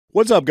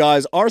What's up,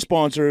 guys? Our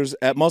sponsors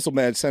at Muscle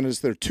Med sent us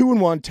their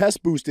 2-in-1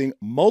 test-boosting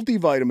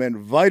multivitamin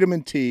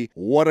Vitamin T.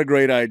 What a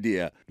great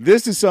idea.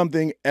 This is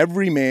something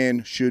every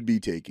man should be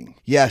taking.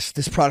 Yes,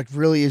 this product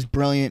really is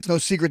brilliant. It's no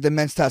secret that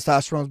men's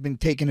testosterone has been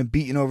taken and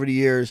beaten over the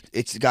years.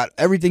 It's got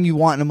everything you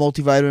want in a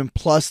multivitamin,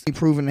 plus the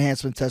proven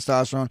enhancement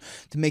testosterone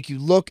to make you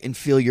look and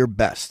feel your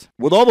best.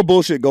 With all the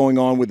bullshit going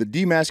on with the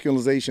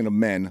demasculinization of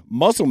men,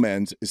 Muscle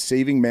Men's is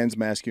saving men's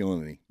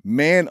masculinity.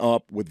 Man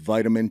up with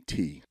Vitamin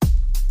T.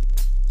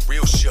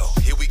 Real show,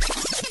 here we go.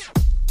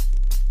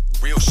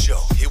 Real show,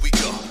 here we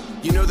go.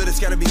 You know that it's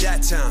gotta be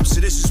that time,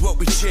 so this is what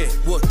we chant.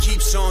 What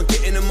keeps on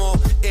getting them all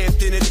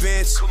amped in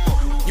advance? Come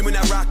on. You and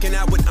I rocking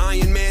out with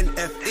Iron Man,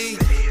 F.E.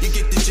 You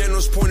get the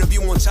general's point of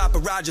view on top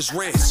of Roger's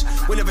rants.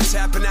 Whenever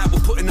tapping out, we're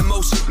putting the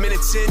most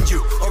minutes in.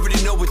 You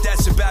already know what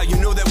that's about, you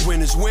know that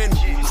winners win.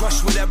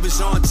 Crush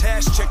whatever's on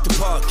task, check the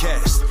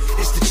podcast.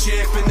 It's the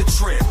champ and the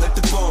tramp, let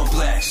the bomb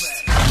blast.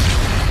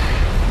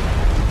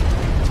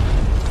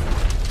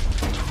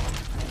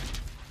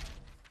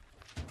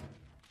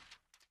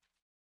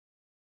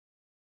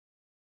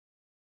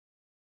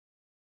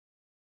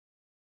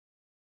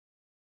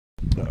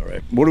 All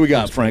right. What do we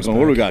got, Franklin?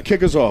 What do we got?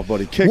 Kick us off,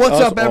 buddy. What's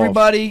up,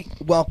 everybody?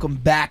 Welcome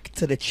back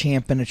to the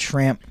Champ and the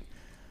Tramp.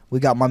 We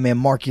got my man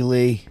Marky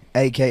Lee,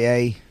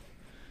 a.k.a.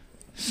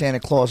 Santa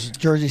Claus,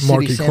 Jersey City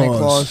Marky Santa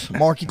Claus. Claus.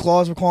 Marky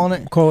Claus, we're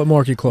calling it? Call it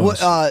Marky Claus.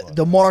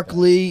 The Mark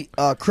Lee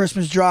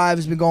Christmas drive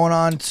has been going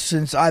on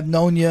since I've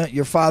known you.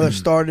 Your father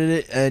started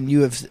it, and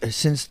you have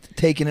since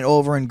taken it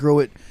over and grew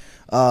it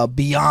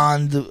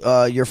beyond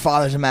your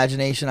father's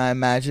imagination, I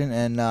imagine.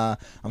 And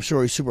I'm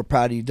sure he's super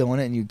proud of you doing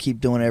it, and you keep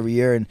doing it every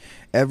year. And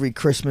every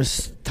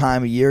Christmas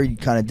time of year, you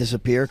kind of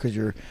disappear because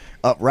you're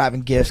up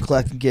wrapping gifts,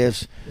 collecting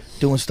gifts,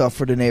 doing stuff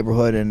for the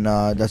neighborhood, and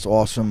that's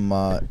awesome.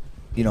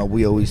 You know,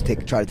 we always try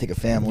to take a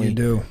family. You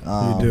do.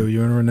 You do.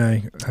 You and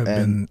Renee have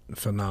been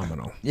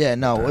phenomenal. Yeah,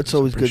 no, it's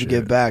always good to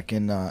give back,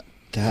 and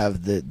to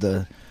have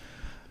the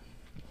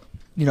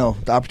you know,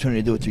 the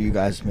opportunity to do it to you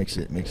guys makes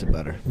it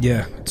better.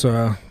 Yeah,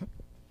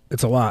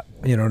 it's a lot,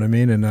 you know what I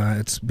mean? And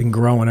it's been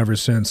growing ever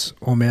since.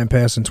 Old man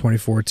passed in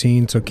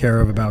 2014, took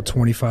care of about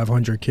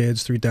 2,500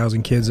 kids,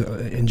 3,000 kids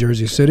in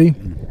Jersey City,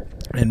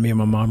 and me and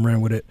my mom ran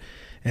with it.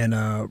 And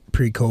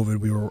pre-COVID,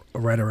 we were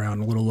right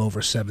around a little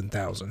over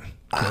 7,000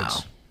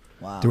 kids.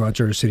 Wow. Throughout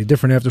Jersey City.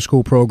 Different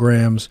after-school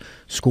programs,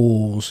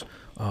 schools,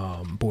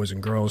 Boys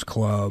and Girls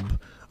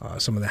Club,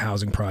 some of the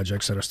housing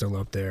projects that are still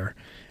up there.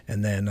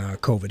 And then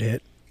COVID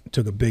hit,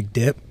 took a big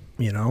dip.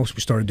 You know, so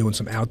we started doing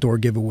some outdoor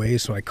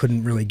giveaways, so I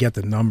couldn't really get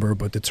the number,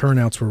 but the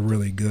turnouts were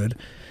really good.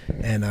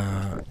 And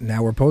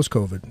now we're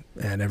post-COVID,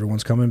 and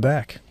everyone's coming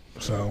back.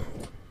 So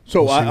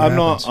we'll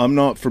I'm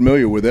not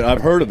familiar with it.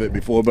 I've heard of it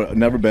before, but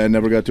never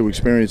got to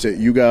experience it.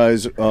 You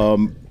guys,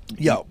 yo,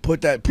 put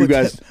that mic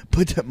down.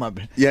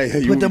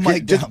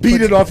 Just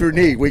beat it off your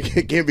knee. We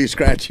can't be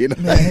scratchy. You know?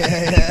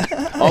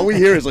 Yeah. All we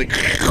hear is like.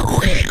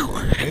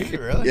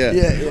 Really?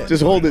 Yeah.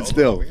 Just hold it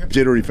still.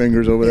 Jittery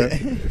fingers over there.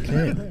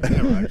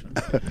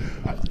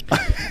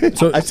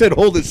 So I said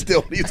hold it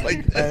still. He's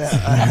like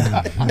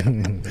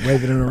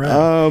waving it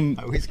around.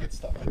 I always get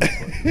stuff.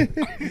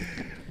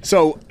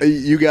 So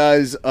you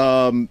guys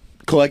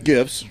collect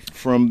gifts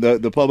from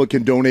the public,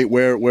 can donate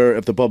where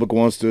if the public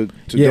wants to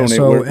donate.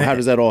 So how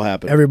does that all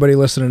happen? Everybody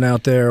listening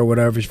out there or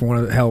whatever, if you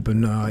want to help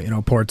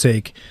and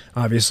partake,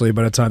 obviously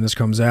by the time this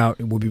comes out,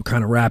 we'll be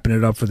kind of wrapping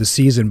it up for the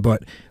season,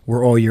 but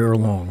we're all year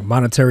long.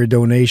 Monetary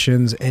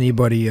donations,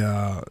 anybody,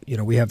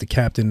 we have the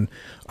Captain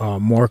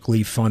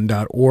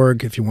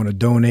markleefund.org if you want to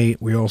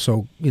donate. We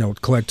also,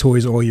 collect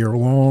toys all year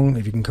long.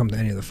 If you can come to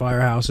any of the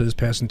firehouses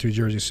passing through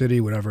Jersey City,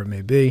 whatever it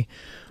may be.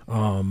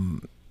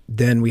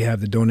 Then we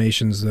have the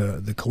donations,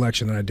 the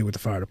collection that I do with the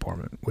fire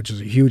department, which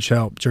is a huge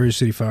help. Jersey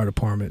City Fire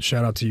Department.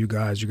 Shout out to you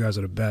guys. You guys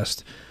are the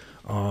best.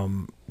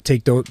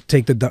 Take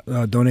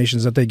the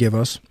donations that they give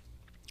us.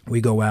 We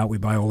go out, we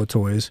buy all the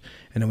toys,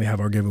 and then we have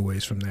our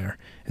giveaways from there.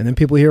 And then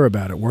people hear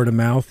about it, word of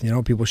mouth.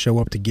 People show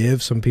up to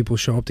give. Some people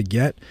show up to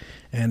get.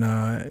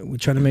 And we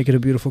try to make it a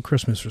beautiful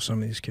Christmas for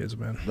some of these kids,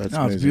 man.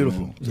 It's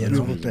beautiful. It's a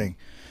beautiful thing.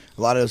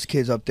 A lot of those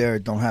kids up there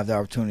don't have the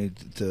opportunity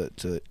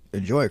to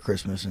enjoy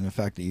Christmas, and the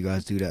fact that you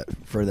guys do that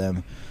for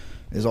them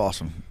is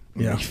awesome.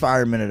 Yeah.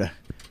 Firemen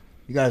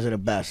you guys are the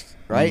best,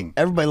 right?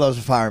 Everybody loves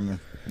a fireman.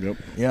 Yep.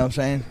 You know what I'm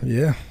saying?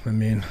 Yeah. I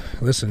mean,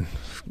 listen.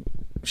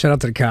 Shout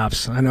out to the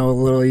cops. I know a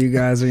little of you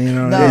guys are,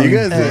 Yeah, you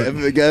guys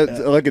have got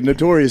like a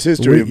notorious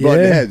history of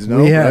butting heads,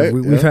 no? We have. Right?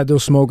 We've had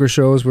those smoker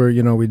shows where,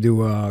 we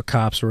do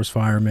cops versus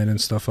firemen and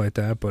stuff like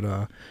that. But,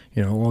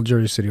 all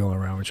Jersey City all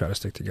around, we try to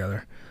stick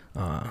together.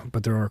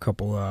 But there are a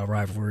couple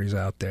rivalries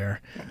out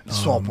there.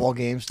 Softball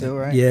games too,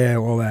 right? Yeah,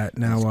 all that.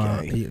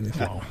 Now,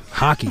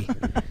 hockey.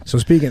 So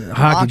speaking of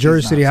hockey,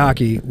 Jersey City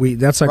hockey,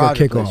 that's like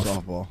Roger a kickoff.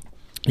 Softball.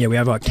 Yeah, we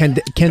have Ken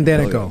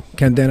Danico.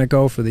 Ken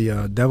Danico for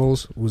the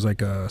Devils, who was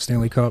like a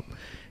Stanley Cup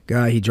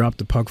guy. He dropped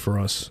the puck for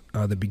us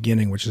the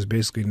beginning, which is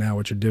basically now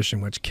a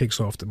tradition, which kicks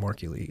off the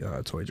Marky League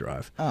toy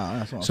drive. Oh,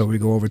 that's awesome. So we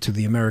go over to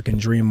the American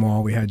Dream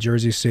Mall. We had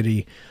Jersey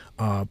City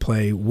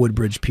play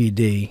Woodbridge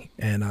PD,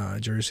 and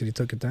Jersey City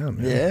took it down.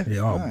 Man. Yeah?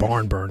 Oh, Nice.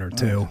 barn burner,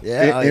 too.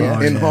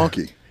 In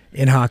hockey.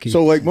 In hockey.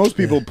 So, like, most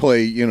people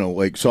play,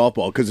 like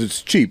softball because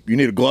it's cheap. You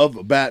need a glove,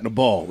 a bat, and a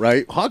ball,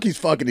 right? Hockey's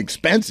fucking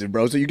expensive,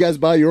 bro. So you guys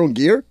buy your own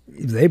gear?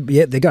 They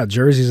got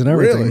jerseys and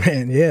everything,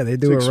 Really? man. Yeah, they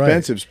do It's it right.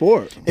 expensive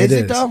sport. Is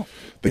it though?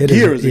 The It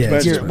gear is, is yeah.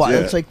 expensive. Well, yeah.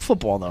 it's like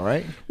football though,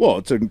 right? Well,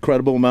 it's an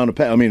incredible amount of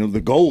I mean,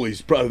 the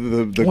goalies,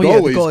 the Well, yeah,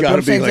 goalies goalie, but got I'm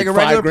to be saying like it's a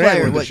regular $5,000 player.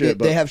 worth of What, shit.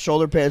 they have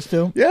shoulder pads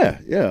too. Yeah.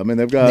 I mean,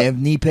 they've got. They have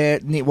knee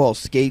pad,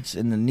 skates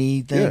and the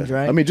knee things,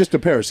 right? I mean, just a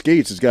pair of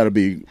skates has got to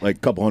be like a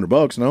couple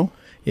 $100, no?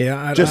 Yeah,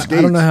 I Just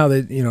don't know skates. how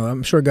they,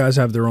 I'm sure guys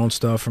have their own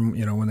stuff from,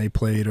 when they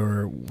played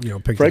or,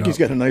 picked Frankie's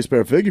it up. got a nice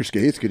pair of figure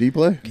skates. Could he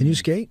play? Can you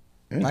skate?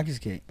 I can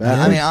skate. Bad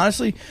I mean, nice.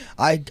 honestly,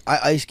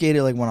 I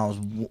skated like when I was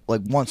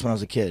once when I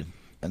was a kid,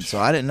 and so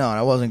I didn't know, and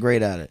I wasn't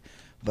great at it.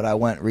 But I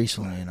went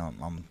recently, and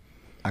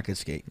I could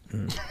skate.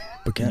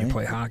 But can Yeah, you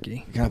play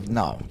hockey?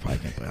 No, probably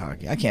can't play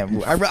hockey. I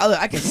can't.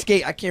 I can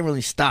skate. I can't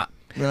really stop.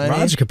 You know what I mean?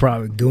 Roger could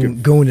probably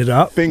goon it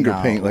up. Finger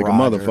No, paint like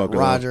Roger, a motherfucker.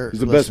 Roger, He's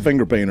the listen. best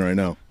finger painter I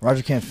know.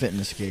 Roger can't fit in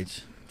the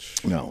skates.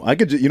 No, I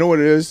could. You know what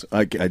it is?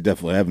 I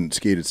definitely haven't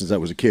skated since I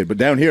was a kid. But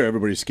down here,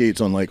 everybody skates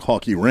on like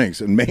hockey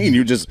rinks. In Maine,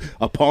 you just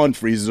a pond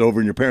freezes over,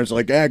 and your parents are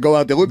like, "Go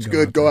out there. Looks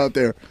good. Go out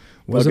there."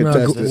 Wasn't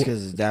Fucking test Go- it. Just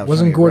 'cause his dad was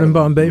Wasn't trying to get Gordon rid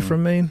of him. Bombay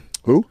from Maine?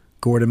 Who?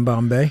 Gordon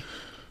Bombay?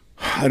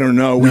 I don't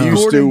know. We used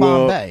Gordon to.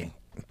 Bombay.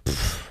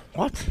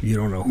 What? You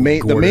don't know who The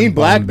Gordon Maine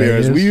Black Bombay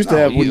Bears. is? We used to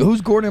have.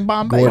 Who's Gordon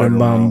Bombay? Gordon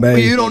Bombay. Well,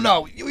 you don't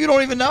know. You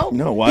don't even know.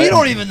 No, why? You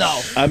don't even know.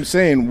 I'm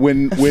saying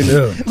when.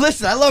 Dude.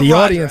 Listen, I love The Roger.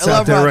 audience I love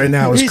out there Roger. right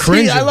now is He's-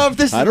 cringing. I love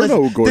this. I don't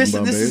know who Gordon this,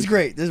 Bombay This is. is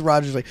great. This is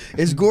Roger's like,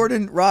 is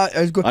Gordon? I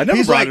never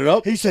he's brought like, it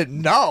up. He said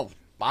no,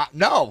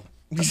 no.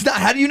 He's not.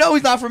 How do you know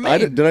he's not from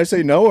Maine? Did I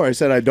say no or I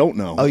said I don't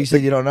know? Oh, you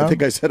said you don't know? I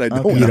think I said I don't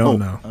Okay. know. You don't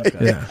know.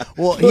 Yeah.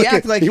 Well, he Look,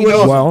 acted like he went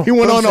knew. on. Well- he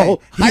went on a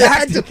whole. He I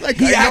acted like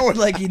he I know acted it.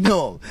 like he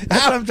knew.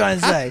 That's what I'm trying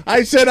to say.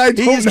 I said I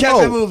don't know. He just kept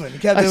it moving. He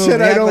kept it I moving. said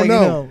He I acted don't like he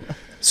know. knew.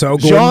 So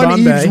Gordon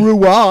Jean-Yves Bombay.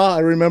 Roy, I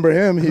remember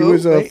him. He Who?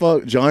 was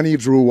Wait.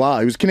 Jean-Yves Roy.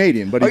 He was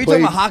Canadian, but Oh, he you're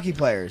talking played. about hockey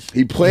players.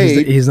 He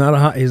played. He's not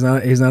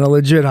a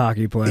legit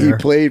hockey player. He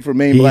played for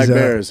Maine He's Black a-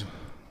 Bears.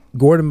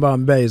 Gordon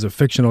Bombay is a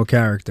fictional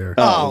character.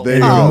 Oh, there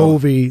in you the go.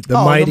 movie The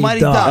Mighty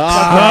Ducks.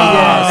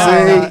 Ah,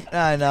 Okay, yeah, see?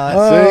 I know it.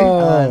 See?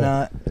 I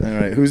know it. All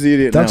right, who's the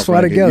idiot Ducks now, fly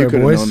Frankie? together, You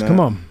could've boys. known that. Come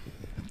on.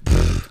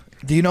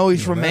 Do you know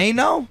he's from Maine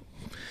now?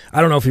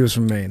 I don't know if he was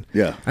from Maine.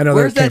 Yeah. I know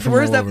Where's that came that- from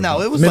where's all that- over.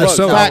 no, it was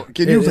Minnesota. like-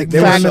 Can you They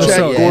were fact Minnesota.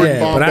 check Gordon yeah,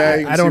 but Bombay I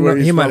and don't see know. where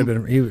he's He might have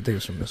from? been. He think he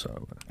was from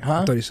Minnesota. Huh?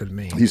 I thought he said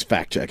Maine. He's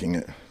fact checking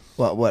it.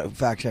 What?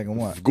 Fact checking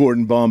what?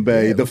 Gordon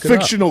Bombay, Yeah, the look it up.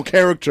 fictional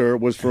character,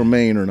 was from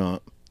Maine or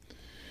not?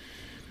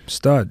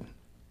 Stud.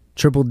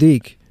 Triple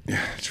Deke.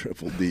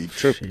 Triple D.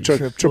 Triple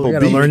Triple I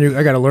B.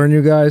 gotta learn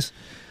you guys.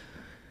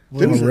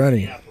 Didn't-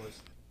 Already.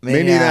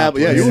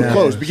 Minneapolis. Yeah, you were Minneapolis.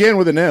 close. Began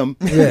with an M.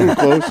 You were Yeah.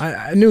 close.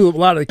 I knew a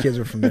lot of the kids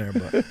were from there,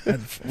 but I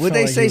Would felt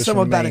they like say he was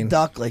something from about Maine. a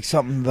duck? Like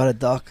something about a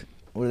duck?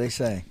 What do they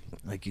say?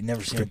 Like you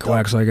never seen If a it duck.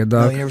 quacks like a No,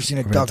 duck. you never seen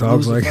a if it duck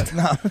talks lose like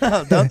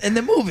no, in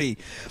the movie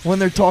when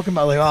they're talking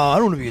about like, oh, I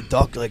don't want to be a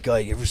duck. Like,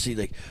 you ever see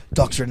like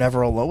ducks are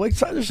never alone? Like,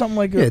 there's something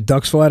like yeah,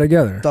 ducks fly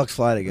together. ducks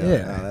fly together.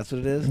 Yeah. Oh, that's what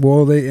it is.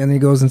 Well, and he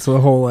goes into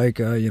the whole like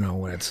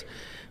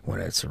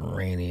when it's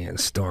rainy and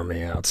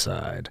stormy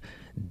outside,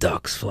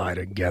 ducks fly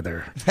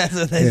together. That's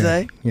what they Yeah.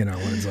 say. When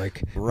it's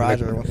like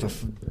Roger wants to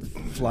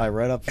fly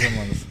right up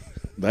someone's.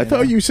 I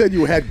thought you said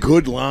you had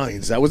good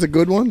lines. That was a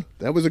good one.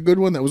 That was a good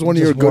one. That was one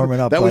of Just your good.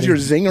 warming up. That was buddy. your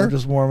zinger, I'm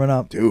just warming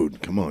up.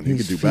 dude. Come on, you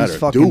could do He's better.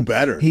 fucking- Do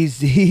better. He's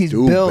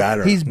Do built.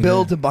 better. He's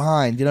built to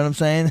behind. You know what I'm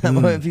saying?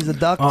 If he's a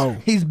duck, Oh.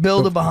 he's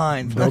built to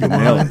behind.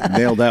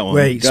 Nailed that one.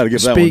 Wait, Got to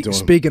give that one to him.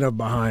 speaking of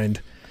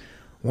behind,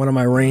 one of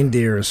my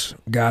reindeers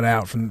got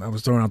out from. I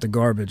was throwing out the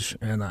garbage,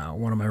 and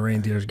one of my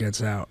reindeers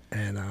gets out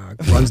and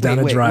runs down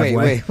a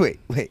driveway. Wait.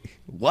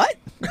 What?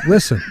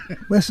 Listen.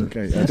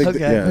 Okay, I think Okay,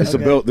 yeah, it's a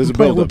okay. build. There's a We're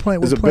playing- build up. we're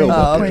There's a playing- build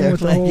we're up. playing with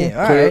the playing whole- game.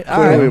 All right, all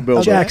Clearly right. a build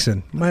up.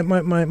 Jackson, my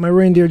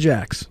reindeer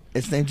Jax.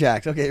 It's named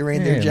Jax. Okay,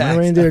 reindeer Yeah, Jax.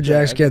 my reindeer Okay,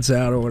 Jax okay. gets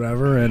out or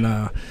whatever, and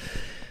I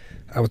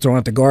was throwing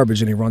out the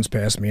garbage, and he runs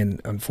past me, and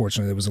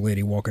unfortunately, there was a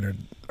lady walking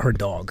her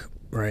dog.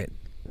 Right.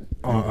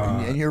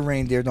 And your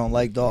reindeer don't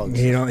like dogs.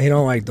 He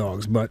don't like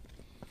dogs, but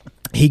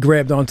he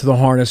grabbed onto the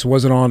harness.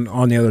 Wasn't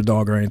on the other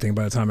dog or anything.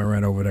 By the time I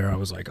ran over there, I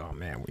was like, "Oh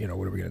man, what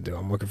are we gonna do?"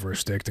 I'm looking for a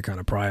stick to kind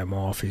of pry him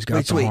off. He's got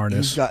Wait, the so wait,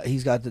 harness.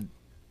 He's got the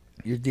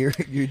your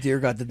deer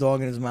got the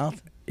dog in his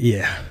mouth.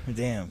 Yeah,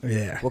 Damn.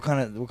 yeah. What kind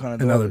of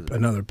dog? is it?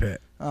 Another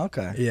pit.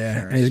 Okay. Yeah,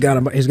 Sure. and he's got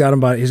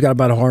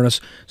about a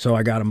harness, so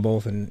I got him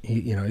both, and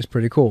he's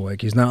pretty cool.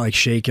 Like he's not like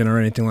shaking or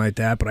anything like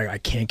that, but I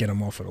can't get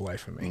him off for the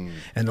life of me.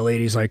 And the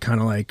lady's like kind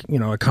of like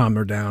I calmed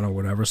her down or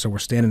whatever. So we're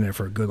standing there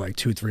for a good like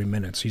 2-3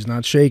 minutes. He's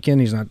not shaking.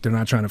 They're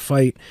not trying to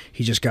fight.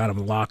 He just got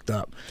him locked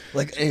up.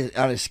 Like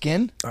on his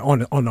skin? On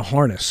the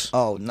harness.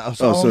 Oh no!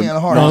 So only on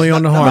the harness. Only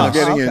on the harness.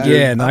 Not getting injured.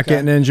 Yeah, not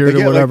getting injured They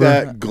get or whatever.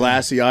 like that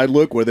glassy-eyed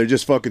look where they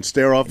just fucking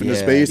stare off into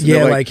space. And Yeah,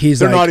 they're like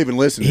they're not even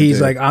listening. He's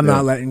to like, it. I'm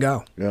not letting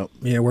go. Yeah.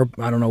 Yeah,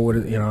 I don't know what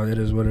it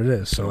is what it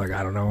is. So like,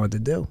 I don't know what to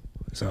do.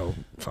 So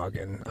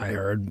fucking, I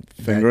heard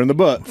Finger in the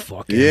butt.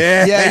 Fucking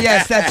Yeah.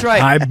 Yes, that's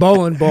right. I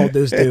bowling balled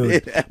this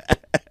dude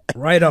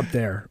right up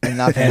there, And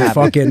nothing and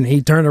happened. fucking,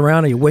 he turned around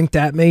and he winked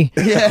at me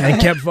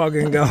and kept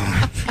fucking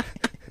going.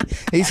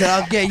 He said,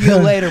 "I'll get you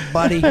later,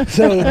 buddy."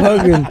 So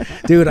fucking,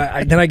 dude,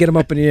 then I get him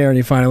up in the air and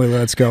he finally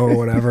lets go or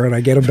whatever, and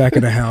I get him back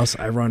in the house.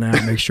 I run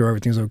out, make sure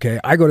everything's okay.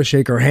 I go to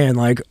shake her hand,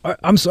 like,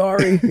 I'm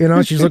sorry,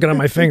 she's looking at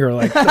my finger,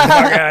 like, get the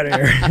fuck out of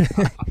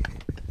here.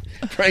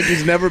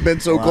 Frankie's never been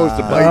so close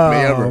to biting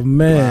me ever. Oh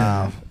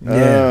man, yeah,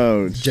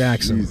 Oh,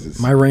 Jackson, Jesus.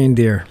 my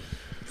reindeer,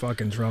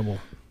 fucking trouble.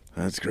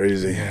 That's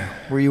crazy.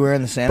 Were you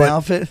wearing the Santa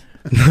outfit?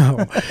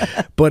 No,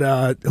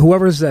 but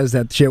whoever says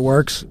that shit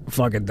works,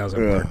 fucking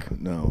doesn't work.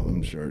 No,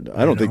 I'm sure.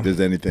 I don't think there's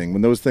anything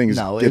when those things.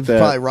 No, get it was that,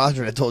 probably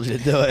Roger that told you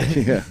to do it.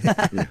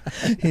 Yeah.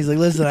 He's like,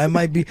 listen, I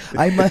might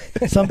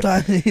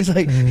sometimes he's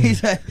like,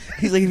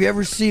 if you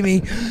ever see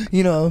me,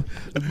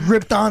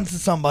 ripped onto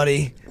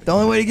somebody, the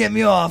only way to get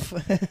me off.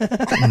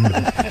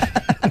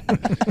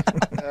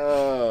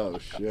 Oh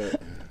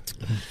shit.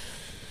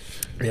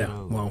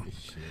 Yeah, well,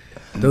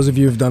 those of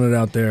you who've done it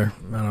out there,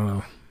 I don't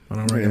know. I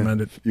don't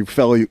recommend it. You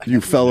fellow.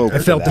 I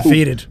felt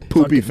defeated.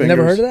 Poopy You fingers.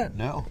 never heard of that?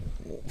 No.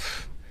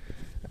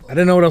 I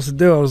didn't know what else to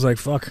do. I was like,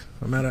 fuck.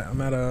 I'm at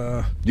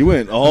a. You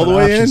went all the No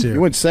way in. options here. You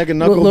went second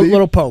knuckle Little, deep.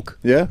 little poke.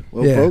 Yeah,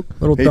 little Yeah, poke.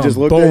 little He thumb. just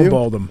looked Bowl at and you.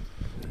 balled him.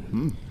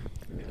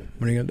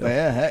 What are you gonna do?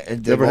 Yeah,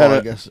 it did Ever well, had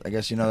I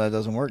guess that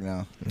doesn't work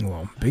now.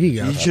 Well, Biggie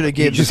got You it. should have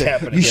gave just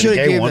happened to you get a should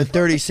have gay gave one. the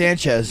dirty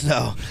Sanchez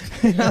though.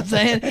 You know what I'm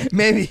saying?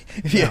 Maybe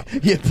if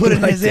you put it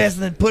in his ass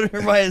and then put it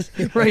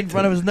right in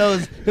front of his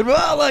nose.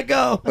 Well, let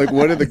go. Like,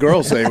 what did the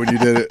girl say when you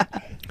did it?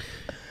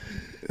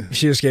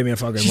 She just gave me a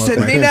fucking She look. said,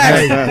 like, "Me next,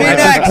 hey, me at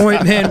next." this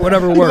point, man,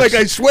 whatever He's works.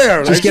 like, I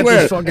swear, just I get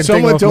swear. this fucking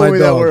Someone thing told off me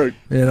my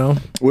that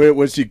dog. word.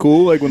 Was she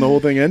cool? Like when the whole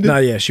thing ended? No,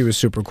 yeah, she was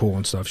super cool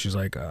and stuff. She's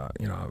like,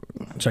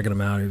 checking him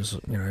out. He was,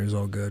 he was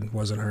all good.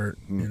 Wasn't hurt,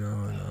 And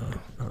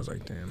I was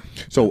like, damn.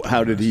 So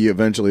how did he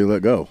eventually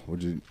let go?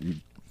 Would you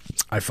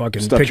I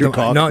fucking Stuck picked your him.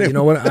 cock No, in you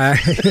know what?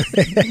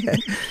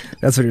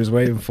 That's what he was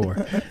waiting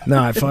for. No,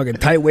 I fucking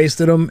tight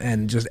waisted him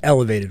and just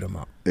elevated him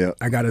up. Yeah.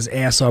 I got his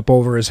ass up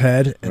over his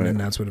head, and then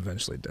Right. that's what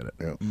eventually did it.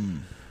 Yeah.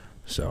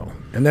 So,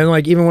 and then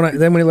like even when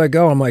he let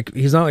go, I'm like,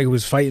 he's not like he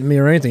was fighting me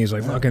or anything. He's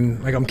like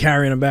fucking like I'm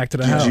carrying him back to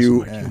the house.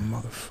 you- I'm like, you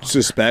motherfucker.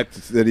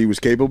 suspect that he was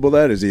capable of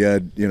that? Is he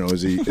had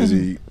is he Yeah, has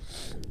he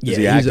he's,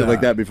 acted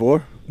like that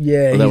before?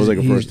 Yeah, Or that was he's- like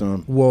a he's- first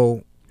time?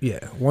 Well, yeah,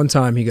 one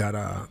time he got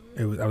I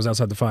was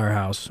outside the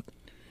firehouse,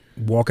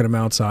 walking him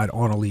outside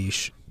on a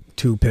leash.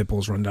 2 pit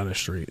bulls run down the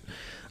street.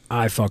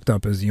 I fucked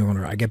up as the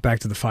owner. I get back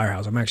to the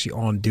firehouse. I'm actually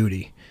on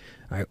duty.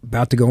 I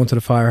about to go into the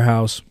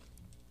firehouse.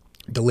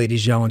 The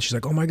lady's yelling. She's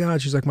like, "Oh my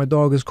God!" She's like, "My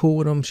dog is cool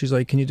with him." She's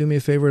like, "Can you do me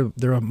a favor?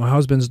 They're my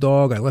husband's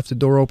dog. I left the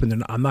door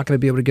open. I'm not going to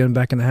be able to get him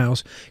back in the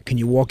house. Can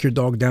you walk your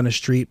dog down the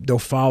street? They'll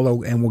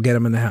follow, and we'll get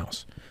him in the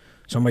house."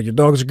 So I'm like, "Your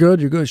dogs are good.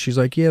 You're good." She's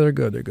like, "Yeah, they're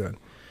good. They're good."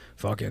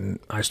 Fucking,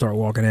 I start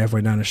walking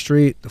halfway down the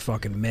street. The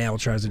fucking male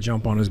tries to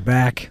jump on his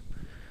back.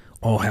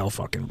 All hell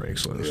fucking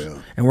breaks loose.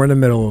 Yeah. And we're in the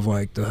middle of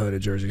like the hood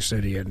of Jersey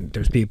City, and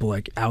there's people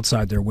like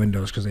outside their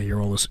windows because they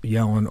hear all this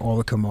yelling, all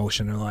the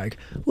commotion. They're like,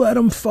 "Let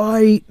them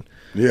fight."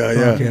 Yeah,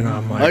 Fucking,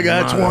 I'm like, I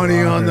got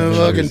 20 on the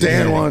fucking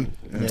tan one.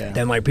 Yeah.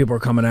 Then like people are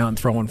coming out and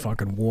throwing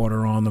fucking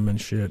water on them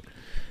and shit.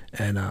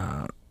 And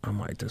I'm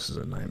like, this is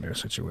a nightmare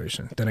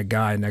situation. Then a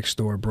guy next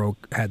door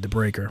had the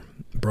breaker,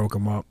 broke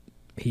him up.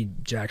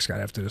 Jack's got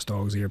after this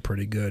dog's ear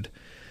pretty good,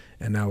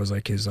 and that was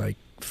like his like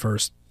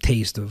first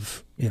taste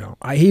of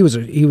he was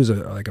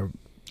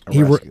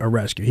a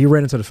rescue. He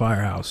ran into the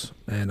firehouse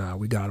and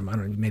we got him. I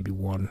don't know, maybe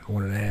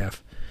 1.5.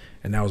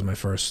 And that was my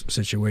first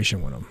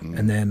situation with him.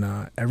 And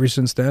then ever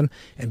since then,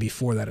 and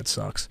before that, it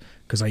sucks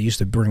because I used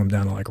to bring him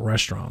down to like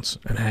restaurants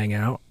and hang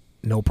out,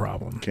 no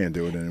problem. Can't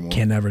do it anymore.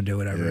 Can never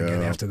do it ever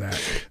again Yeah. after that.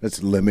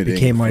 That's limiting.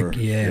 Became for- like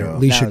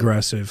leash Now-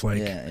 aggressive. Like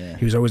Yeah.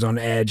 he was always on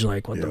edge.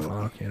 Like what the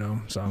Yeah.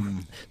 fuck, So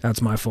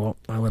that's my fault.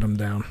 I let him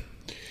down.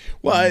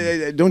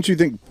 Well, don't you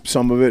think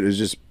some of it is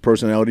just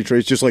personality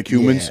traits, just like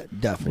humans? Yeah,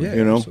 definitely.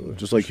 Yeah. Absolutely.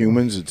 Just like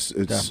humans, it's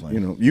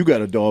Definitely. you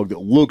got a dog that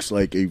looks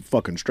like a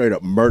fucking straight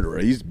up murderer.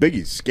 He's big,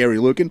 he's scary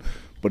looking,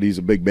 but he's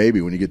a big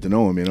baby when you get to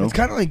know him. You know, It's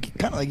kind of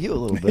like you a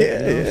little bit. Yeah,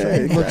 you know what I'm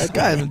saying? yeah, Look, this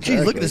guy, exactly.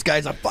 geez, look at this guy.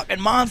 He's a fucking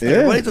monster.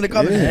 Yeah, When he's gonna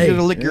come, yeah. he's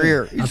gonna lick your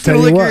ear. I'll He's tell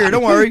gonna you lick what. your ear.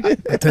 Don't worry.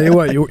 I tell you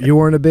what, you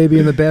weren't a baby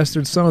in the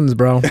bastard sons,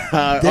 bro.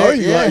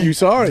 You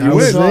saw it. I You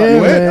was went. there,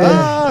 You went. man.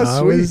 Ah, I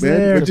sweet, was man.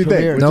 there. What'd you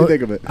think? What'd No, you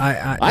think of it?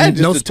 I had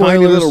just no a tiny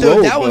spoilers. little Dude,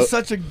 role. that was but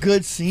such a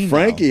good scene.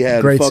 Frankie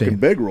had Great a fucking scene.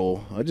 big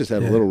role. I just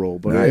had a Yeah. little role,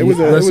 but No, it was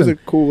a listen.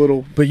 cool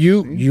little. But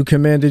you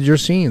commanded your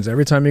scenes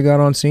every time you got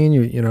on scene.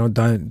 You know,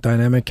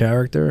 dynamic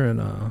character,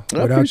 and I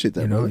appreciate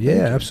that, brother. yeah,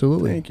 Thank you.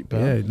 absolutely. Thank you, pal.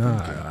 Yeah, Thank you.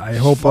 I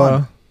hope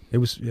Fun. it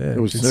was. Yeah,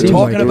 It was. it They're seemed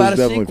talking like it. about a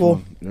definitely sequel.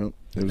 fun. Yep. It was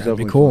That'd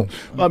definitely be cool.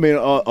 fun. I mean,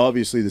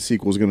 obviously the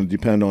sequel is going to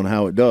depend on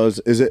how it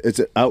does.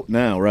 It's out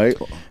now, right?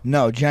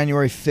 No,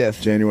 January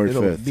 5th. January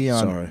It'll 5th. be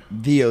on Sorry.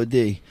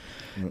 VOD,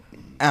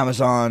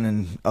 Amazon,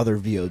 and other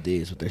VOD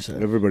is what they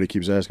said. Everybody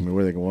keeps asking me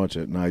where they can watch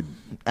it, and I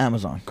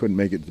Amazon. couldn't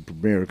make it to the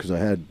premiere because I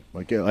had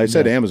I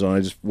said Amazon.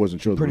 I just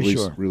wasn't sure the Pretty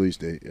sure. release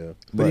date. Yeah.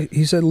 But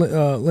he said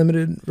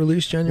limited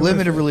release January.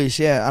 Limited 5th. release,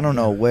 yeah. I don't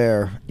know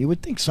where. You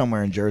would think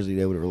somewhere in Jersey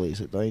they would release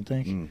it, don't you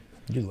think?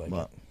 You like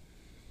But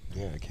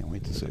Yeah, I can't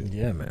wait to see it.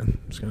 Yeah, man,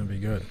 it's gonna be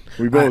good.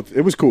 We both.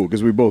 It was cool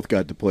because we both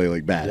got to play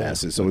like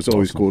badasses. So it's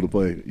always cool to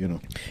play. You know.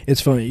 It's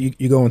funny.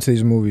 You go into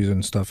these movies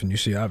and stuff, and you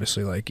see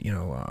obviously like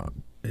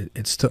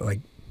it's like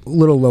a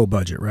little low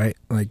budget, right?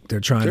 Like they're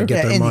trying to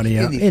get Yeah, their money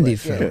out. indie Indie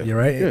flick, film, yeah. you're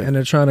right, Yeah. and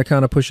they're trying to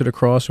kind of push it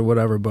across or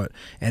whatever. But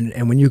and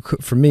when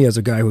for me as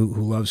a guy who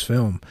loves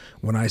film,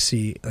 when I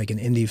see like an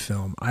indie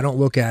film, I don't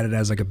look at it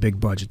as like a big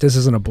budget. This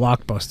isn't a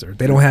blockbuster.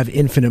 They don't have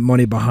infinite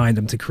money behind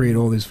them to create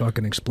all these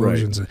fucking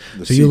explosions. Right.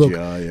 The So you look,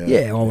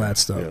 CGI, all that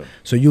stuff. Yeah.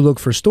 So you look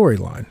for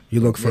storyline,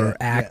 you look for Yeah.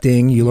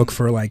 acting, you look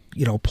for like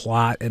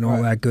plot and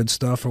all that good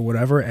stuff or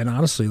whatever. And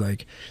honestly,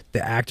 like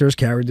the actors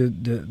carried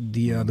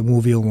the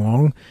movie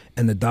along,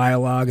 and the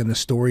dialogue and the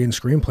story and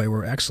screenplay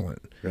were excellent.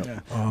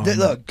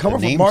 look, coming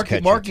from name's Marky.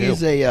 catchy, Marky too.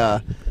 is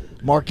a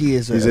Marky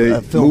is He's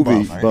a film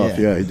movie buff.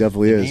 Yeah, he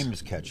definitely The is. name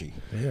is catchy.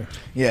 Yeah.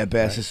 Yeah,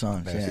 Bass's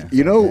Sons. Yeah.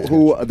 You know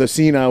who the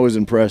scene I was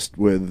impressed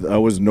with? I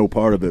was no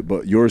part of it,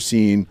 but your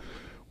scene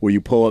where you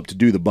pull up to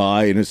do the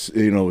buy, and it's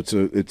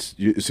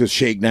it's a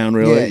shakedown.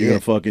 Really, Yeah,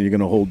 you're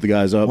gonna hold the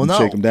guys up Well, and no.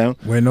 shake them down.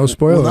 Wait, no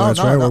spoiler. Well, no, That's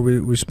no, right. no.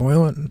 Where we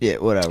spoil it. Yeah,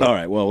 whatever. All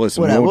right. Well,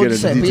 listen, Whatever, we won't we'll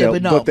get just into say, detail.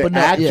 but no, the but no,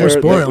 actor yeah. We're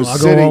spoiling. that was I'll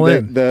go sitting all there,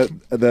 in.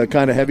 the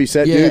kind of heavy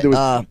set Yeah, dude.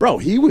 That was, bro,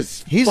 he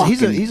was. he's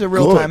fucking a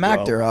real time good,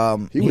 actor.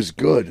 bro. He was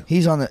good.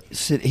 He's on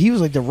the. He was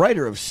like the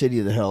writer of City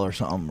of the Hill or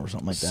something like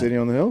that. City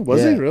on the Hill,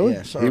 was Yeah, he really?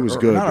 Yeah, so- he was or-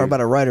 good. Not dude.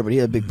 about a writer, but he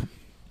had a big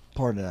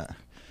part of that.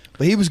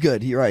 But he was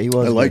good. You're right. He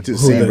was. I liked good.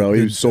 his scene, the- bro.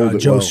 He the, sold it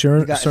Joe well. Cern-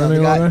 The guy-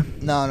 Surname the on guy- there?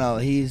 No,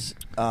 he's.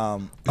 Oh,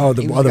 he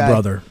the was other guy-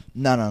 brother.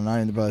 No, not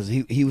even the brothers.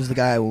 He was the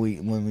guy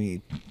when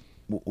we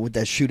with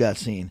that shootout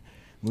scene.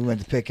 We went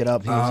to pick it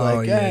up. He was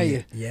like,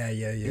 "Hey, yeah.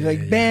 he's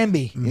like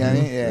Bambi." You know what I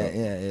mean?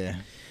 Yeah.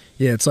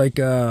 Yeah, it's like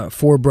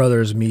Four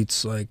Brothers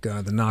meets like the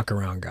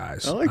Knockaround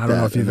guys. I like don't know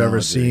that if you've ever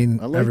analogy.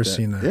 I like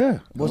seen that. Yeah.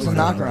 What's I the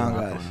like that.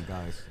 knockaround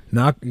guys?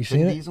 Knock. You seen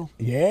Vin it? Diesel?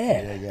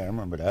 Yeah. Yeah, I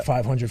remember that.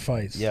 500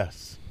 fights.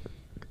 Yes,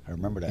 I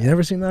remember that. You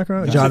never seen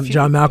Knockaround? No.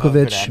 John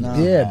Malkovich. No.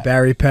 Yeah,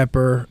 Barry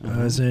Pepper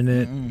is in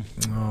it.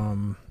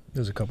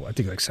 There's a couple. I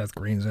think like Seth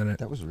Green's in it.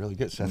 That was really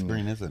good. Seth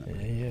Green, isn't it?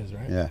 Yeah, he is,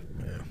 right? Yeah.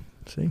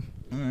 See,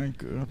 All right,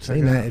 good. I'll check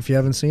see it out. that. If you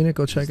haven't seen it,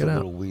 go check Just it a out.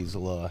 Little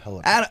weasel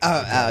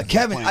helicopter.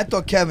 Kevin, I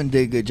thought Kevin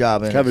did a good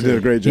job. In it, Kevin too. did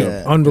a great job.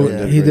 Yeah.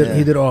 Unbelievable. Yeah. He did. Yeah.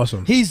 He did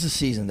awesome. He's the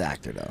seasoned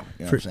actor, though.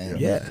 You know what I'm saying?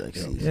 Yeah. He's like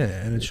seasoned. Yeah,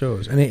 and it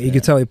shows. And you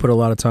can tell he put a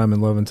lot of time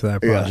and love into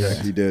that project.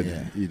 Yes, he did.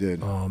 Yeah. He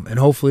did. And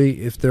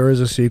hopefully, if there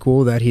is a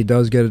sequel, that he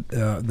does get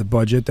the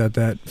budget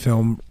that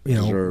film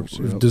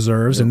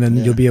deserves, and then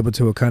you'll be able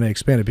to kind of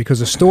expand it because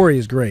the story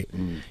is great.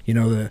 You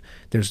know,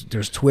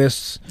 there's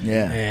twists,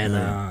 Yeah.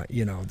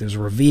 and there's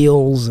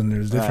reveals, and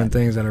there's different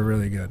things that are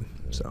really good.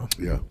 So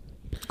Yeah.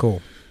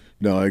 cool.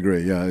 No, I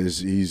agree. Yeah,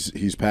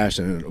 he's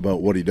passionate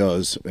about what he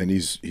does, and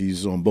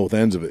he's on both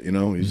ends of it. You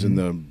know, he's in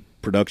the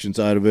production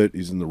side of it,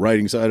 he's in the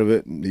writing side of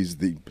it, and he's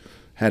the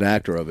head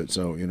actor of it.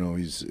 So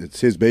it's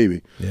his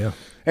baby. Yeah.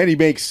 And he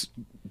makes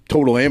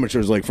total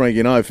amateurs like Frankie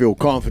and I feel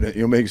confident.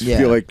 Makes you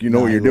feel like you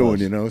know what you're he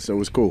doing. was. So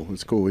it's cool.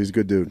 It's cool. He's a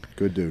good dude.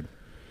 Good dude.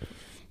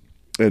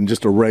 And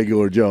just a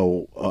regular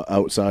Joe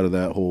outside of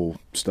that whole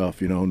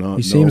stuff. Not.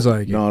 He seems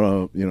like it. not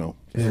a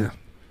Yeah.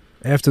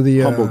 After the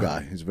humble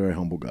guy. He's a very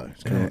humble guy.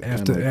 He's kinda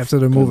After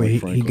the kinda movie, like he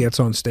Franco. gets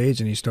on stage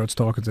and he starts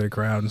talking to the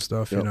crowd and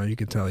stuff. Yep. You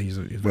can tell he's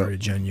a very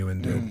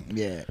genuine dude.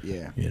 Yeah.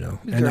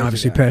 And Jersey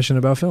obviously guy. passionate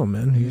about film,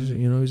 man.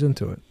 He's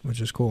into it, which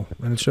is cool,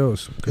 and it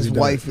shows. 'cause His he does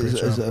wife a great is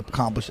job. an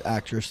accomplished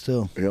actress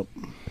too. Yep.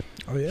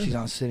 Oh yeah. She's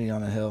on City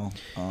on the Hill.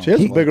 She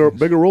has a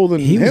bigger role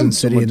than he was him. in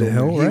City someone in the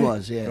told me. Hill, He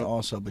right? was,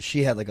 also, but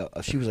she had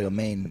she was like a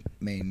main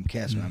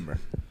cast member.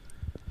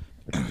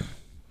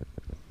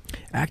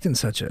 Acting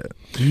such a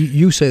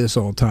you say this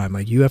all the time,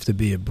 like you have to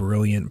be a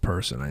brilliant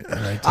person.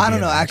 I don't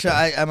know. Actually,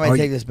 I might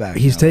take this back.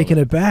 He's now, taking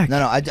but- it back. No,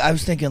 I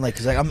was thinking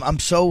because I'm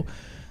so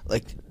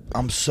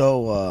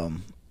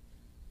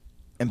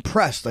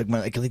impressed. Like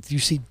you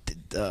see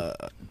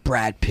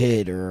Brad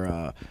Pitt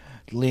or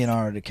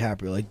Leonardo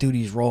DiCaprio do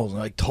these roles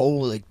and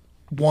totally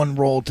one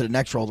role to the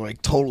next role. They're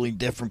like totally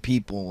different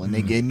people, and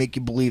they make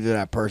you believe they're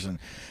that person.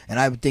 And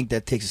I would think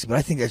that takes us, but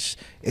I think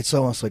it's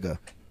almost like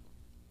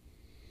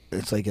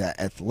it's like an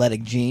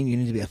athletic gene. You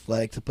need to be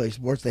athletic to play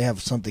sports. They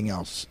have something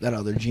else, that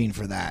other gene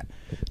for that.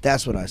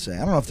 That's what I say. I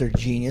don't know if they're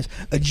genius.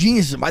 A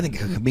genius, I think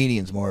a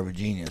comedian's more of a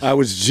genius. I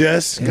was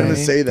just going to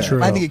say that.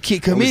 True. I think a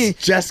comedian,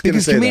 just gonna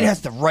because say comedian that.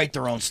 has to write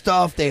their own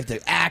stuff. They have to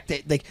act.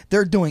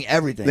 They're doing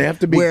everything. They have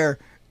to be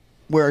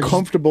where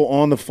comfortable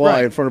on the fly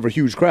Right. in front of a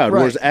huge crowd, Right.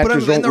 whereas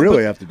actors But, don't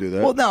really have to do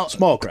that. Well, now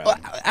Small crowd.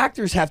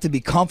 Actors have to be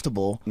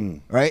comfortable,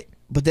 right?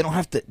 But they don't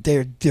have to.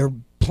 They're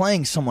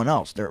playing someone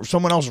else.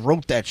 Someone else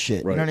wrote that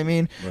shit. Right. You know what I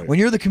mean? Right. When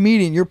you're the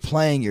comedian, you're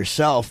playing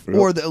yourself, Yep.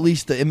 or at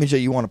least the image that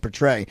you want to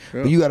portray.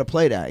 Yeah. But you got to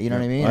play that. You know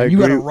what I mean? I And you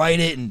got to agree. write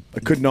it. And I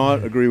could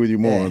not agree with you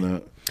more Yeah. on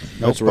that.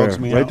 No, That's it bugs rare.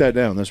 me Write out. that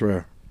down. That's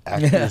rare.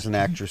 Actors and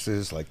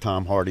actresses like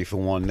Tom Hardy, for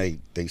one,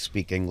 they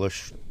speak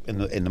English in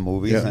the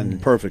movies, Yeah,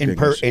 and perfect in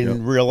English, in yeah.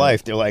 real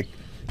life. They're like,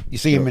 you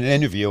see him in an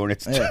interview, and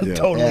it's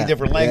totally Yeah.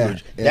 different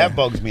language. Yeah. That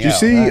bugs me Did you out.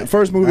 see Right.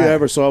 first movie I Right.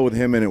 ever saw with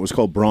him, and it was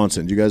called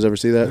Bronson? Did you guys ever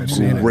see that?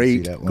 seen it.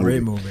 Great, See that one.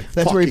 Great movie.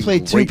 that's where he Fucking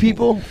played two great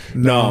people. movie.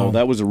 No,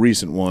 that was a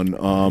recent one.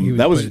 He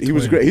was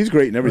twin. great. He's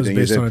great in everything. It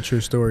was based he's in. on a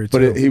true story, But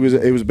too.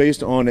 it was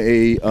based on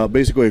a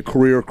basically a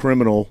career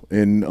criminal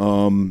in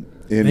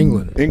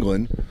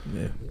England.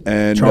 Yeah.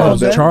 And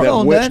Charles, that- Charles,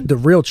 that went- the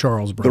real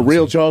Charles Bronson. the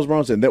real Charles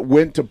Bronson that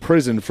went to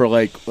prison for,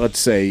 like, let's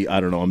say, I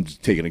don't know, I'm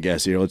just taking a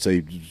guess here, let's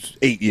say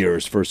 8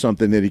 years for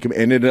something that and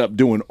ended up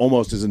doing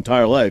almost his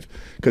entire life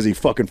because he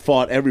fucking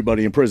fought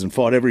everybody in prison,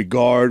 fought every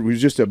guard. He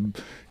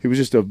was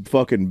just a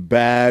fucking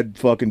bad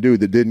fucking dude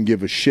that didn't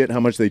give a shit how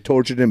much they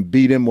tortured him,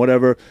 beat him,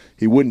 whatever.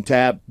 He wouldn't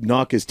tap,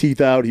 knock his teeth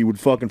out. He would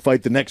fucking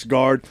fight the next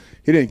guard.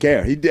 He didn't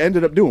care. He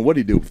ended up doing, what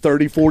did he do,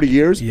 30, 40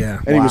 years? Yeah.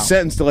 And he was Wow.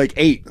 sentenced to like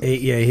 8.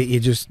 Yeah, he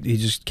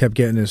just kept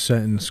getting his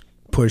sentence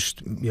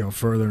pushed,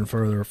 further and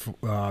further,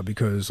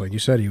 because, like you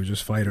said, he was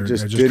just fighter.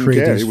 Just just didn't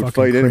create care. these He would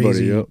fucking fight anybody,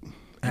 crazy yep.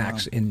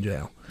 acts in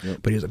jail.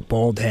 But he has a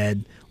bald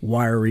head,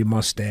 wiry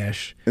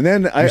mustache. And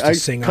then Used I to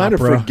sing kind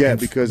of opera forget and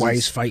because while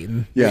it's- he's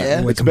fighting. Yeah, Yeah.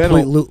 like it's been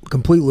a,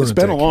 complete lunatic. it's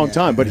been a long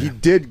time, but he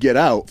did get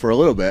out for a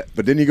little bit.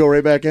 But didn't he go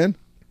right back in?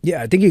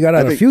 Yeah, I think he got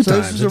out a think- few So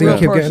times. this is a I think real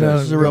he kept person. getting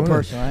This is a real going in.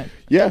 person, right?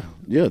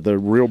 Yeah, the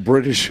real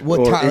British What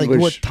or time? English.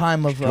 Like what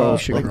time of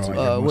Charles should grow out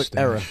your what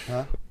era?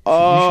 mustache.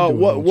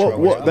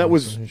 What that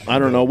was? I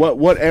don't know.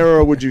 What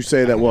era would you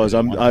say that was?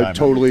 I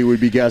totally would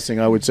be guessing.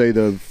 I would say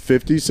the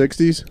 50s,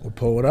 60s. We'll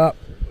pull it up.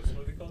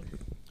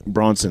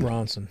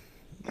 Bronson.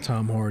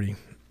 Tom Hardy.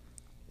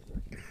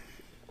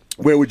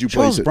 Where would you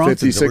Charles place it?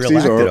 Bronson's 50s, a real 60s,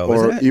 actor, though, or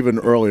isn't it? even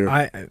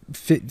earlier?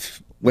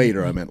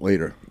 Later. I meant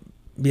later.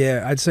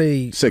 Yeah, I'd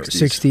say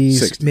 60s.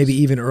 60s, maybe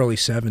even early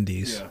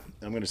 70s.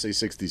 I'm going to say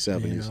 60s,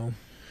 70s. You know?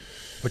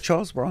 But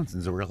Charles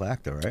Bronson's a real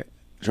actor, right?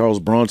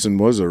 Charles Bronson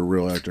was a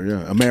real actor,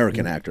 yeah,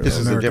 American actor. This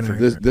is a American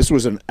different. actor. This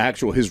was an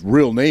actual. His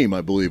real name, I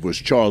believe, was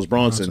Charles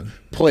Bronson.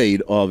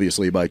 Played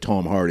obviously by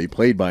Tom Hardy,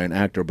 played by an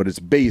actor, but it's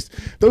based.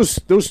 Those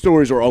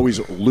stories are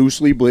always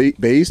loosely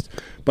based,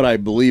 but I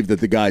believe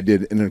that the guy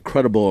did an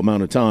incredible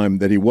amount of time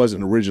that he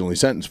wasn't originally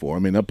sentenced for. I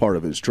mean, that part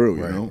of it is true,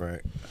 you know.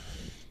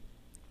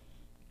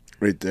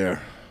 Right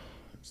there.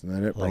 Isn't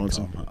that it, Like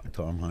Bronson?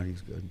 Tom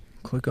Hardy's good.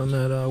 Click on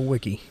that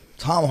wiki.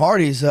 Tom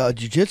Hardy's a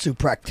jiu-jitsu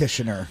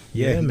practitioner.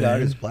 Yeah, he got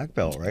man. his black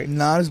belt, right?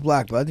 Not his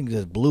black belt. I think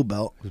his blue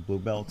belt. His blue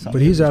belt.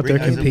 But he's out there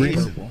Recent,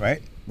 competing.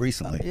 right?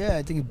 Recently. Yeah,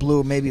 I think he's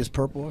blue, or maybe it's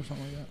purple or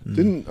something like that.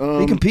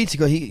 Didn't He competes. He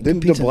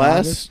didn't competes in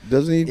DeBlas?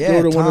 Doesn't he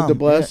Yeah, go to one of Tom,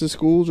 DeBlas's yeah.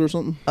 schools or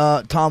something?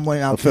 Tom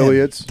went out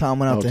Affiliates? to him. Tom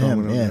went out Oh, to Tom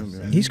him. went out Yeah. to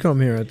him, yeah. He's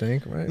come here, I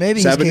think, right? Maybe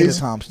he's 70s? came to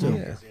Tom's too.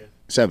 Yeah.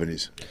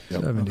 70s.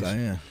 Yep. 70s. Okay,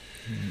 yeah.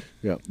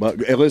 Yeah, but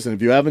hey, listen,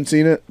 if you haven't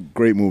seen it,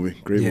 great movie,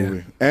 Yeah.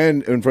 movie.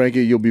 And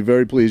Frankie, you'll be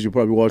very pleased. You'll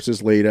probably watch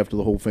this late after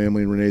the whole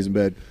family and Renee's in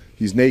bed.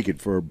 He's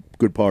naked for a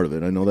good part of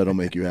it. I know that'll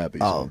make you happy.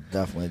 Oh, so.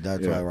 definitely.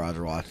 That's Yeah. why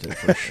Roger watched it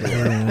for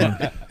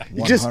sure.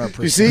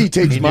 You see, he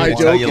takes my knew how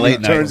joke you and late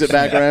he turns night. it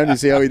back around. You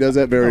see how he does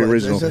that? Very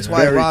original. That's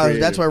why Very Roger.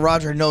 creative. That's why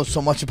Roger knows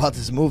so much about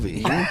this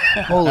movie.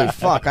 Holy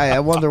fuck! I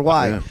wonder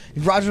why. Yeah.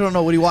 Roger don't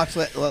know what he watched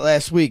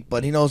last week,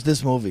 but he knows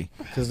this movie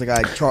because the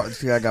guy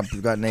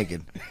got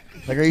naked.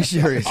 Like, are you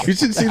serious? You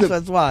should see the-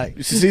 That's why.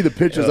 You should see the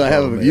pictures I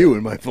have of you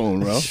in my phone,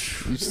 bro. You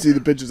should see the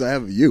pictures I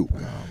have of you.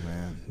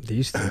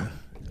 These two.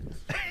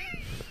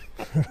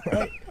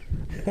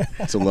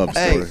 It's a love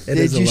Hey, story. It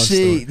is a love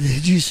story.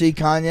 Did you see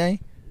Kanye?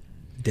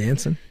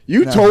 Dancing?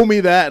 You No. told me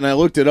that, and I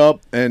looked it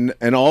up, and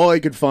all I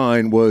could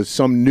find was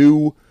some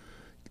new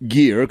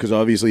gear because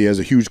obviously he has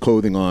a huge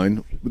clothing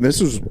line.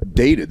 This was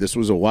dated. This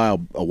was a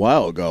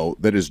while ago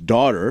that his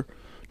daughter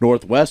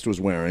Northwest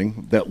was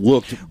wearing that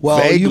looked Well,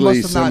 vaguely you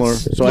must have similar. not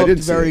So I looked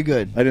didn't see very it.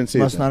 good. I didn't see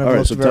Must it. not have All right,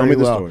 looked so very tell me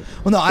the well. story.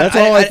 Well, no, That's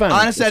all I found.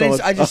 Honestly, That's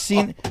all I just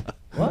seen.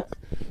 What?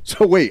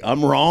 So wait,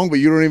 I'm wrong, but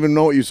you don't even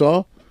know what you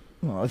saw?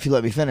 Well, if you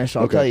let me finish,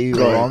 I'll Okay, tell you you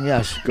go were ahead. wrong.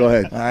 Yes. Go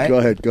ahead. All right. Go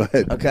ahead. Go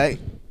ahead. Okay.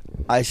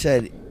 I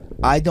said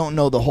I don't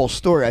know the whole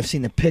story. I've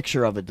seen the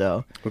picture of it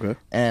though. Okay.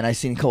 And I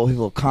seen a couple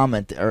people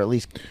comment, or at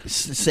least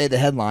say the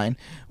headline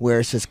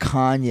where it says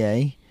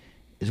Kanye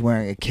is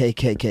wearing a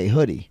KKK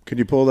hoodie. Can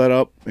you pull that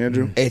up,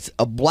 Andrew? It's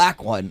a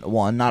black one,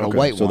 not Okay, a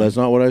white so one. that's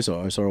not what I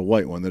saw. I saw a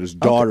white one that his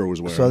daughter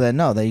was wearing. So then,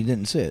 no, you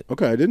didn't see it.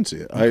 Okay, I didn't see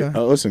it. Okay.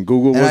 Listen,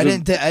 Google And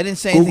wasn't. I didn't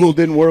say Google anything.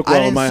 didn't work I well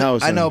in didn't my say-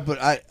 house. I know,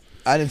 but I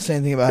didn't say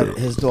anything about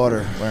his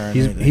daughter wearing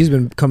anything. He's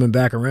been coming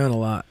back around a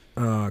lot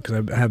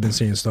because I have been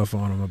seeing stuff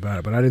on him about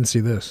it, but I didn't see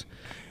this.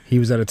 He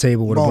was at a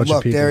table with a bunch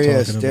of people there he talking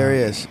is. about There he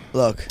it. is.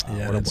 Look.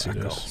 Yeah, I didn't see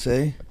this.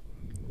 See?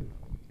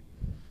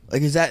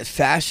 Like, is that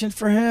fashion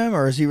for him,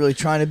 or is he really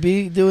trying to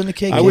be doing the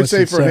KKK? I would say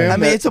What's it for say? him, I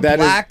mean, it's a that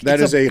black-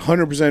 is it's a-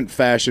 100%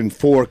 fashion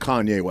for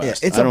Kanye Yeah,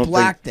 West. it's I a don't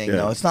black think, thing,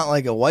 though. It's not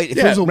like a white. If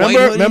it Yeah, was a remember, white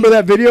hoodie, remember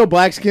that video,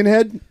 Black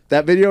Skinhead?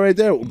 That video right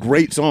there,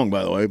 great song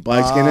by the way,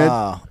 Black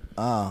Skinhead.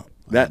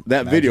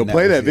 That video, that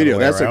play was that the video.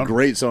 other way That's a around.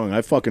 great song.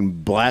 I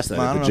fucking blast that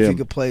I at don't the know if you gym.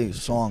 could play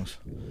songs.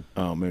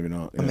 Oh, maybe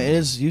not. I mean, it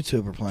is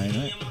YouTuber playing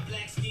it.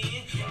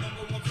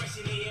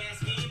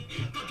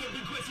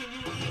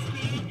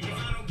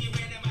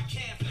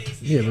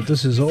 Yeah, but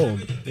this is old.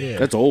 Yeah,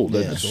 That's old.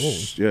 Yeah. That's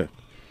That's old. Yeah.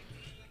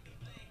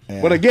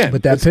 Yeah. But again,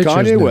 But that it's picture's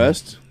Kanye new.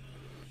 West.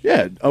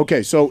 Yeah.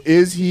 Okay. So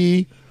is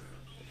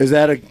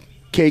that a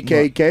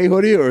KKK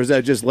hoodie, or is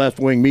that just left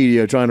wing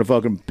media trying to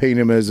fucking paint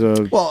him as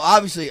a? Well,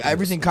 obviously,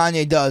 everything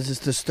Kanye does is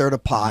to stir the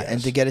pot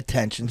and to get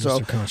attention. So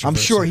Mr. Controversy. I'm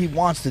sure he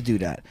wants to do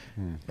that,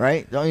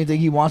 right? Don't you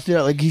think he wants to do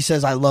that? Like he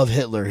says, "I love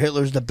Hitler.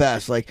 Hitler's the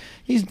best." Like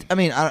he's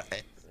definitely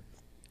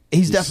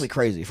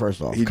crazy.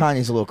 First off,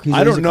 Kanye's a little. I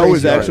he's don't a know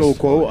his crazy actual artist.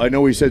 quote. I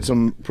know he said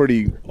some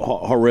pretty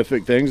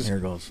horrific things. Here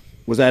it goes.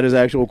 Was that his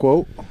actual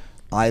quote?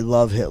 I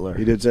love Hitler.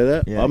 He did say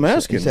that. Yeah, I'm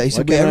asking. He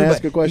said, Why can't I ask a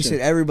everybody, question? he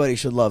said everybody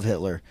should love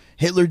Hitler.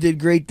 Hitler did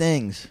great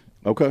things.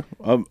 Okay.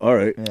 All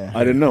right. Yeah.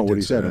 I didn't know what did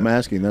he say said. that. I'm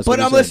asking. That's But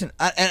what he said.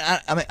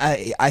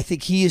 listen, I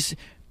think he is.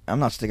 I'm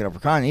not sticking up for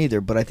Kanye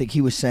either, but I think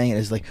he was saying it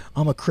as like,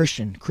 I'm a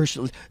Christian.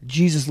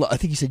 Jesus. I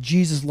think he said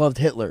Jesus loved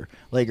Hitler,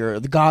 like, or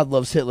the God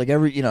loves Hitler.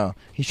 Like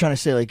he's trying to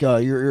say like, oh,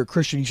 you're a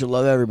Christian, you should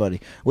love everybody.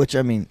 Which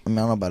I don't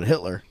know about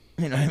Hitler.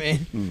 You know what I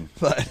mean?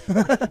 But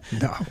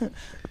No.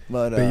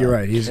 but But you're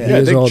right. He Yeah, I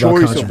is all think about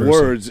choice of controversy.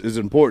 words is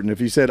important. If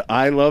he said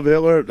 "I love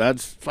Hitler,"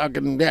 that's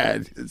fucking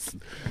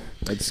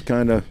That's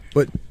kind of.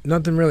 But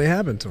nothing really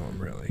happened to him,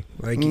 really.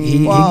 Like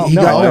he well,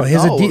 got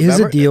his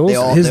remember? deals.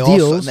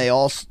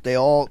 They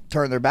all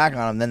turned their back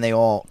on him. Then they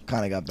all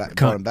kind of got back,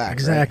 brought him back. right?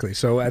 Exactly.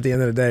 So at the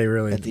end of the day,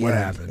 really, At the what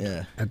end, happened?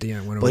 yeah. At the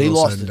end, when it But was he all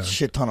lost said and a done.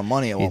 shit ton of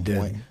money at He one did.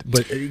 point.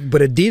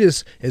 But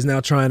Adidas is now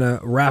trying to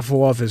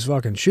raffle off his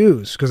fucking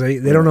shoes because they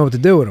don't know what to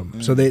do with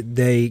them. So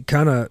they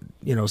kind of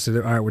said,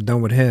 all right, we're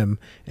done with him,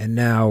 and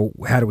now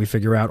how do we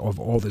figure out of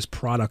all this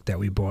product that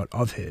we bought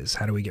of his?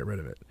 How do we get rid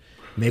of it?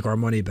 Make our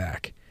money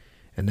back,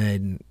 and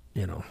then.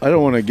 I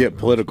don't want to get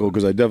political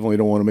because I definitely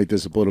don't want to make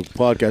this a political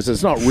podcast.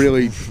 It's not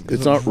really.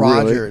 It's not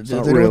Roger. really. It's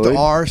not They know what really. the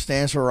R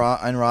stands for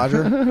and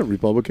Roger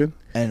Republican.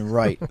 and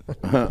right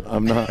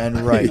I'm not.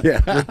 and right.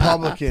 Yeah.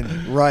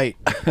 Republican right.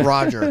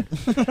 Roger.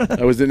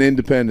 I was an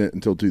independent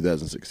until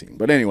 2016.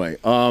 But anyway,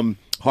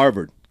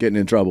 Harvard getting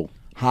in trouble.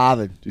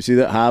 Harvard. Do you see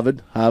that? Harvard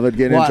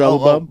getting Why? in trouble,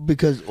 Bob?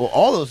 Because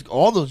all those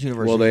universities.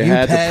 Well, they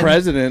had the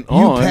president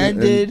on,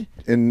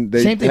 and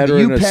they Same thing, had her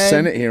but in a UPenn,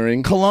 Senate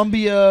hearing.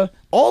 Columbia,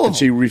 all of And them.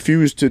 she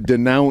refused to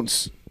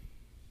denounce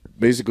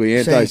basically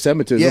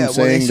anti-Semitism, Yeah, well,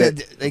 saying they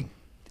that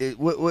said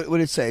what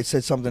did it say? It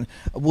said something.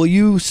 Well,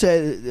 you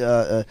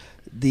said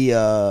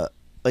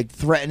like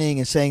threatening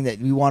and saying that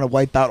you want to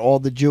wipe out all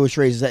the Jewish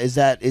race. Is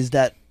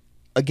that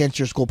against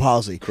your school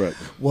policy? Correct.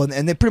 Well,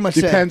 and they pretty much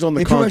Depends said, on the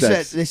they pretty much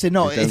context. Said, they said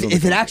no. Depends on the If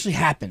it context. actually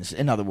happens,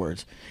 in other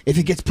words, if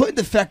it gets put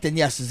into effect, then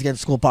yes, it's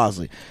against school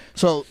policy.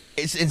 So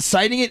it's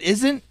inciting it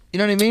isn't. You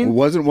know what I mean?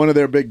 wasn't one of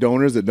their big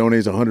donors that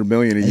donates $100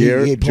 million a He-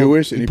 year he pulled-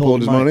 Jewish, and he pulled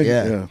his money.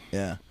 Yeah.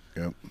 Yeah.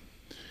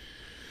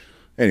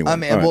 Anyway, I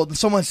mean, all right. well,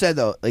 someone said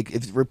though, like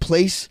if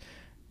replace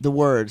the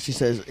word. She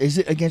says, "Is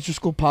it against your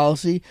school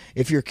policy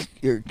if you're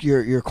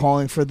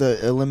calling for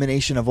the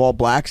elimination of all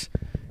blacks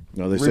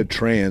No, they said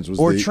trans was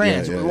or the,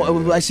 trans?" Yeah,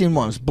 Well, I seen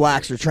ones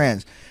blacks or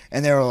trans,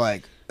 and they were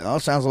like, "Oh, it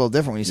sounds a little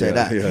different when you say Yeah,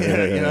 that."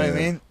 yeah, you know what I yeah.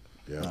 mean?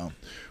 Yeah. No.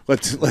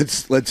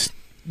 Let's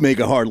make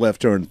a hard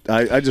left turn.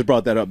 I just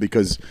brought that up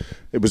because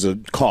it was a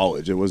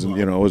college. It wasn't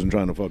I wasn't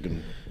trying to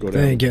fucking go They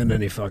down. ain't getting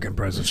any fucking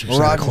presents from Well,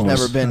 Santa Roger's Claus.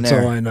 never been That's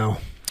there. all I know.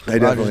 I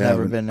definitely Roger's never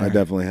haven't. been there. I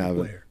definitely haven't.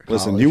 Where?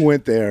 Listen, College. you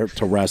went there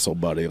to wrestle,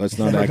 buddy. Let's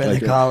not Never act been like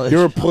to college.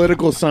 you're a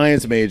political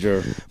science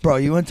major. Bro,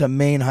 you went to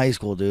Maine High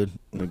School, dude.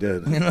 I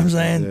did. You know what I'm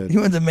saying? I did.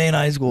 You went to Maine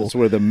High School. That's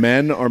where the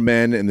men are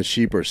men and the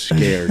sheep are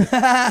scared.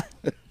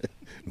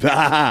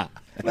 Bah.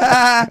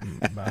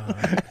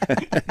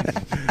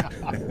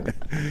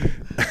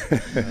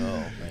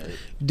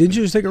 Did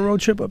you just take a road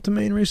trip up to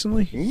Maine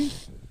recently?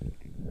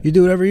 You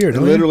do it every year,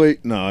 don't you? Literally,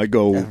 no. I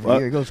go. Every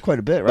year it goes quite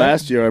a bit, right?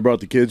 Last year, I brought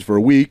the kids for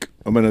a week.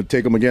 I'm going to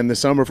take them again this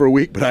summer for a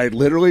week. But I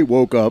literally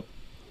woke up.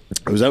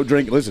 I was out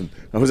drinking. Listen,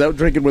 I was out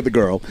drinking with the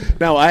girl.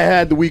 Now, I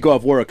had the week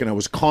off work, and I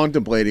was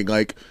contemplating,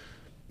 like,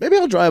 maybe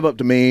I'll drive up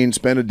to Maine,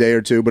 spend a day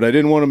or two. But I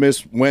didn't want to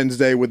miss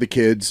Wednesday with the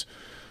kids.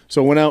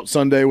 So went out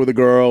Sunday with a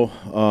girl.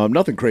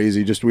 Nothing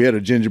crazy. Just we had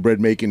a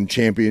gingerbread making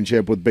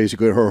championship with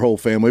basically her whole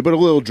family, but a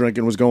little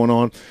drinking was going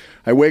on.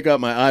 I wake up,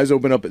 my eyes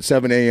open up at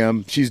 7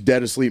 a.m. She's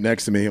dead asleep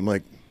next to me. I'm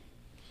like,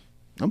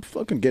 I'm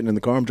fucking getting in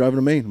the car. I'm driving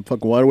to Maine. I'm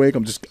fucking wide awake.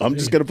 I'm just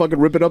gonna fucking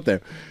rip it up there.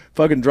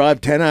 Fucking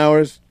drive 10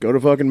 hours, go to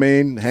fucking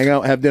Maine, hang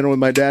out, have dinner with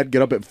my dad,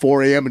 get up at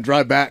 4 a.m. and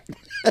drive back.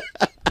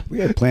 We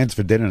had plans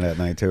for dinner that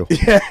night too.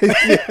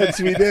 Yes,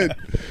 we did.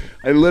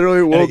 I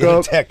literally woke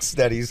up. Text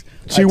that he's.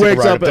 She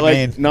wakes up at like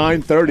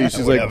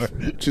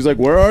 9:30. She's like,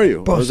 "Where are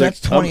you?" Bro, I was so like,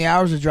 that's 20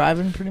 hours of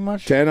driving, pretty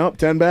much. 10 up,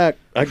 10 back.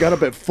 I got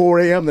up at 4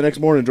 a.m. the next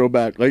morning and drove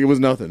back like it was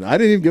nothing. I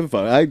didn't even give a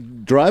fuck.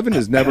 Driving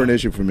is never an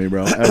issue for me,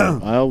 bro. Ever.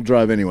 I'll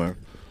drive anywhere.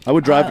 I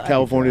would drive to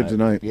California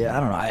tonight. Yeah, I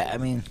don't know. I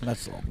mean,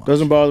 that's a little much.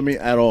 Doesn't bother me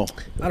at all.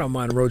 I don't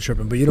mind road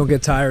tripping, but you don't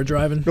get tired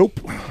driving?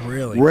 Nope.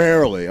 Really?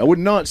 Rarely. I would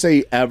not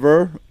say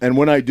ever. And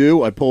when I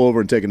do, I pull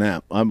over and take a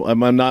nap. I'm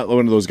not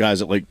one of those guys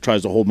that like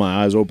tries to hold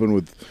my eyes open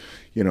with,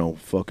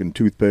 fucking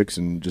toothpicks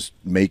and just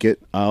make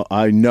it.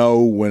 I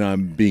know when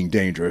I'm being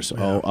dangerous.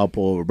 Yeah. I'll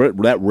pull over. But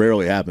that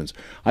rarely happens.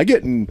 I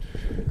get in,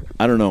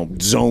 I don't know,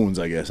 zones,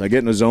 I guess. I get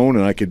in a zone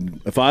and I could,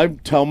 if I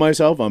tell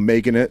myself I'm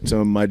making it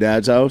to my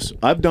dad's house,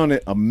 I've done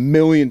it a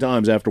million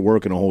times after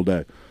working a whole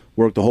day.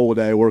 Work the whole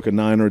day, work a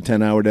 9 or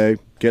 10 hour day,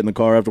 get in the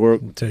car after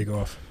work. Take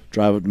off.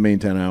 Drive up to Maine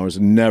 10 hours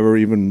and never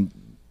even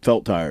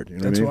felt tired. You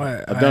know That's what I mean?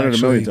 why I've done it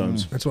a million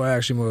times. That's why I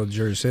actually moved to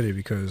Jersey City,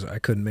 because I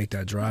couldn't make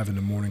that drive in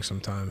the morning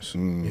sometimes.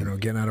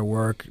 Getting out of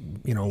work,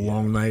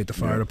 long night at the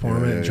fire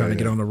department and trying to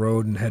get on the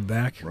road and head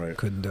back. Right.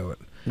 Couldn't do it.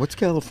 What's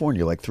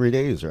California like? 3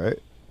 days, right?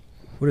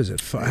 What is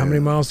it? How many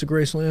miles to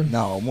Graceland?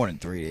 No, more than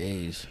 3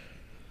 days.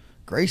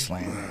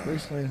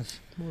 Graceland's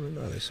More than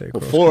that, they say.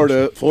 Well,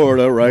 across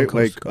Florida, right?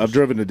 coast, Like I've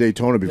driven to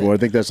Daytona before. I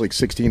think that's like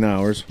 16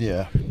 hours.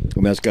 Yeah.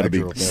 And that's got to I be.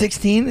 drove there.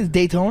 16 is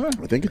Daytona.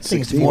 I think it's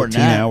It's 16. more than 14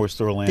 that. hours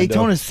to Orlando.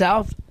 Daytona's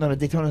south. No,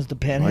 Daytona's the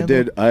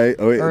Panhandle.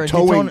 Or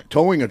Daytona-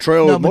 towing a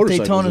trailer No, with but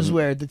motorcycles. Daytona's isn't it?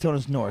 where?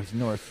 Daytona's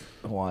north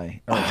Hawaii.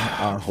 Or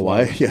Hawaii?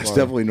 Florida, Yes, Florida.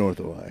 definitely north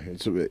of Hawaii.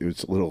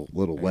 It's a little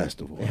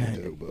west of Hawaii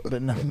too.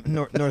 But no,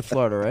 North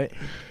Florida, right?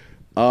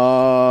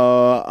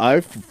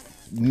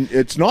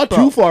 It's not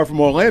too far from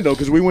Orlando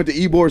because we went to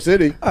Ybor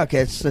City.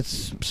 Okay,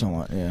 that's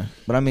somewhat, yeah.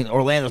 But I mean,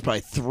 Orlando's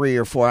probably 3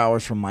 or 4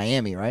 hours from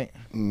Miami, right?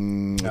 I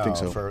think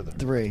so. Further.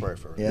 3. Very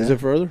further. Yeah. Is it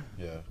further?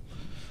 Yeah.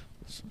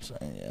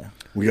 Yeah.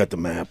 We got the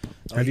map.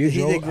 Have you? He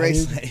Joel? did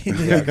Graceland. He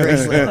did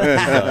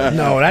Graceland.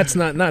 No, that's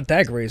not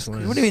that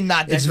Graceland. What do you mean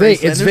not that It's Graceland?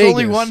 It's There's Vegas.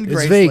 only one It's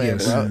Graceland,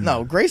 Vegas. bro.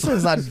 No,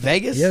 Graceland's not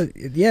Vegas. Yeah,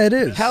 it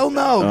is. Hell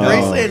no,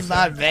 Graceland's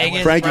not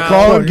Vegas. Frankie, bro.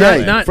 call him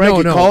gay. Not-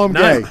 Frankie, no, call him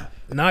not- gay.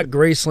 Not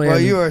Graceland. Well,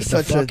 you are the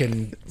such a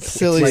fucking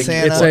silly like,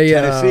 Santa. It's a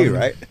Tennessee,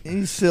 right?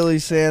 You silly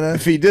Santa.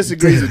 If he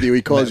disagrees with you,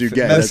 he calls you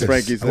gay. That's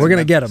Frankie's. We're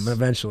gonna get him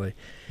eventually.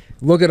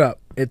 Look it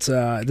up. It's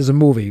there's a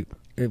movie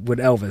with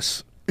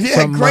Elvis.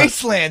 Yeah, From,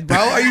 Graceland, bro.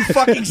 Are you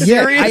fucking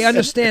Yeah, serious? I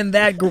understand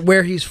that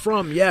where he's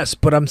from. Yes,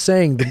 but I'm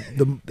saying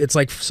the it's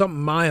like something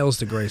miles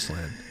to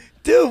Graceland.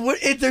 Dude,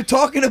 if they're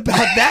talking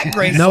about that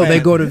Graceland. No, they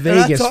go to They're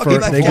not Vegas talking for-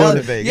 about they go Cali-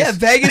 to Vegas. Yeah,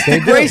 Vegas to They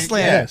do,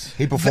 Graceland. yes.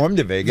 He performed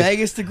in Vegas.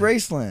 Vegas to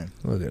Graceland.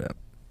 Look it up.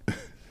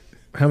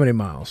 How many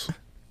miles?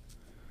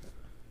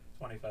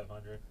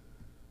 2,500.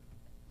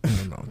 I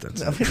don't know.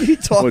 That's What are you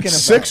talking Well, it's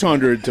about?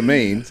 600 to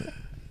Maine,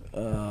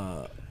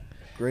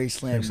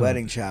 Graceland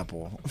Wedding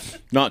Chapel.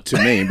 not to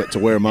Maine, but to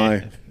where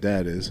my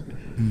dad is.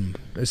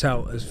 is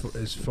how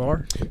as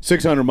far.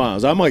 600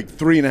 miles. I'm like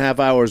 3.5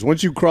 hours.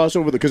 Once you cross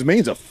over because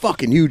Maine's a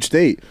fucking huge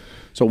state.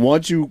 So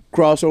once you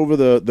cross over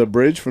the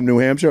bridge from New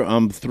Hampshire,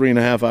 I'm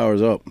 3.5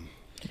 hours up.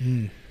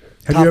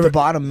 Have Top you ever? to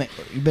bottom,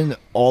 you've been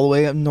all the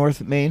way up north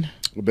of Maine?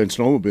 I've been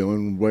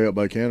snowmobiling way up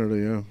by Canada,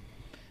 yeah.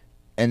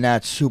 And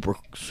that's super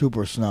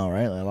snow,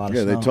 right? Like a lot of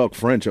Yeah, snow. they talk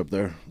French up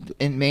there.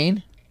 In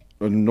Maine?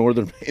 In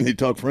northern Maine, they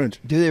talk French.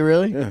 Do they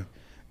really? Yeah.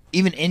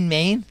 Even in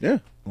Maine? Yeah.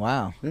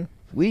 Wow. Yeah.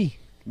 We.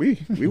 We.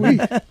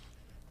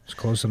 It's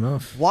close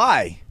enough.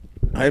 Why?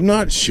 I'm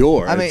not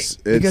sure. I mean, It's,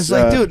 because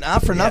dude,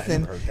 not for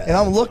nothing. heard that. And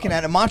I'm looking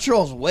at it.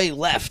 Montreal's way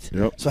left.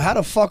 Yep. So how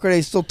the fuck are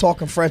they still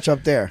talking French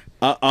up there?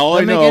 all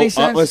I Doesn't make know, any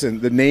sense?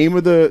 listen, the name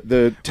of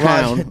the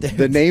town, Roger,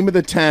 the name of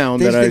the town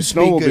They that I just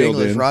didn't speak good snowmobiled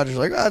English. in. Roger's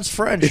like, oh, it's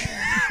French.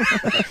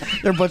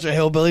 They're a bunch of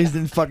hillbillies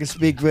didn't fucking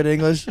speak good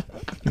English.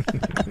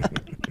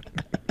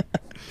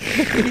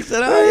 He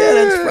said, "Oh yeah,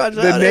 that's French."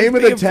 The Oh, name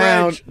of that's the being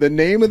town, French. the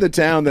name of the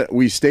town that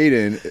we stayed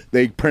in,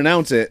 they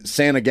pronounce it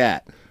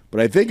Sanagat,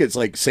 but I think it's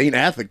like Saint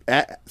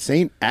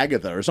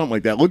Agatha or something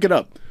like that. Look it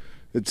up.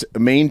 It's a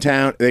main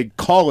town. They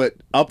call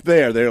it up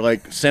there. They're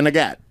like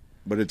Sanagat,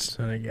 but it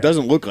Sanagat.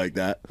 doesn't look like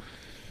that.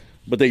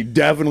 But they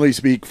definitely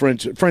speak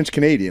French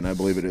Canadian, I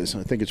believe it is.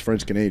 I think it's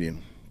French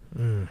Canadian.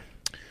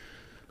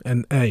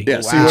 And hey,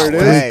 Yeah, see where it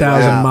is? 3,000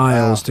 Wow,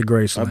 miles wow. to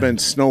Graceland. I've been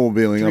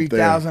snowmobiling up there.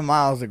 3,000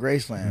 miles to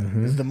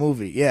Graceland is the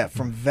movie. Yeah,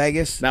 from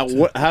Vegas Now, to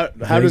what? How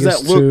does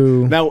Vegas that look?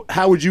 to- Now,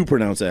 how would you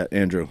pronounce that,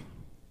 Andrew?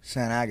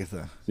 San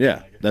Agatha.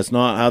 Yeah, that's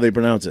not how they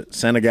pronounce it.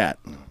 Sanagat.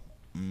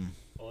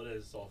 Well, it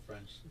is all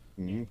French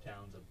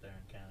towns up there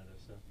in Canada,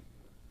 so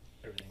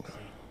everything's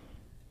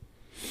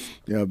same.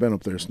 Yeah, I've been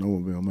up there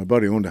snowmobiling. My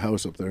buddy owned a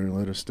house up there and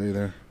let us stay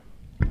there.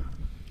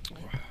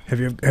 Have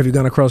you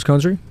gone across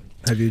country?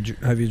 Have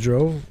you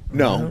drove?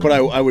 No, but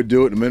I would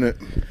do it in a minute.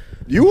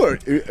 You were,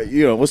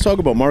 let's talk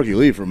about Marky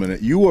Lee for a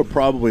minute. You were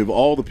probably, of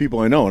all the people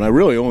I know, and I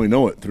really only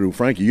know it through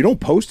Frankie, you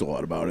don't post a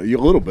lot about it. You a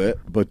little bit,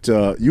 but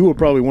you were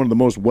probably one of the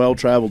most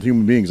well-traveled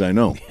human beings I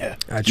know. Yeah.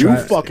 You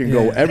fucking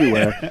go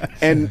everywhere.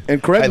 And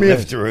correct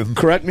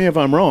me if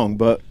I'm wrong,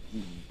 but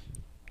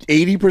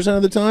 80%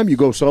 of the time you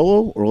go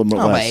solo or a little bit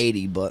less? About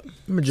 80, but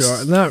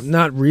majority.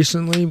 Not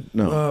recently,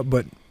 no.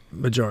 But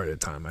majority of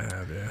the time I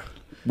have, yeah.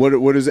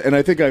 What is? And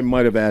I think I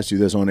might have asked you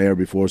this on air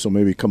before, so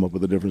maybe come up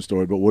with a different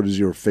story. But what is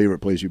your favorite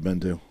place you've been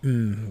to?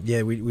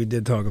 Yeah, we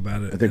did talk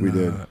about it. I think we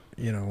did.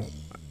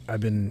 I've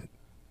been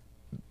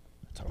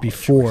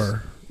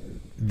before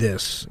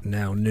this.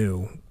 Now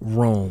new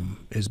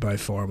Rome is by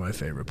far my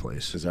favorite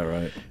place. Is that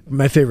right?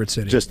 My favorite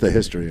city. Just the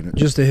history in it.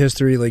 Just the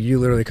history. Like you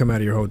literally come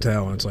out of your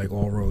hotel and it's like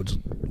all roads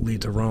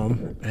lead to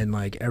Rome, and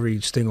like every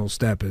single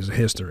step is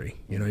history.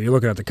 You're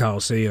looking at the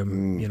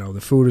Colosseum. The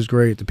food is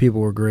great. The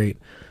people were great.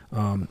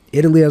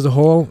 Italy as a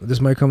whole,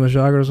 this might come as a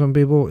shocker to some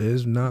people,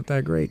 is not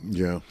that great.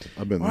 Yeah,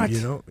 I've been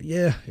there.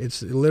 Yeah,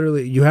 it's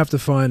literally, you have to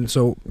find,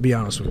 so be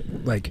honest with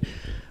you, like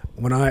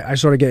when I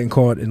started getting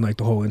caught in like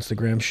the whole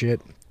Instagram shit,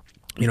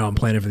 I'm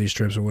planning for these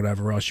trips or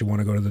whatever else, you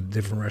want to go to the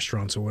different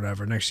restaurants or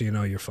whatever, next thing you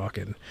know, you're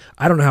fucking,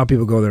 I don't know how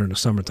people go there in the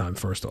summertime,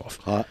 first off.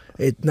 Hot?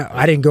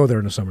 I didn't go there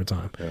in the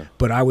summertime,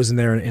 but I was in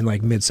there in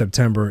like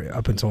mid-September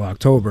up until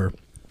October.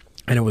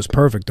 And it was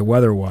perfect, the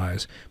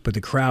weather-wise, but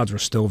the crowds were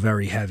still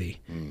very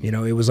heavy.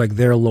 It was like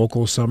their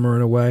local summer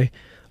in a way.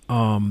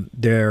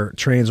 Their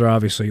trains are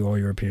obviously, all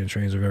European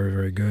trains are very,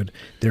 very good.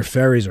 Their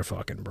ferries are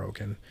fucking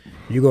broken.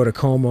 You go to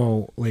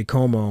Como, Lake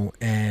Como,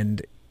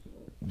 and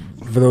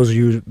for those of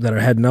you that are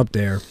heading up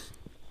there,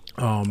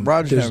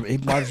 Roger's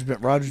been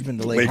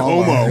to Lake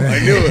Como. I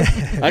knew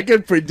it. I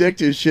can predict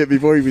his shit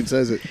before he even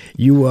says it.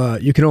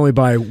 You can only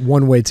buy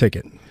one-way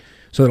ticket.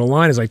 So the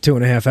line is like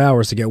 2.5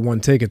 hours to get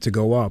one ticket to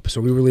go up. So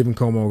we were leaving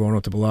Como, going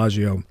up to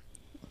Bellagio,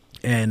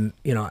 and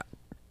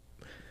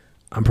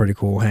I'm pretty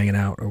cool hanging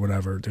out or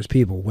whatever. There's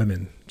people,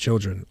 women,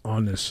 children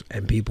on this,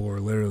 and people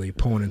are literally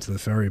pulling into the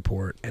ferry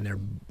port, and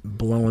they're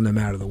blowing them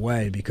out of the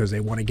way because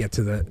they want to get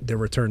to their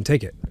return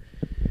ticket.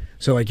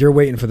 So like you're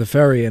waiting for the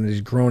ferry, and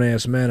these grown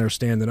ass men are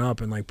standing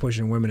up and like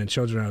pushing women and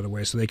children out of the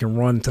way so they can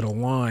run to the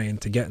line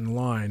to get in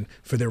line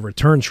for their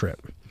return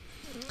trip.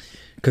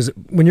 Because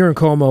when you're in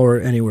Como or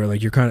anywhere,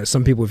 like you're kind of,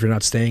 some people, if you're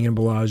not staying in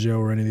Bellagio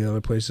or any of the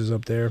other places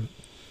up there,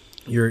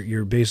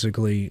 you're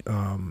basically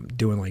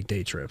doing like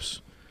day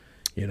trips,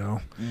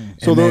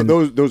 So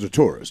those are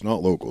tourists,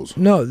 not locals.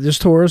 No, there's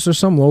tourists. There's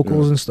some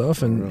locals and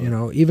stuff,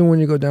 and even when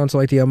you go down to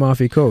like the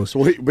Amalfi Coast.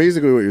 So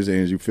basically, what you're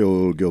saying is you feel a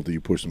little guilty.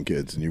 You push some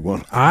kids, and you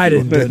want. I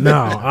didn't. No,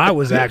 I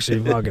was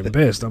actually fucking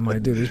pissed. I'm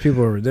like, dude, these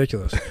people are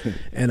ridiculous,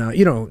 and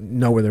you don't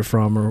know where they're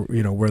from or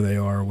where they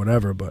are or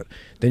whatever. But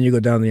then you go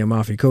down the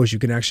Amalfi Coast, you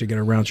can actually get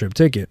a round trip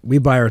ticket. We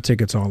buy our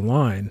tickets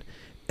online,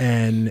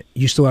 and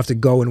you still have to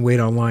go and wait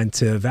online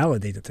to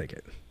validate the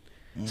ticket.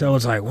 So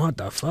it's like, what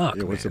the fuck?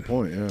 Yeah, what's the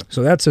point? Yeah.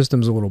 So that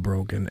system's a little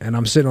broken, and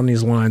I'm sitting on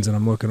these lines and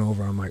I'm looking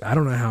over. I'm like, I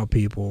don't know how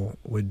people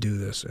would do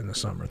this in the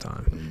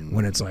summertime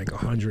when it's like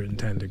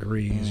 110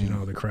 degrees.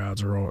 The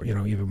crowds are all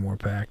even more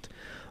packed.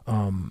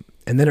 And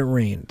then it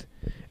rained,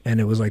 and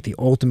it was like the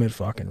ultimate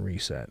fucking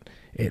reset.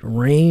 It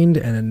rained,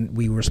 and then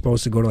we were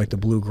supposed to go to like the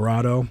Blue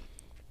Grotto,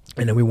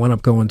 and then we went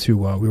up going to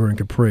we were in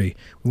Capri.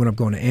 We went up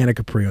going to Anna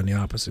Capri on the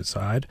opposite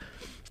side.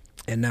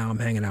 And now I'm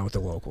hanging out with the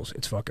locals.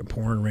 It's fucking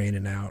pouring,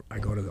 raining out. I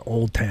go to the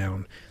old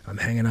town. I'm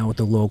hanging out with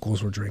the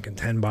locals. We're drinking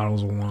 10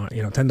 bottles of wine,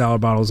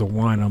 $10 bottles of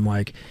wine. I'm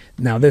like,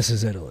 now this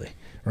is Italy,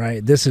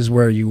 right? This is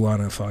where you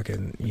want to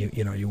fucking,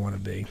 you want to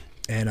be.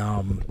 And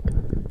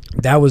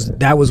that was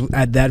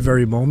at that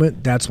very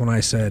moment, that's when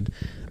I said,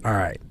 all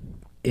right,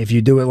 if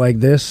you do it like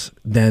this,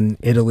 then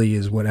Italy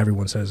is what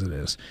everyone says it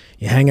is.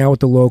 You hang out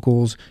with the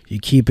locals, you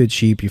keep it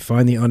cheap, you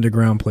find the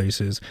underground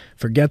places,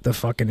 forget the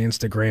fucking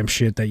Instagram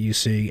shit that you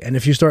see. And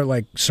if you start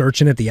like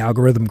searching it, the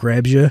algorithm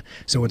grabs you,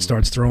 so it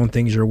starts throwing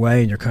things your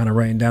way, and you're kind of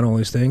writing down all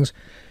these things.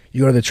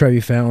 You go to the Trevi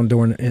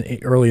Fountain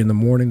early in the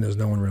morning, there's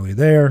no one really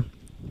there.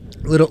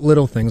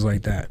 Little things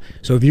like that.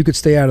 So if you could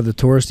stay out of the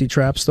touristy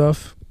trap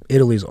stuff,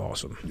 Italy's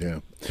awesome. Yeah.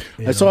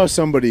 I saw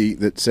somebody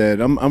that said,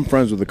 I'm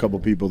friends with a couple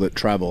people that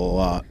travel a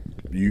lot,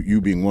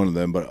 you being one of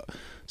them, but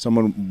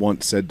someone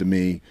once said to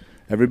me,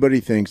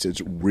 everybody thinks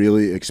it's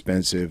really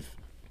expensive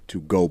to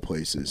go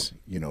places,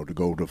 to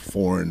go to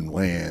foreign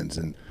lands,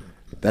 and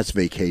that's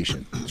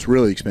vacation. It's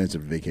really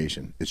expensive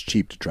vacation. It's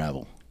cheap to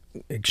travel.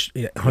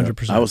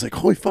 100%. I was like,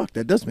 holy fuck,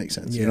 that does make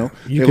sense. You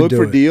They look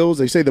for deals.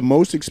 They say the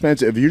most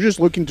expensive, if you're just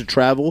looking to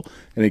travel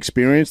and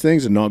experience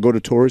things and not go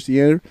to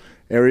touristy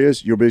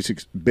areas, your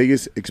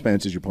biggest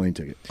expense is your plane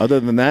ticket.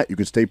 Other than that, you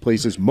can stay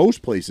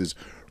most places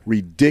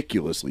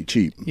ridiculously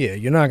cheap. Yeah,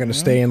 you're not going to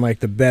stay in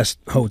like the best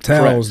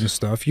hotels and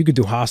stuff. You could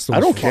do hostels. I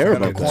don't care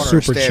about that.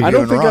 Super cheap. I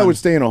don't think I would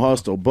stay in a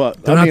hostel,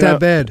 but they're not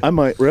that bad. I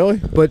might really.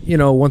 But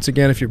once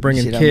again, if you're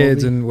bringing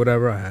kids and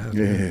whatever,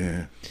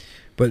 yeah.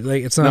 But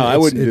like, it's not. No, I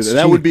wouldn't do it's that.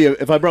 That cheap. would be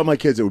if I brought my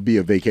kids. It would be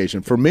a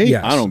vacation for me.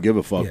 Yes. I don't give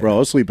a fuck, Yeah. bro.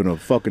 I'll sleep in a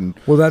fucking.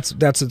 Well, that's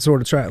the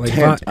sort of track. Like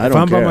Tent. I if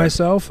don't I'm by care.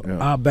 myself, Yeah.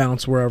 I'll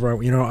bounce wherever.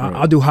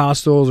 I'll do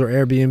hostels or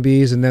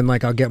Airbnbs, and then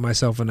like I'll get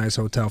myself a nice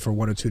hotel for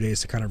 1 or 2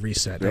 days to kind of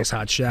reset. Nice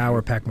hot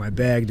shower, pack my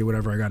bag, do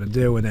whatever I got to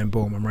do, and then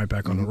boom, I'm right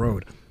back on the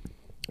road.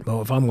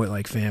 Well, if I'm with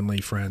like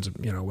family, friends,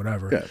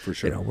 whatever, Yeah, for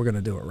sure. we're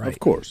gonna do it right. Of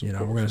course, we're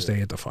gonna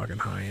stay at the fucking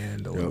high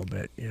end a little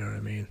bit. You know what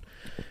I mean?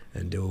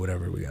 And do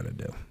whatever we got to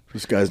do.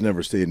 This guy's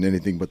never stayed in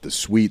anything but the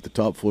suite, the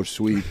top floor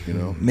suite.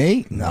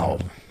 Me? No.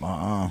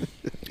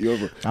 You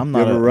ever? I'm you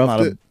not. ever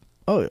roughed it?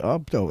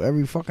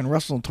 Every fucking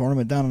wrestling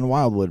tournament down in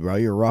Wildwood, bro.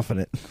 You're roughing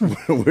it.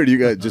 Where do you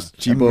got just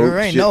cheapo There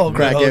ain't shit, no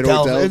good crackhead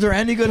hotels. hotels? Is there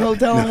any good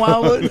hotel in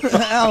Wildwood?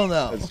 Hell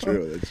no. That's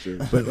true. That's true.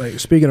 But like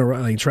speaking of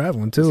like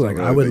traveling too, like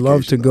not I would really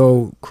love to vacation,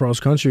 go cross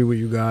country with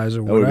you guys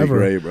or That would be whatever.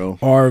 great, bro.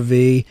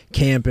 RV,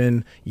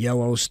 camping,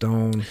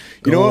 Yellowstone.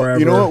 You know what?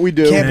 You know what we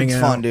do? Camping's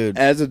hang fun, out. dude.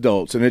 As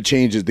adults, and it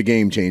changes. The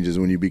game changes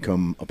when you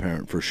become a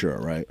parent, for sure,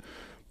 right?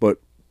 But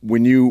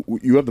when you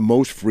have the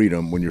most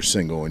freedom when you're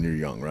single and you're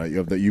young, right?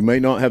 You may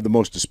not have the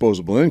most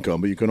disposable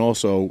income, but you can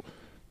also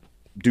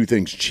do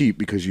things cheap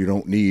because you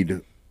don't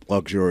need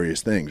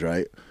luxurious things,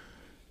 right?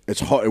 It's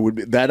hard. It would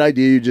be, that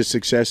idea you just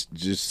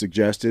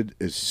suggested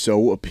is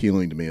so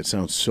appealing to me. It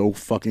sounds so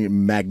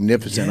fucking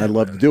magnificent. Yeah, I'd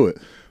love man. to do it.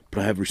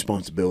 But I have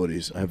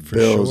responsibilities. I have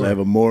bills. sure. I have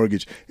a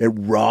mortgage. It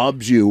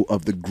robs you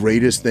of the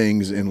greatest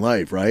things in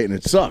life, right? And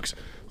it sucks.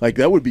 Like,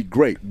 that would be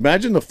great.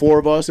 Imagine the four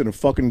of us in a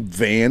fucking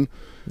van,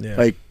 Yeah.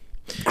 like,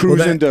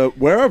 cruising to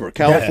wherever,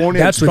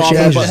 California. that's what Coffee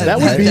changes bus. it. That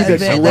would be That the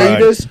van-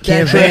 greatest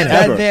Can't trip van it.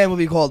 That ever. van would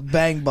be called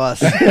Bang Bus.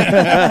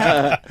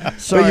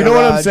 But you know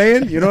what I'm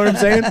saying? You know what I'm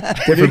saying?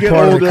 When you Different get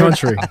part of older, the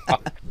country.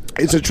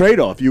 it's a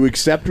trade-off. You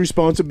accept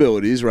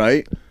responsibilities,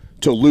 right,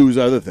 to lose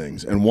other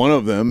things, and one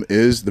of them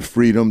is the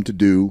freedom to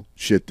do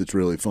shit that's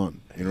really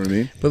fun. You know what I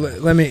mean?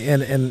 But let me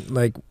and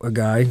like a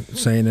guy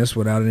saying this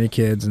without any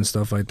kids and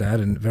stuff like that,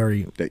 and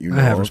very That you I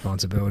know have of.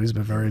 responsibilities,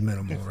 but very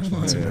minimal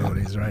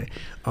responsibilities, right?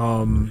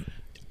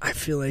 I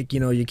feel like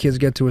your kids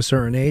get to a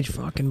certain age,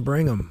 fucking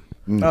bring them.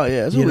 Oh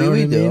yeah, that's You what know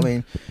we what I do. mean? I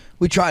mean,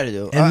 we try to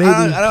do. And I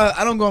maybe-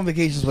 I don't go on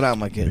vacations without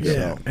my kids. Yeah,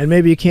 So. and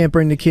maybe you can't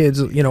bring the kids,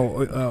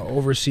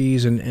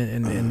 overseas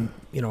and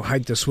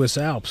hike the Swiss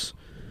Alps,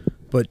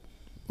 but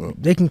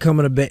they can come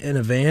in a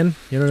van.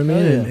 You know what I mean?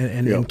 Oh, yeah.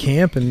 And Yeah.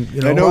 camp and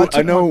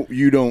I know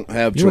you don't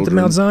have You went children. to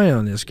Mount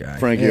Zion, this guy.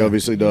 Frankie Yeah.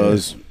 obviously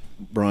does.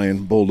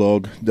 Brian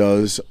Bulldog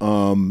does.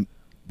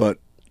 But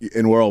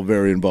we're all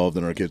very involved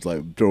in our kids'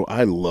 life. Joe,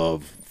 I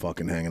love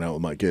fucking hanging out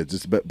with my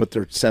kids. But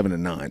they're 7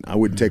 and 9. I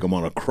wouldn't take them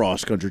on a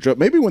cross country trip.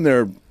 Maybe when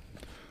they're,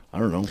 I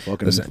don't know,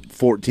 fucking Listen,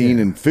 14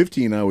 and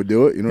 15, I would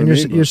do it. You know And what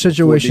I mean? your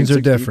situations 14,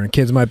 are 16. different.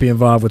 Kids might be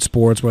involved with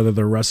sports, whether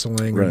they're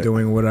wrestling or Right.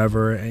 doing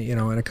whatever, and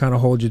it kind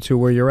of holds you to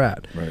where you're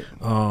at. Right.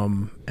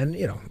 And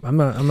I'm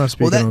not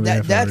speaking Well, on behalf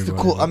of that's the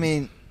everybody, cool. but- I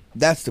mean,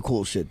 that's the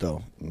cool shit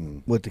though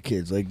with the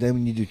kids. Like then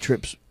when you do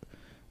trips,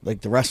 like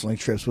the wrestling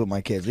trips with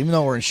my kids. Even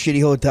though we're in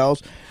shitty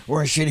hotels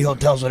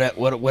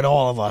with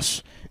all of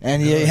us,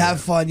 and you have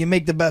fun. You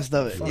make the best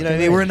of it. You know what I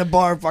mean? We're in the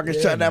bar, fucking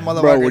shutting that Bro,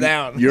 motherfucker when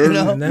down. you're you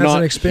know? And that's not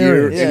an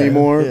experience. here Yeah.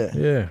 anymore. Yeah.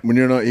 Yeah. When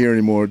you're not here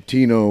anymore,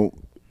 Tino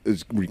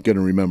is going to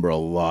remember a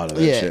lot of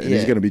that Yeah, shit. And yeah.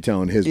 he's going to be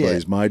telling his Yeah.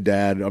 buddies. My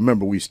dad, I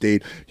remember we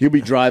stayed, he'll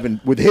be driving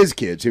with his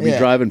kids. He'll be Yeah,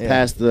 driving yeah.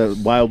 past the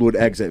Wildwood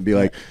exit and be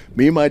like,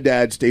 me and my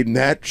dad stayed in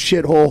that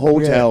shithole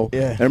hotel. Yeah,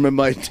 yeah. And I remember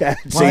my dad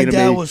My saying to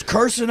dad me, was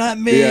cursing at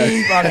me,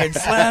 Yeah. fucking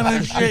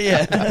slamming shit.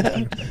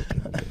 Yeah.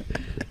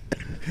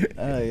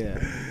 Oh yeah.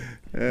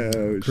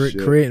 oh, shit.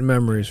 creating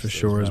memories for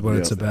sure is what Yeah.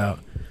 it's about.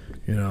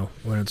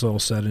 When it's all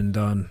said and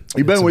done.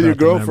 You've been it's with your about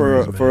the girl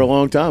memories, for a man.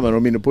 long time. I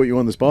don't mean to put you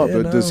on the spot,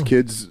 Yeah, but does no.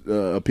 kids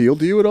appeal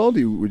to you at all?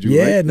 Would you?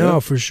 Yeah, like,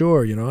 no, for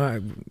sure. I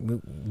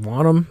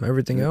want them,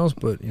 everything else,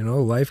 but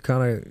life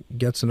kind of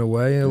gets in the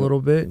way a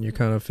little bit, and you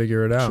kind of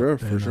figure it out. Sure,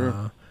 for And,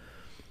 sure.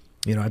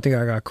 I think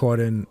I got caught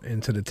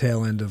into the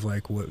tail end of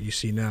like what you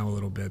see now a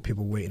little bit.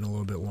 People waiting a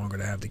little bit longer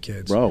to have the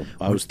kids. Bro,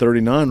 I was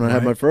 39 when I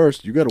had Right. my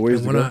first. You got a ways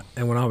And to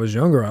go. when I was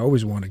younger, I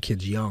always wanted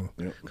kids young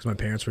Yep. because my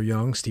parents were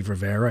young. Steve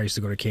Rivera, I used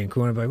to go to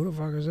Cancun. I'd be like, "Who the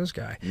fuck is this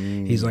guy?"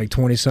 Mm. He's like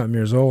 20-something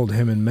years old.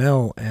 Him and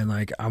Mel, and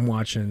like I'm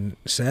watching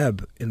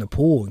Seb in the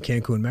pool in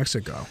Cancun,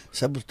 Mexico.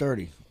 Seb was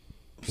 30.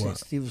 What?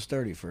 Steve was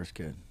 30, first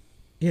kid.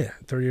 Yeah,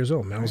 30 years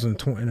old. Mel's in her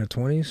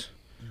 20s.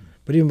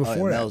 But even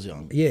before that, Mel's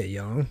young. Yeah,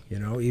 young.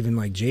 Even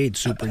like Jade,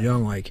 super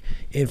young, like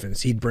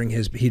infants. He'd bring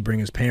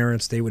his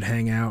parents. They would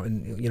hang out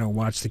and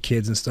watch the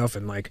kids and stuff.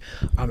 And like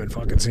I'm in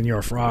fucking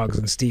Senor Frogs,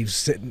 and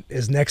Steve's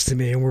is next to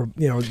me, and we're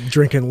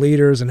drinking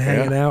liters and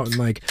hanging out. And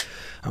like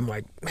I'm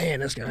like, man,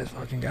 this guy's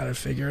fucking got to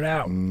figure it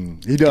out.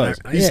 He does.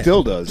 He Yeah,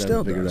 still does.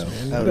 still Haven't figured does, it out.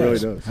 man. He Hell really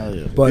yeah. does. Hell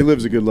yeah. But he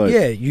lives a good life.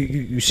 yeah,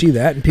 you see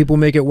that, and people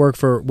make it work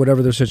for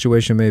whatever their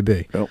situation may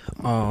be. Yep.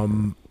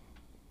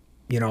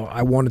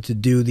 I wanted to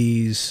do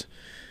these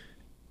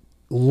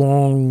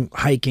long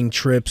hiking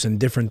trips and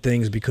different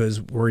things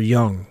because we're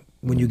young.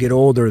 When you get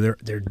older,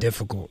 they're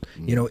difficult.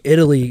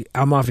 Italy,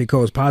 Amalfi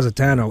Coast,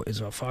 Positano is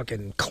a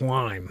fucking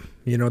climb.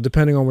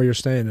 Depending on where you're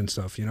staying and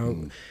stuff.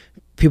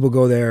 People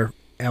go there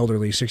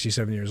elderly,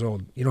 67 years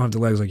old, you don't have the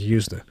legs like you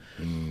used to.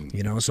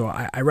 You know, so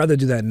I rather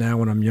do that now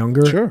when I'm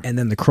younger. Sure. And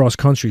then the cross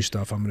country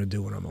stuff I'm going to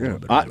do when I'm a little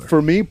bit older.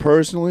 For me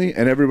personally,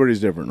 and everybody's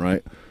different,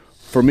 right?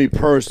 For me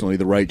personally,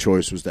 the right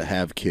choice was to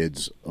have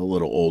kids a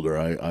little older.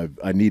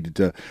 I needed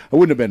to. I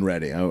wouldn't have been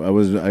ready.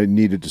 I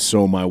needed to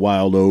sow my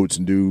wild oats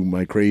and do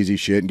my crazy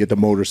shit and get the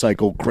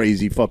motorcycle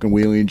crazy fucking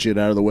wheeling shit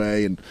out of the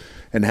way and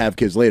have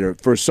kids later.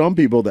 For some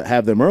people that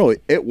have them early,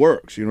 it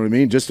works. You know what I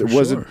mean? Just it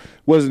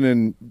wasn't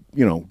in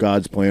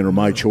God's plan or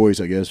my choice,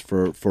 I guess,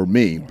 for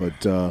me.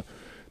 But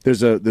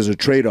there's a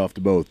trade off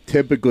to both.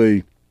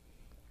 Typically,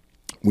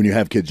 when you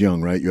have kids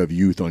young, right, you have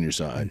youth on your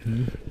side,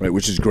 right,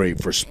 which is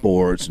great for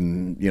sports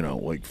and,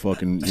 like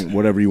fucking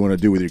whatever you want to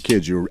do with your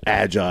kids. You're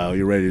agile.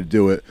 You're ready to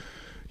do it.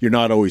 You're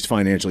not always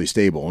financially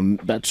stable. And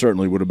that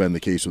certainly would have been the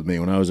case with me.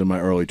 When I was in my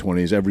early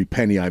 20s, every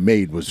penny I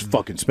made was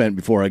fucking spent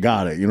before I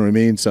got it. You know what I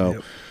mean?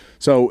 So...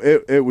 So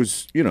it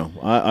was,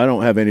 I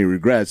don't have any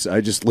regrets.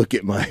 I just look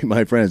at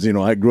my friends.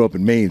 I grew up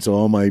in Maine, so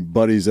all my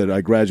buddies that I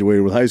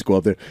graduated with high school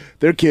up there,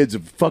 their kids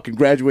have fucking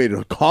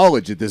graduated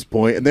college at this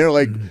point, and they're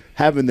like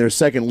having their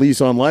second lease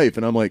on life.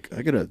 And I'm like,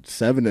 I got a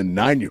 7 and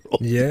 9 year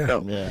old.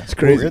 Yeah, it's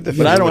crazy.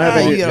 But I don't have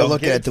any. You gotta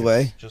look at it the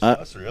way. Just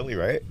us, really,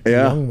 right?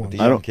 Yeah, The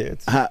young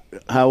kids.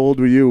 How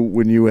old were you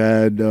when you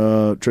had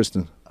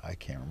Tristan? I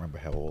can't remember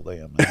how old I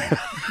am now.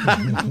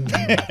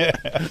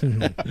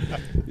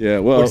 Yeah,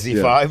 well, what is he,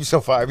 5?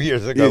 So 5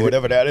 years ago,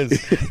 whatever that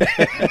is.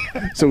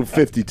 So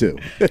 52.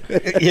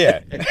 Yeah.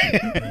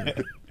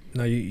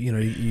 No,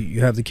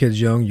 you have the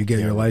kids young. You get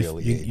your life.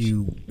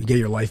 You get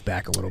your life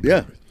back a little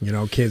bit.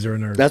 Yeah. Kids are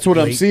in their. That's what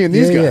I'm seeing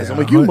these guys. I'm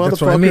like, you motherfuckers.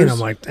 That's what I mean. I'm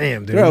like,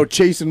 damn, dude. They're out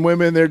chasing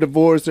women. They're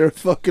divorced. They're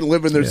fucking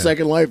living their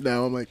second life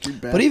now. I'm like, you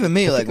bad. But even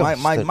me, like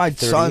my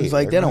sons,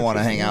 like they don't want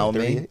to hang out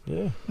with me.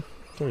 Yeah.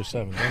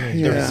 37.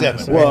 Yeah.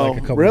 37. Well,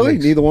 like really?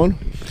 weeks. Neither one?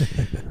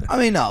 I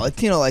mean, no.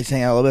 Tino likes to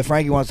hang out a little bit.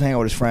 Frankie wants to hang out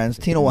with his friends.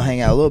 Tino will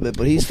hang out a little bit,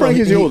 but he's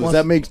Frankie's the oldest.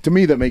 wants... To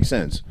me, that makes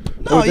sense.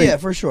 No, yeah,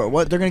 for sure.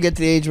 They're gonna get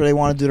to the age where they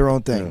want to do their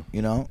own thing.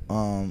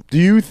 Do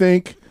you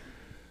think?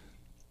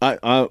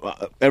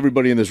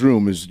 Everybody in this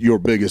room is your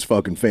biggest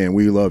fucking fan.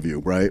 We love you,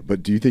 right?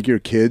 But do you think your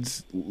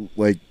kids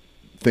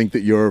think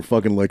that you're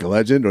fucking like a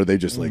legend, or are they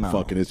just like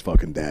fucking his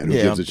fucking dad? Who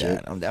gives a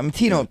shit? I mean,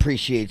 Tino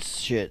appreciates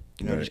shit,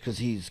 just because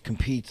he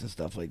competes and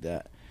stuff like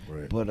that.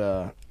 Right. But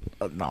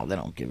no, they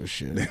don't give a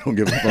shit. They don't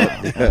give a fuck.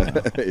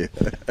 I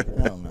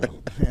don't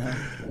know.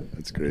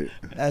 That's great.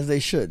 As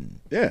they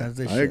shouldn't. Yeah, As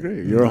they I should.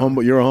 agree. You're a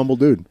humble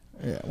dude.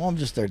 Yeah. Well, I'm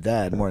just their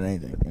dad more than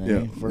anything. You know what I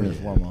mean? First and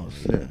foremost.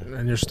 Yeah.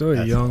 And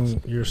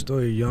you're still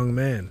a young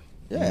man.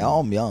 Yeah,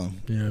 I'm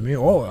young. You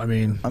know what I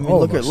mean? I mean,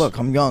 look,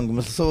 I'm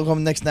young. So look,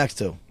 I'm next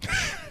to.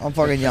 I'm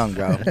fucking young,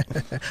 bro.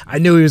 I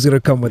knew he was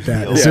gonna come with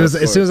that. As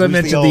soon as I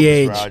mentioned the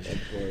age.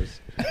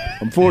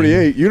 I'm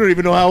 48. You don't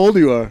even know how old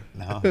you are.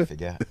 No, I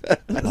forget.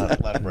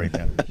 Let him break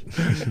down.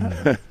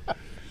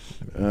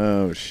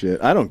 Oh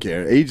shit! I don't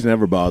care. Age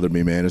never bothered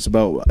me, man. It's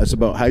about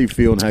how you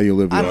feel and how you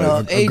live your I don't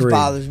life. know. Age Agreed.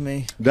 bothers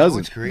me.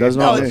 Doesn't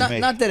No, me.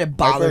 not that it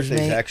bothers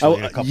me. Actually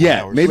in a couple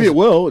hours. Maybe it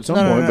will at some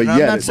point, but I'm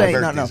yeah. not saying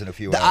My no. birthday's in a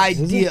few The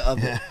hours. idea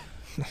of it.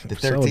 The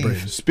Celebrating.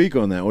 13th. Speak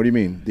on that. What do you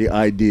mean? The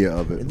idea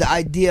of it. The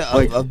idea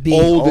Like of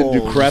being old and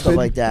and decrepit? stuff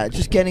like that.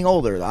 Just getting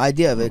older. The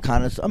idea of it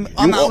kind of.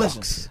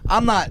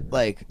 I'm not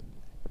like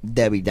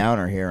Debbie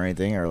Downer here or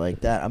anything or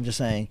like that. I'm just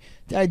saying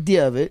the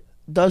idea of it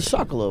does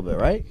suck a little bit,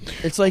 right?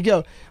 It's like,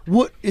 yo,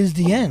 what is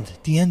the end?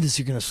 The end is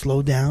you're gonna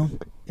slow down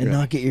and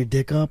not get your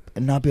dick up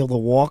and not be able to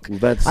walk.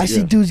 Well, I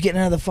see dudes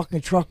getting out of the fucking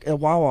truck at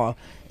Wawa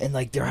and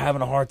like they're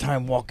having a hard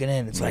time walking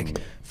in. It's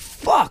like,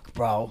 fuck,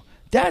 bro.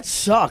 That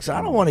sucks.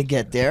 I don't want to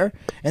get there.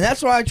 And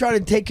that's why I try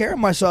to take care of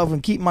myself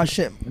and keep my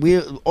shit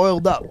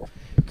oiled up.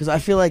 Because I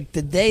feel like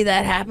the day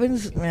that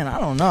happens, man, I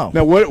don't know.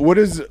 Now, what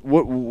is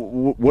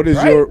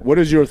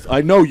your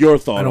I know your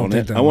thought on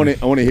it. I want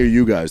to hear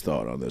you guys'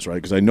 thought on this, right?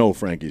 Because I know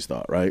Frankie's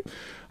thought, right?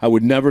 I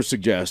would never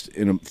suggest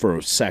for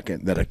a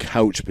second that a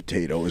couch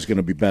potato is going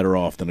to be better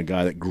off than a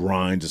guy that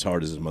grinds as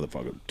hard as his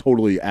motherfucker.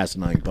 Totally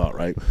asinine thought,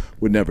 right?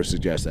 Would never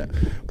suggest that.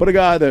 But a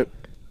guy that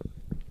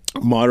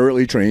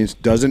moderately trains,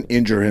 doesn't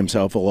injure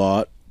himself a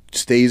lot,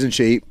 stays in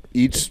shape,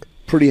 eats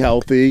pretty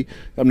healthy.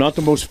 I'm not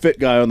the most fit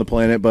guy on the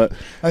planet, but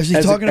is he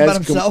talking about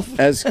himself?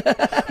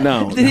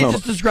 No. Did he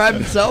just describe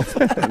himself?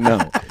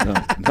 No,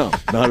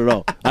 not at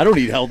all. I don't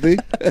eat healthy.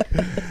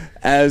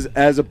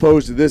 As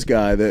opposed to this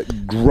guy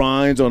that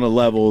grinds on a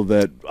level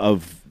that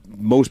of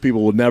most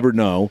people would never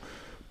know,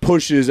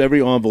 pushes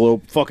every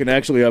envelope, fucking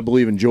actually I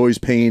believe enjoys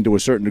pain to a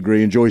certain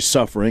degree, enjoys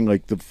suffering,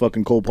 like the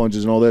fucking cold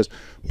punches and all this,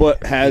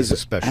 but has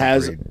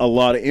a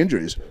lot of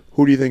injuries.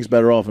 Who do you think's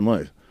better off in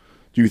life?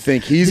 Do you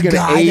think he's going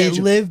to age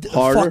that lived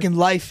harder? a fucking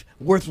life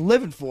worth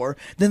living for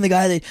than the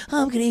guy that,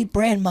 I'm going to eat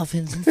bran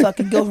muffins and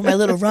fucking go for my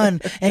little run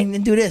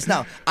and do this?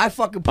 No, I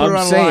fucking put it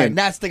on the line.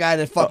 That's the guy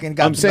that fucking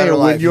got the better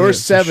life. When you're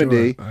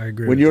 70, I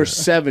agree when with you're that.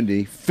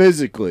 70,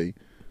 physically,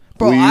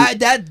 bro,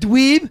 that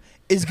dweeb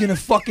is going to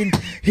fucking,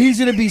 he's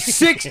going to be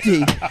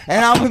 60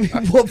 and I'm going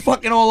to be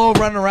fucking all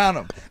over running around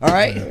him. All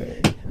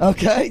right?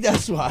 Okay?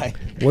 That's why.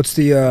 What's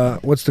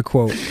the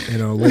quote? You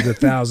know, live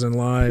 1,000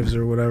 lives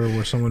or whatever,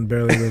 where someone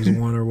barely lives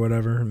one or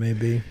whatever it may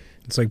be.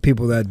 It's like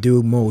people that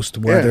do most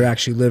while they're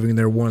actually living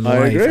their one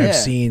life. agree. I've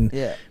seen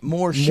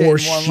more shit.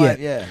 One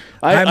life,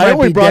 I might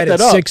only be brought dead that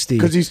at up 60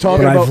 because he's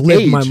talking but about I've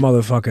lived age. my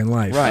motherfucking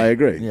life. Right. I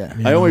agree. Yeah.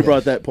 I only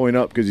brought that point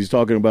up because he's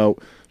talking about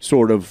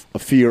sort of a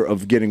fear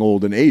of getting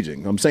old and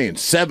aging. I'm saying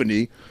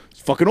 70 is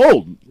fucking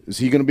old. Is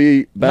he going to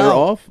be better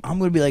off? I'm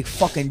going to be like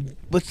fucking,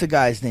 what's the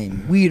guy's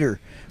name? Weeder.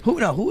 Who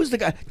was the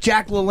guy?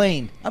 Jack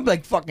LaLanne. I'm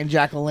like fucking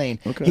Jack LaLanne.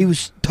 Okay. He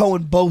was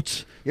towing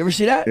boats. You ever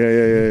see that?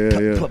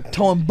 Yeah.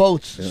 Towing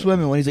boats,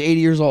 swimming when he's 80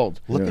 years old.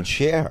 Look at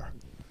Cher.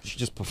 She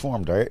just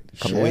performed, right? A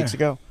couple Cher. weeks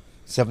ago.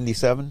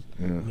 77.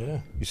 Yeah.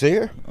 You see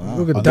her?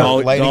 Look at The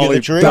lighting of the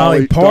tree.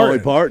 Dolly Dolly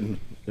Parton. Parton.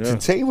 To Yeah.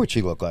 tell you what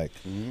she looked like.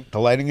 The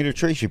lighting of the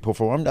tree. She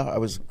performed. I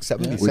was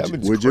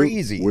 77. Would It's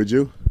crazy. you? Would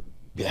you?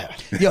 Yeah.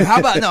 Yo, how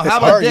about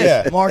hard, this,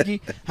 yeah.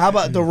 Marky? How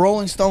about the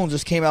Rolling Stones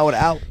just came out with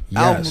an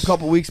album a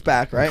couple weeks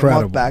back, right? Incredible.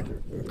 A month back.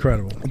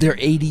 Incredible. They're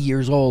 80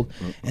 years old,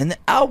 and the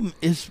album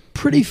is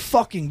pretty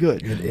fucking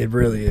good. It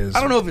really is.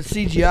 I don't know if it's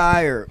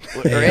CGI or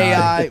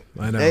AI.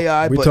 I know.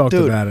 AI, We but talked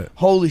dude, about it.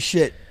 holy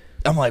shit!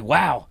 I'm like,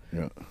 wow.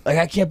 Yeah. Like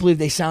I can't believe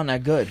they sound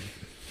that good,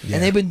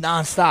 and they've been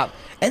nonstop,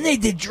 and they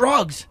did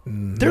drugs.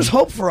 There's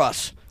hope for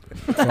us.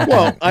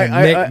 Well,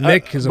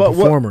 Mick is a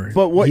performer.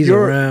 But what He's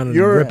around and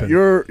ripping.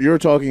 you're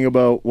talking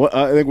about what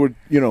I think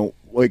we're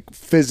like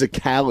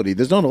physicality.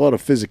 There's not a lot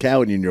of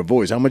physicality in your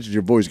voice. How much is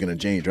your voice going to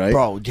change, right?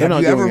 Bro, They're have not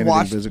you doing ever anything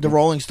watched physical. the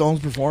Rolling Stones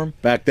perform?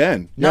 Back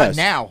then? Not Yes.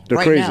 now. They're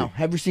right crazy. now.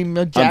 Have you seen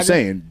Mick Jagger? I'm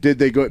saying, did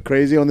they go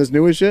crazy on this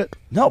newest shit?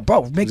 No,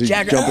 bro. Mick he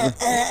Jagger. jumping?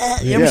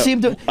 You ever Yeah. see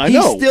him do? I he's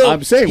know. Still,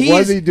 I'm saying,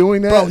 was he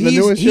doing that Bro, in the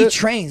newest he shit?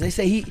 trains. They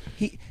say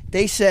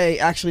They say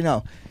actually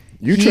no.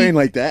 You train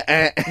like that?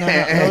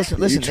 No,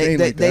 listen.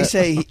 They that.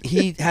 say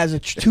he has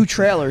two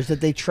trailers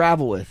that they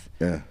travel with,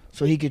 Yeah.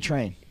 so he could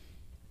train.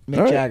 Mick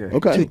All right, Jagger.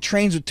 okay.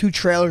 Trains with 2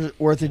 trailers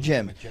worth of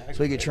gym,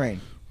 so he could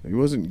train. He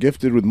wasn't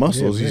gifted with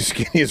muscles. He's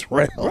skinny as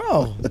rail.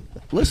 Bro,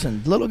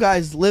 listen, little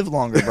guys live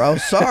longer, bro.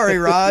 Sorry,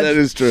 Rod. That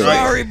is true.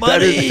 Sorry,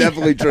 buddy. That is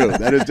definitely true.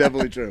 That is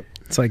definitely true.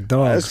 It's like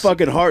dogs. This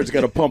fucking heart's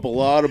got to pump a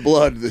lot of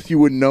blood that you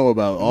wouldn't know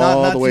about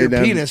all Not the way to your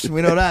down. penis.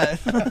 We know that.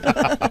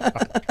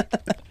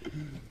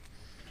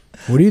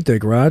 What do you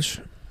think, Raj?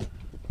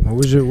 What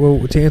was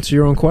to answer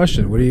your own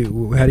question?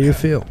 How do you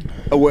feel?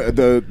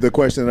 The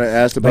question that I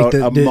asked about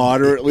Like a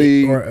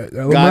moderately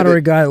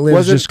moderate guy that lives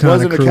wasn't, just kinda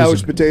wasn't a couch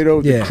cruising.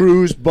 potato, Yeah. the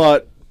cruise,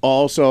 but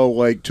also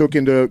like took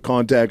into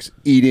context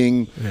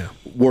eating,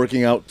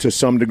 working out to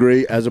some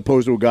degree, as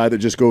opposed to a guy that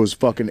just goes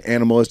fucking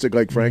animalistic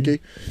like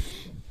Frankie.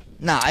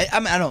 Nah, I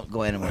mean, I don't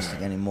go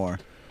animalistic anymore.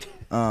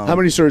 How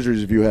many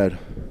surgeries have you had?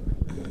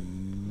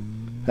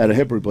 Had a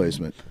hip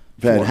replacement.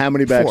 You've had how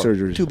many back 4.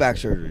 surgeries? 2 back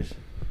surgeries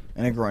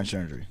and a groin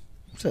surgery.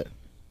 That's it.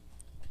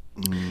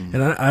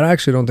 And I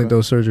actually don't think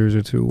those surgeries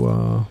are too.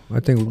 I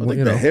think I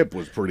think the hip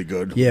was pretty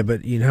good. Yeah,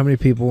 but you know how many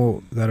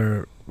people that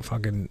are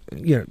fucking,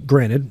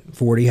 granted,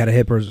 40 had a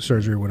hip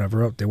surgery or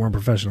whatever. They weren't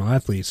professional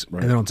athletes.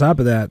 Right. And then on top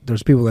of that,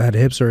 there's people that had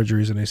hip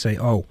surgeries and they say,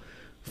 "Oh,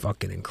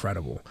 fucking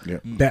incredible! Yeah.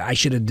 That I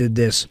should have did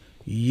this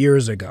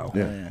years ago."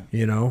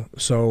 Yeah.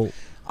 So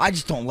I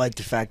just don't like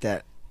the fact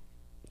that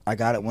I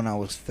got it when I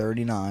was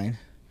 39,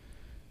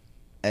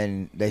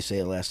 and they say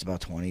it lasts about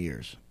 20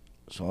 years.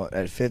 So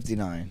at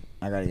 59,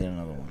 I got to get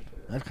another one.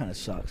 That kind of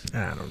sucks.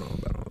 I don't know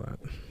about all that.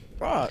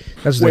 Bro,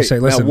 That's what Wait, they say.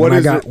 now Listen, what when I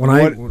is got the- when what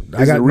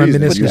I is got the my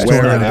reason? meniscus You torn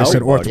wear out, it they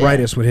said out?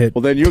 arthritis would hit.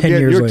 Well, then 10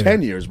 years you're later.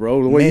 10 years,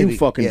 bro. The way you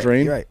fucking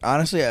train. You're right.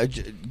 Honestly,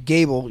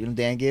 Gable,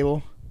 Dan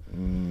Gable, How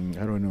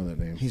do I know that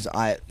name? he's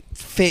one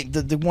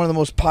of the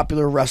most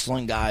popular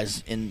wrestling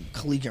guys in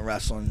collegiate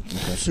wrestling,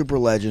 super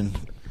legend.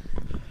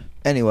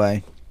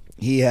 Anyway,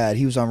 he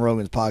was on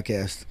Rogan's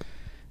podcast,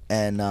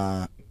 and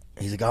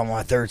he's like, "I'm on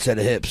my 3rd set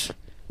of hips."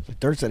 Like,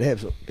 3rd set of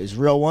hips, his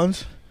real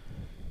ones,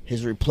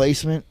 his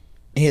replacement.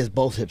 He has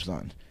both hips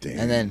done, Damn.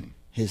 and then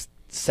his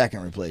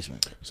 2nd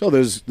replacement. So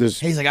there's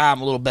He's like,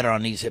 I'm a little better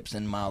on these hips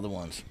than my other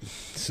ones.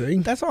 See,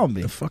 That's all I'm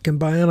being. the fucking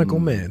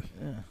bionicle man.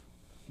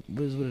 It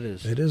is what it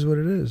is. It is what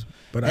it is.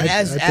 But And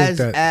I think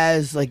that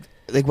as like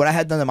what I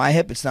had done to my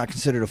hip, it's not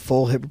considered a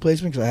full hip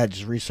replacement because I had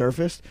just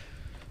resurfaced.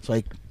 It's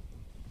like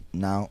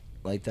now,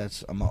 like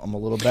I'm a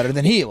little better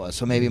than he was.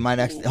 So maybe my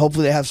next,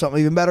 hopefully they have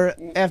something even better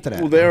after that.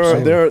 well, there are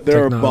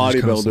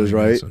Technology's bodybuilders, constantly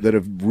right, advancing. that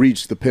have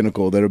reached the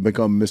pinnacle, that have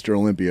become Mr.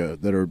 Olympia,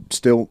 that are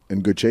still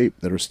in good shape,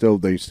 they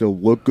still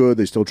look good,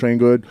 they still train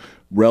good,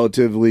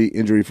 relatively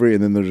injury free,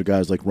 and then there's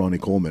guys like Ronnie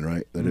Coleman,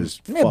 right, that is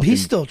Yeah, but he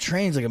still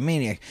trains like a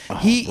maniac.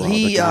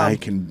 the guy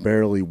can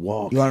barely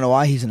walk. You want to know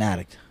why? He's an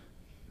addict.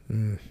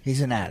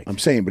 He's an addict. I'm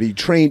saying, but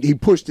he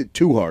pushed it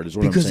too hard, is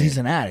what because I'm saying. he's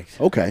an addict.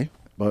 Okay,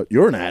 but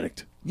you're an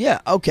addict.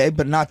 Yeah, okay,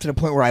 but not to the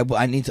point where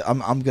I need to.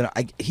 I'm gonna.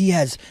 He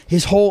has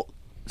his whole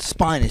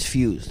spine is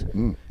fused.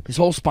 His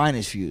whole spine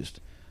is fused,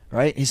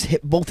 right?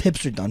 Both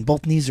hips are done,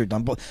 both knees are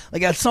done.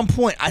 Like at some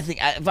point, I think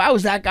if I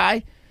was that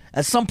guy,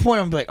 at some point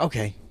I'm like,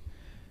 okay,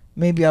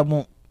 maybe I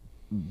won't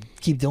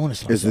keep doing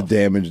this. Is the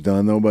damage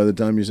done though by the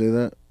time you say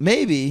that?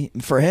 Maybe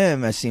for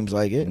him, it seems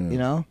like it, you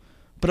know.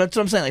 But that's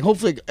what I'm saying. Like,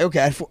 hopefully,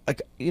 okay,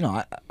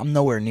 I'm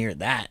nowhere near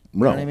that.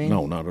 You know what I mean?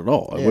 No, not at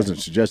all. I wasn't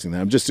suggesting that.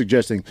 I'm just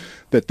suggesting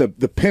that the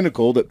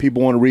pinnacle that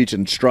people want to reach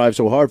and strive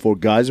so hard for,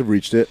 guys have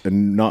reached it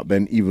and not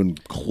been even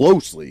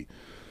closely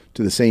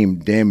to the same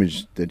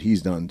damage that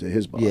he's done to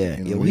his body. Yeah, you know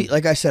yeah. what I Well, mean?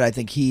 like I said, I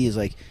think he is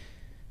like.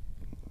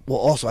 Well,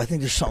 also, I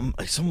think there's something.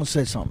 Like someone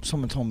said something.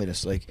 Someone told me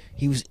this. Like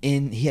he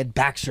had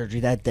back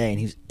surgery that day, and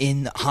he was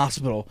in the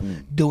hospital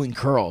doing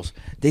curls.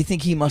 They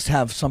think he must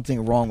have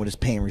something wrong with his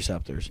pain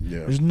receptors. Yeah.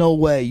 There's no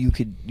way you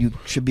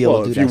should be able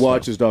to do if that. you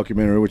watch stuff. his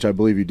documentary, which I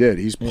believe he did,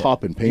 he's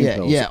popping pain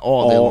pills. Yeah,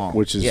 all day long.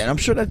 Which is and I'm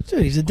sure that's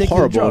he's addicted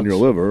horrible to drugs. on your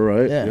liver,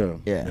 right? Yeah,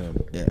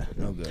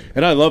 no good.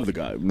 And I love the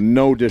guy.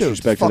 No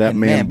disrespect to that fucking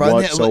man bro.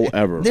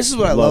 whatsoever. This is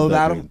what I love that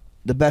about dude. him.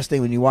 The best thing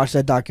when you watch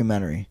that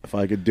documentary. If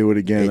I could do it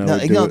again, I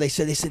would do No, it. they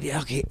said, yeah,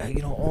 okay,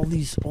 you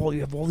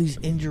have all these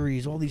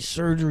injuries, all these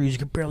surgeries, you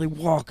can barely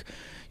walk.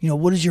 You know,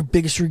 what is your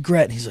biggest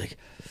regret? And he's like,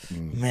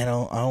 man,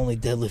 I only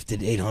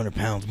deadlifted 800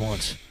 pounds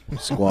once.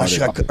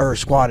 Squatted.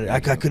 I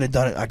could have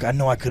done it. I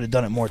know I could have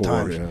done it more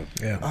times.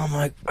 Yeah. I'm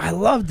like, I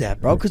love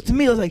that, bro. Because to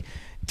me, it was like,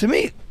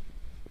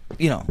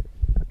 you know,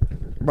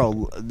 bro,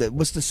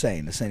 what's the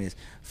saying? The saying is,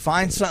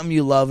 find something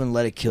you love and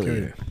let it kill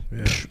you.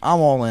 Yeah. I'm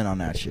all in on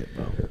that shit,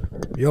 bro.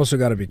 You also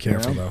got to be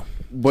careful though.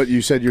 But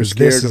you said you're 'Cause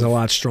scared. this is a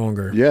lot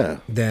stronger. Yeah.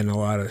 Than a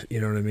lot of, you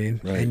know what I mean.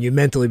 Right. And you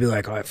mentally be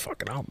like, oh,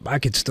 I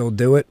could still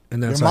do it,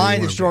 and that's Your how you mind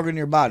wanna is be. stronger than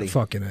your body.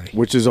 Fucking A.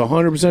 Which is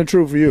 100%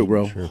 true for you,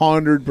 bro.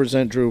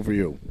 100% true for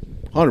you.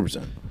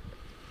 100%.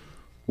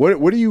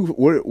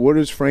 What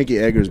is Frankie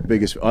Edgar's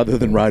biggest, other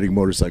than riding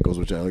motorcycles,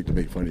 which I like to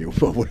make fun of you,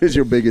 but what is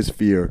your biggest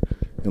fear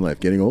in life?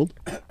 Getting old?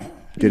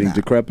 Getting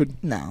decrepit?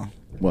 No.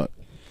 What?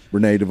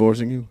 Renee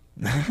divorcing you?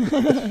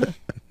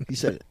 You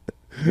said it.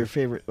 Your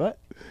favorite what?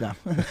 No.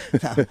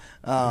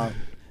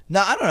 No,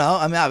 I don't know.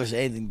 I mean, obviously,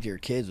 anything to your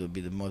kids would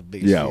be the most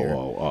biggest Yeah, fear.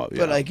 well, yeah.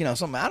 But like,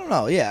 something. I don't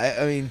know. Yeah,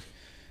 I mean,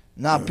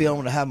 not being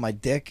able to have my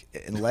dick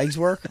and legs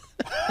work.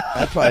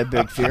 That's probably a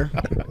big fear,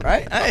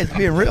 right? Hey, it's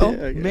being real.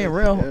 Yeah, being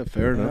real. Yeah,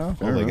 fair enough.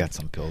 Fair Well, they enough. got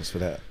some pills for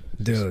that.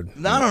 Dude.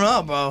 I don't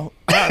know, bro.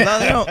 No,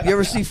 they don't. You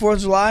ever see 4th of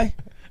July?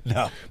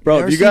 No. Bro,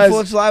 ever if you see guys,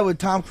 4th of July with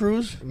Tom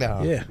Cruise?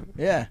 No. Yeah.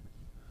 Yeah.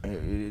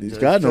 He's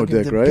got no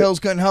dick, the right? pills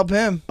couldn't help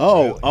him.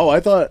 I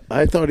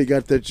thought he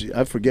got that.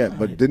 I forget,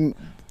 but didn't.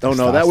 Oh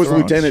no, that was Testosterone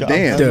Lieutenant shot.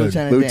 Dan. Dude.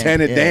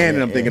 Lieutenant Dan,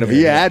 and I'm thinking of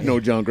he had no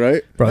junk,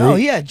 right? Bro, No,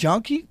 he had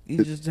junk. He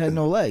just had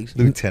no legs.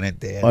 Lieutenant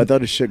Dan. Oh, I thought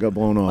his shit got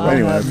blown off. I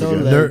Anyway, I have no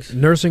forget. legs.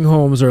 nursing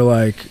homes are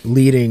like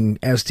leading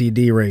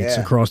STD rates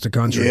Yeah. across the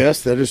country.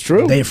 Yes, that is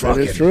true. They That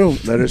fucking- is true.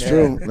 That is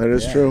true. That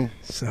is true.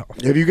 So.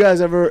 Have you guys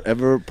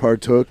ever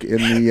partook in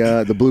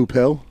the blue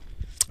pill?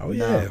 Oh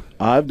yeah.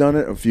 I've done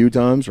it a few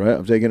times. Right,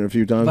 I've taken it a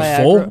few times.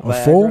 Viagra.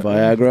 A full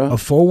Viagra. A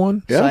full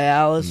one? Yeah.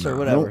 Cialis or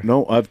whatever.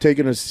 No, I've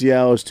taken a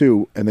Cialis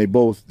too, and they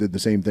both did the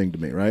same thing to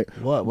me. Right?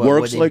 What?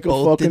 Works they like a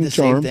both did fucking the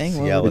same charm. thing?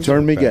 What- Cialis. It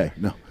turned me work gay.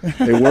 No,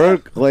 they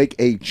work like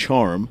a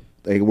charm.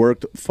 They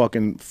worked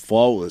fucking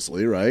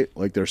flawlessly, right?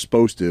 Like they're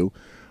supposed to.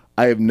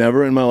 I have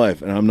never in my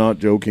life, and I'm not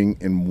joking,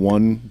 in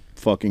one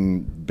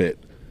fucking bit,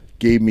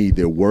 gave me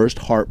the worst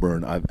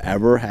heartburn I've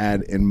ever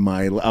had in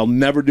my life. I'll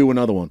never do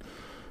another one.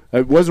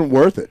 It wasn't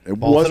worth it. It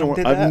Both of wasn't. them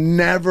did I've that?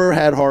 never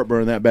had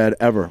heartburn that bad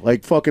ever.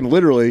 Like fucking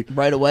literally.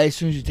 Right away, as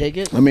soon as you take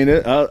it? I mean,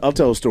 I'll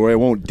tell a story. I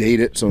won't date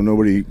it, so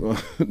nobody.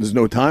 There's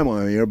no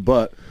timeline here.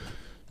 But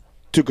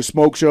took a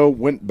smoke show.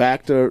 Went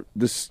back to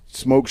this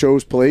smoke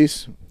show's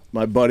place.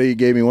 My buddy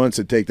gave me one.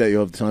 Said, "Take that.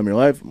 You'll have the time of your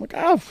life." I'm like,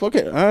 fuck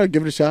it. All right,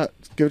 give it a shot.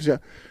 Give it a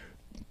shot.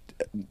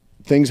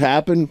 Things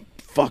happen.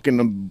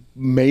 Fucking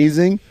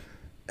amazing.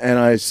 And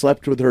I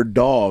slept with her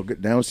dog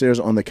downstairs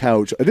on the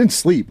couch. I didn't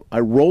sleep. I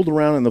rolled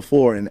around on the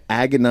floor in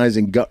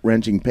agonizing,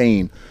 gut-wrenching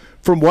pain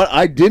from what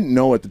I didn't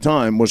know at the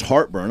time was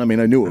heartburn. I mean,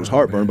 I knew it was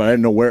heartburn, but I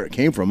didn't know where it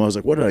came from. I was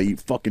like, what did I eat,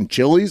 fucking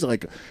Chili's?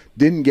 Like,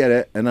 didn't get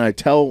it. And I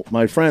tell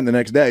my friend the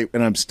next day,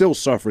 and I'm still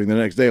suffering the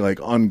next day, like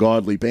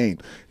ungodly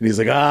pain. And he's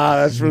like,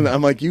 that's from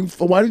I'm like,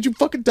 why did you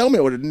fucking tell me?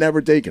 I would have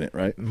never taken it,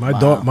 right? My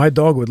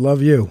dog would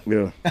love you.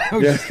 Yeah. You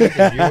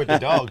with the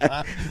dog,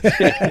 huh?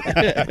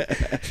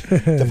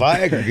 The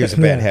Viagra gives a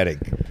bad headache.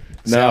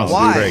 No, Sounds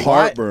Why? great.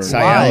 heartburn.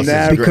 Cialis is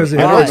Never. Because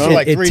great. it, I don't know, it,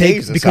 like it 3 takes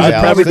days of because it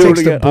Cialis. probably Never do takes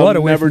it the again. blood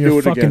I'll away never from do your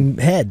it again. fucking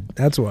head.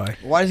 That's why.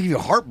 Why does it give you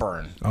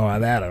heartburn? Oh,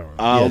 that I don't know.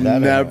 I'll that I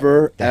know.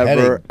 never, The ever,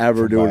 headache ever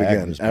from do it Viagra's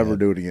again. bad. Ever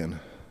do it again.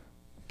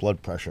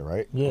 Blood pressure,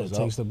 right? Yeah, it Goes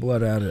takes up. the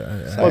blood out of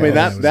it. Well, I mean,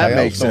 that Cialis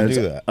makes don't sense.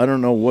 do that. I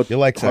don't know what You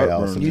like Cialis,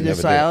 heartburn. and You You did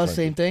never did it, Cialis, Frankie.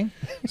 same thing?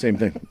 Same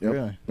thing. Yep.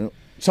 Really? Yep.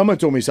 Someone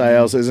told me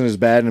Cialis isn't as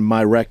bad, and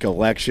my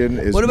recollection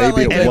is What about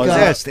maybe like it it was.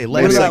 exists. It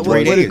what lasts about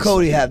like 3 what did days.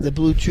 Cody have? The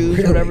blue chews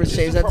or whatever?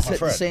 Says that From a the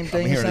friend. same I'm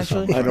thing hearing this from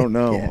essentially? I don't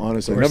know, Yeah.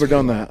 honestly. Never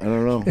done that. I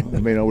don't know.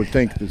 I mean, I would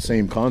think the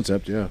same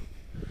concept, yeah.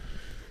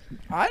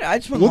 I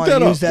just wouldn't Look want that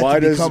to up. use that Why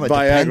to does become a Viagra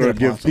dependent upon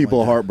give something people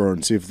like that.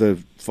 heartburn? See if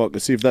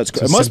that's.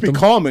 a It must be symptom?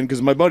 common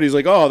because my buddy's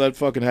like, oh, that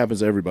fucking happens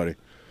to everybody,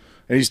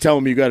 and he's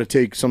telling me you got to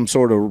take some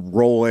sort of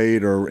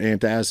Rolade or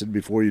antacid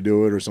before you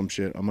do it or some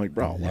shit. I'm like,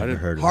 bro, why Never did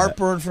heard of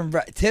Heartburn from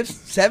tips.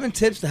 7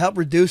 tips to help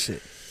reduce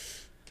it.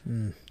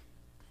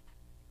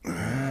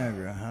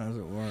 Viagra, how does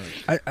it work?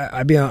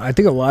 I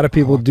think a lot of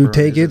people do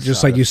take it,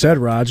 just like you said,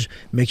 Raj.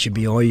 Makes you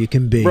be all you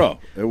can be, bro.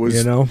 It was,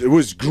 it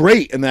was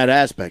great in that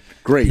aspect.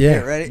 Great,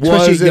 yeah. Ready?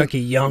 Especially like a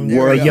young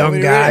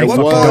guy What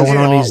going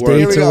on these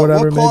dates or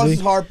whatever. What causes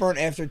maybe. heartburn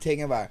after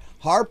taking a Viagra?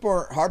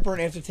 Heartburn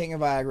after taking a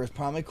Viagra is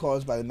primarily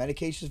caused by the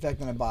medication's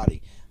effect on the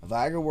body. A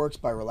Viagra works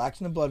by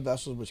relaxing the blood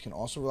vessels, which can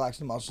also relax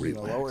the muscles in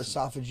the lower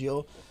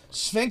esophageal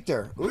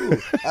sphincter. Ooh,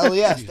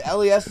 LES. The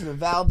LES is a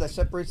valve that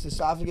separates the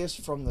esophagus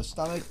from the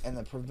stomach and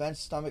that prevents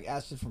stomach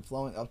acid from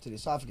flowing up to the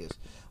esophagus.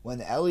 When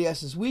the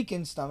LES is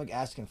weakened, stomach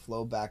acid can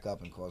flow back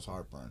up and cause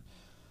heartburn.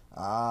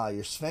 Ah,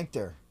 your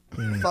sphincter.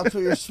 Fucks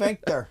with your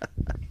sphincter.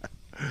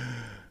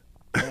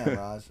 Yeah,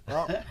 Roz.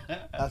 Well,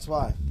 that's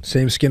why.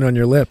 Same skin on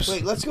your lips.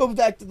 Wait, let's go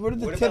back to what are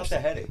the What tips? about the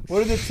headache?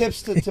 What are the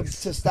tips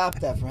to stop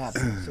that from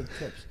happening? So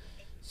tips.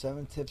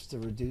 7 tips to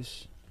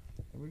reduce.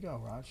 Here we go,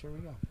 Raj. Here we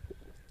go.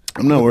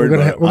 I'm not worried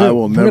about it. we're I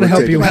will gonna never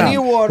help take you it out. Plenty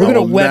again. of water. We're gonna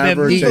I will web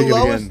never MD. take The it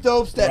lowest again.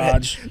 dopes that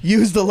Raj.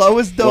 use the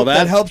lowest dope Well, that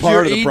that's helps part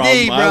your of the ED,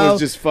 problem. bro. I was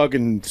just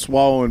fucking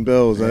swallowing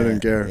pills. I didn't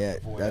care. Yeah,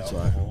 that's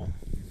why.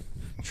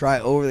 Try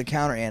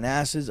over-the-counter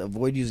antacids.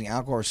 Avoid using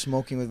alcohol or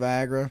smoking with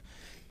Viagra.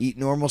 Eat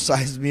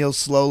normal-sized meals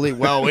slowly.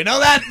 Well, we know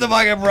that's the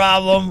fucking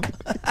problem.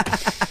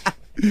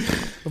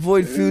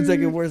 Avoid foods that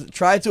can worse.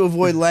 Try to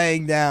avoid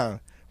laying down.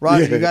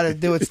 Roger, you got to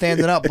do it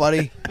standing up,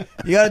 buddy.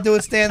 You got to do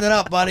it standing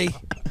up, buddy.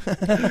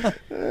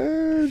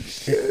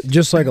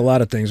 Just like a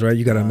lot of things, right?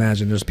 You got to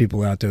imagine there's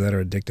people out there that are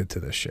addicted to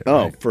this shit.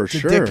 Oh, right? for To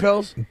sure. dick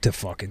pills? To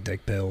fucking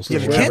dick pills. Yeah,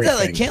 to but can't that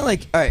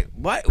everything. all right,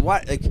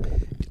 why like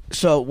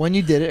so when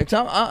you did it,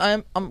 'cause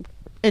I'm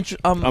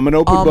I'm an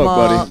open book,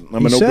 buddy. I'm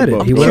He an said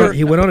open it. book.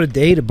 He went on a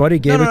date. A buddy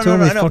gave it to him.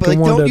 No, He but fucking like,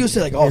 wanted don't to, use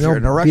it like, oh, if you're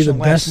an be erection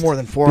the lasts best, more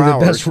than 4 be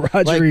hours. the best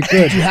Roger like, he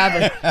could. you have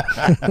it?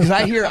 Because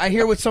I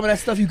hear with some of that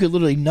stuff, you could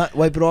literally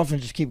wipe it off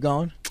and just keep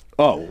going.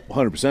 Oh,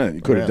 100%.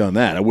 You could have done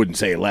that. I wouldn't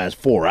say it lasts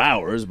 4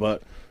 hours,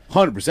 but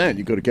 100%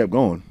 you could have kept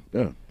going.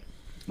 Yeah.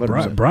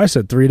 100%. Bryce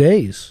said 3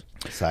 days.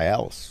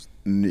 Cialis.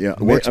 Yeah.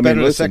 Works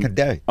better the second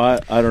day. I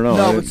don't know.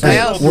 No, but Hey,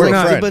 Cialis, we're is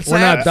not- like, but we're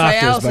not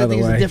doctors, Cialis, by I the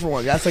think, is way. a different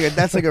one. That's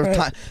like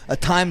a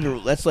time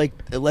to. That's like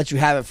it lets you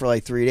have it for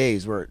like 3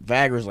 days. Where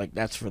Viagra's like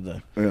that's for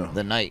the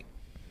night.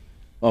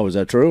 Oh, is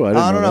that true? I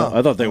don't didn't know. know. That.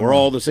 I thought they were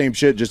all the same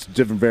shit, just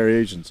different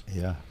variations.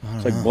 Yeah.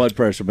 It's like blood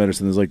pressure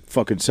medicine. There's like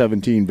fucking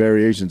 17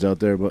 variations out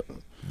there, but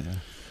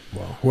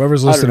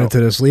Whoever's I don't listening know. to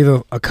this, leave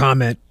a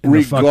comment in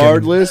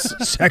regardless, the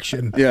fucking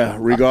section. yeah,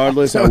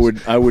 regardless, I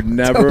would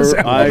never. us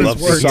how I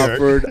this works.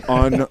 suffered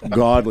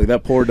ungodly.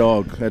 That poor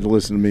dog had to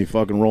listen to me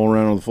fucking rolling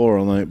around on the floor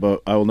all night,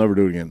 but I will never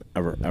do it again.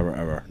 Ever,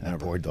 never.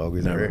 Poor dog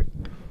is Never. hurt.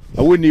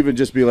 I wouldn't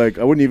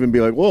even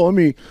be like, well, let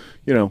me,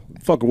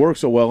 fucking work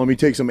so well. Let me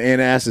take some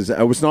antacids.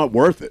 It was not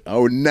worth it. I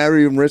would never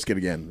even risk it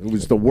again. It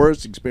was the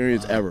worst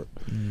experience ever.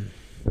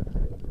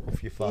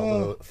 If you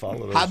follow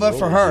those How about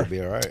for rules, her? you'll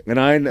be all right. And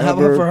I never. How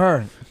about for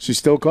her? She's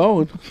still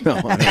calling. No.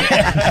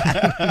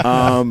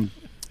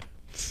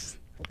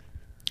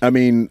 I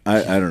mean,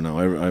 I don't know.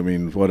 I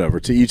mean, whatever.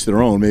 To each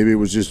their own. Maybe it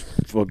was just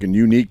fucking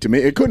unique to me.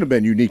 It couldn't have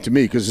been unique to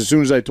me because as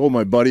soon as I told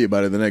my buddy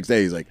about it the next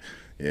day, he's like,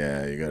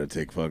 yeah, you got to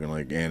take fucking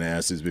like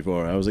antacids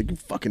before. I was like, you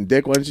fucking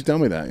dick. Why didn't you tell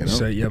me that? You know?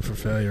 Set you up for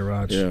failure,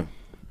 Raj. Yeah.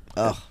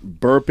 Ugh.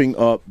 Burping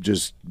up,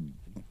 just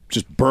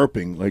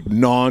burping like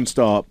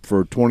nonstop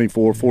for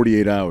 24,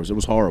 48 hours. It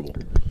was horrible.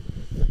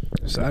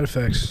 Side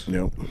effects.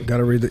 You You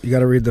gotta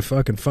read the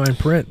fucking fine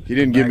print. he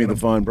didn't give me the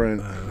fine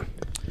print.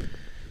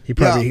 He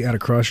probably had a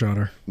crush on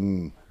her.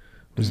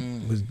 Was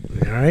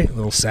all right? A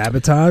little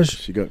sabotage.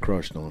 She got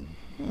crushed on.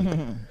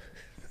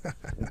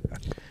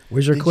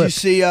 Where's your Did clip? you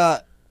see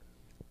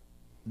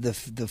the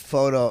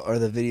photo or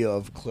the video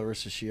of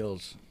Clarissa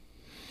Shields?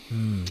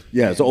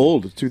 Yeah, it's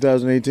old. It's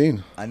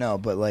 2018. I know,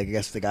 but like I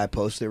guess the guy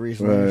posted it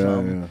recently or Yeah,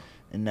 something. yeah.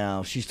 And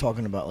now she's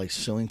talking about like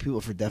suing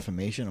people for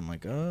defamation. I'm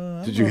like,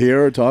 Did you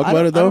hear her talk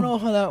about it though? I don't know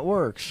how that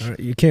works.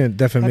 You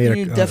can't How defamate can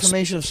you a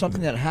defamation of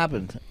something that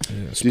happened?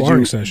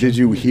 sparring session. Did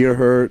you hear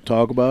her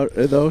talk about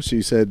it though?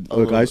 She said,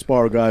 "Look, I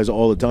spar guys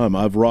all the time.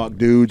 I've rocked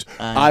dudes.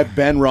 I've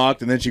been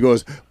rocked." And then she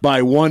goes,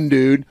 "By one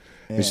dude."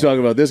 And she's talking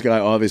about this guy,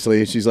 obviously.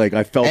 And she's like,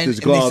 "I felt his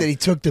glove. And they said he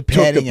took the took the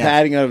padding out.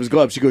 padding out of his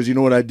glove." She goes, "You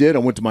know what I did? I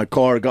went to my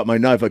car, got my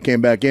knife. I came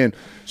back in.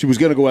 She was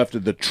gonna go after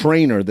the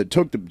trainer that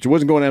took the. She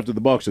wasn't going after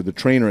the boxer. The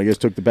trainer, I guess,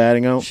 took the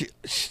padding out.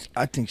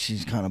 I think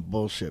she's kind of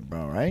bullshit,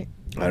 bro. Right?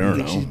 I don't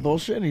think know. she's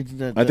bullshit.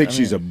 I think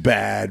she's a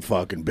bad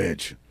fucking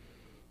bitch.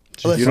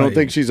 Listen, You don't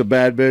think she's a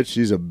bad bitch?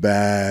 She's a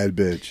bad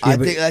bitch.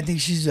 I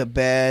think she's a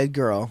bad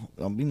girl.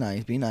 Don't be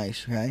nice. Be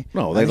nice, okay?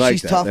 No, I they think like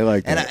she's that. tough. They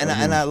like and that.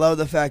 And I love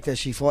the fact that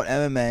she fought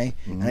MMA,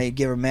 and I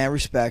give her mad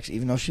respects,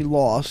 even though she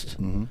lost.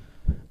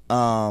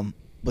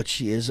 But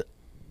she is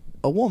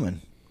a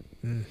woman,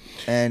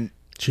 and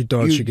She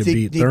thought she could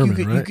beat you Thurman,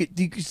 could, right?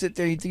 You could sit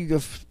there. You think you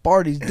could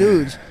spar these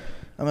dudes?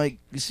 I'm like,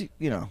 you see,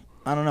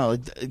 I don't know.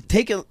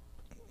 Take it.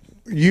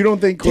 You don't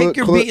think Take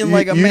your beating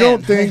like a you man.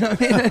 don't think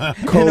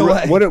In a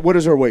way. what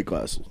is her weight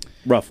class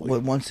roughly? What,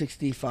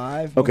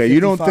 165? Okay, you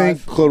don't think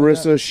 155?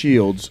 Clarissa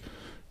Shields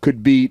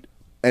could beat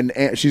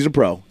she's a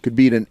pro, could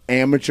beat an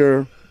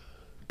amateur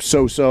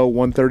so-so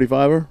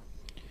 135er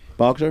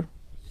boxer?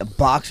 A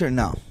boxer?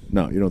 No.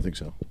 No, you don't think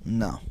so.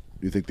 No.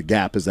 You think the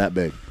gap is that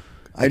big?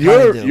 I And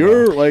kinda do,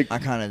 you're bro. like I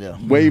kind of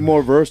do. way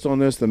more versed on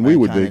this than we I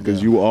would be kinda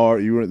because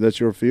do. that's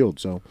your field.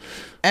 So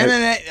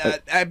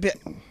MMA,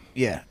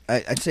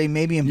 I'd say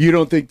maybe in you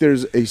don't think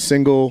there's a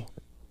single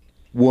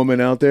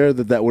woman out there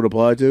that would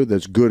apply to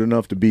that's good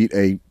enough to beat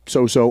a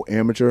so-so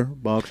amateur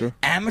boxer?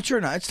 amateur.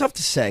 No, it's tough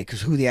to say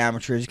because who the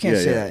amateur is. You can't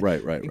say that.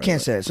 Right. You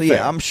can't say it. So Fair,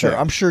 yeah, I'm sure. fair.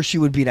 I'm sure she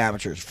would beat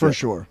amateurs for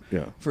sure.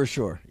 Yeah. For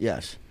sure.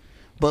 Yes.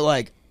 But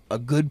like a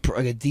good,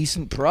 like a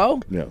decent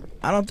pro. Yeah.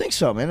 I don't think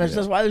so, man. That's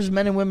why there's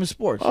men and women's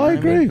sports. I you know what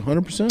agree,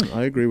 mean? 100%.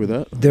 I agree with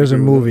that. There's a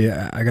movie.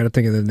 I got to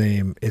think of the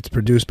name. It's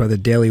produced by the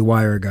Daily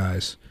Wire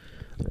guys.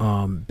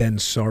 Ben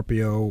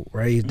Sarpio,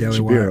 right? He's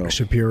Daily Wire,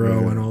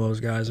 Shapiro, and all those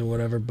guys or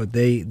whatever. But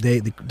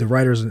the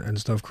writers and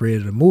stuff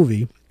created a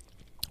movie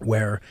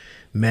where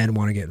men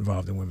want to get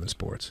involved in women's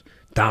sports.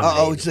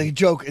 Oh, it's like a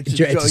joke. It's a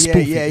joke. It's a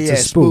spoof. Yeah. It's a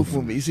spoof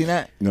movie. You seen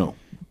that? No.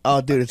 Oh,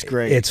 dude, it's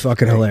great. It's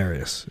fucking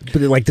hilarious.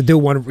 But like the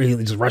dude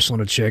he's wrestling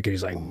a chick and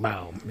he's like,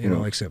 wow,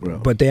 like so. Yeah.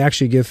 But they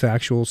actually give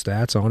factual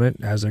stats on it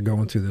as they're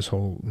going through this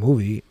whole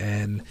movie.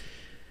 And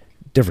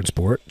different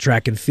sport,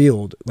 track and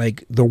field.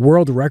 Like the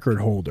world record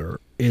holder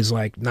is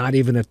like not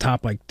even a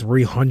top like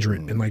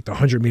 300 in like the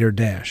 100-meter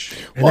dash,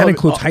 and that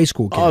includes high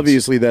school kids.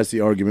 Obviously, that's the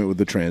argument with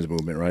the trans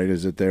movement, right?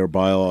 Is that they're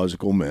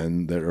biological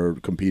men that are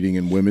competing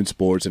in women's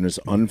sports, and it's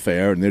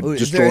unfair, and they're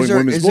destroying women's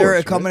sports. Is there a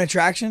right? common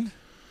attraction?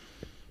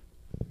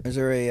 Is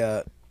there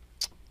a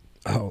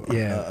oh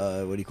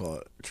yeah, what do you call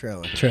it?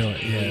 Trailer. Yeah,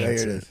 Here it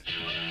is.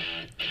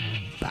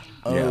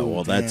 Yeah,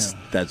 well, damn.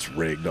 that's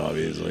rigged,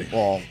 obviously.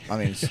 Well, I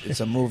mean, it's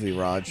a movie,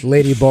 Raj.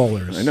 Lady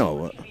Ballers. I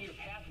know.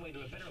 Pathway to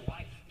a better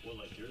life. Well,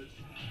 like yours.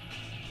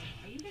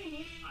 Are you gonna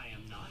hit? I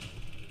am not.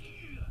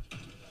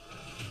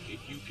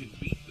 If you can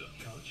beat them,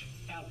 Coach,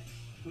 Alex,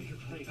 we could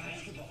play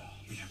basketball.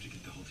 we have to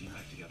get the whole team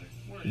back together.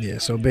 Yeah,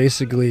 so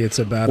basically it's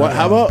about Well,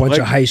 how about, a bunch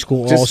like, of high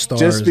school just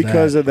all-stars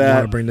because of that-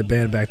 want to bring the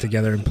band back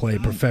together and play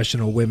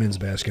professional women's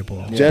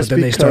basketball. Just but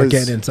then they start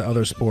because- getting into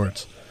other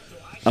sports.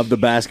 Of the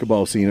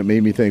basketball scene, it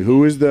made me think,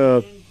 who is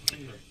the...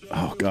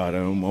 Oh, God,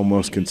 I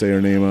almost can say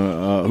her name.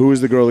 Who is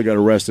the girl that got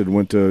arrested and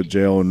went to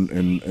jail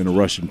in a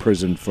Russian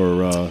prison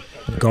for...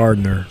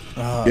 Gardner.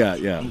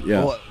 yeah.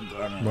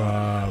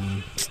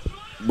 Um,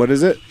 What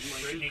is it?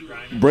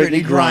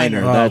 Brittany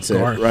Griner. Oh, That's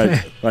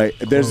it. Right.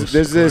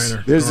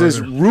 There's this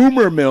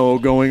rumor mill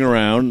going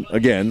around.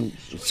 Again,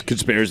 it's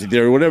conspiracy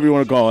theory, whatever you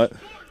want to call it,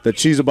 that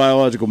she's a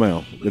biological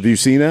male. Have you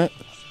seen that?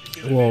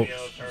 well, Of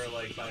her,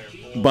 like, by her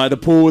pool. By the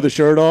pool with the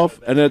shirt off,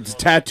 and its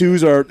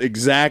tattoos are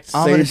exact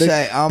I'm same gonna thing.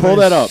 say. I'm Pull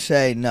gonna that up.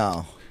 Say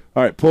no.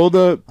 All right, pull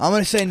the. I'm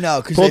gonna say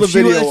no because Pull the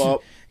video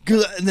up.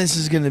 Because this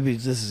is gonna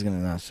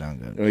not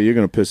sound good. Oh, you're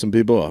gonna piss some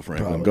people off,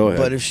 Franklin. Probably. Go ahead.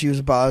 But if she was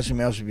a biological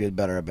male, she'd be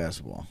better at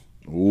basketball.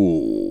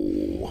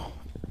 Ooh,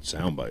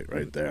 soundbite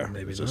right there.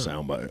 Maybe it's a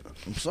soundbite.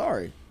 I'm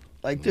sorry.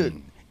 Like,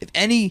 dude,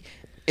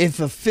 if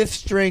a fifth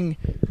string,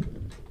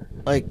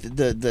 like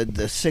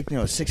the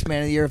sixth man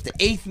of the year, if the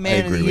eighth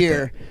man of the agree with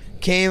year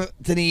came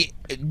to the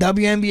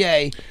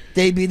WNBA,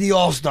 they'd be the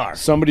all-star.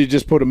 Somebody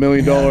just put $1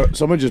 million.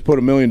 Someone just put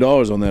 $1 million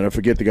on that. I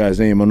forget the guy's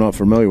name. I'm not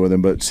familiar with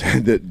him, but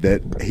said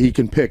that he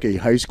can pick a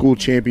high school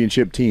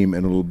championship team,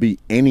 and it'll be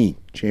any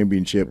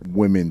championship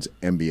women's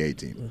NBA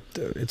team.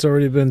 it's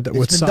already been with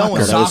It's been soccer. done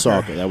with That was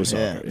soccer. soccer. That was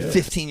soccer. Yeah.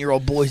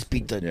 15-year-old boys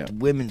beat the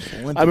women's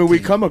Olympic I mean, we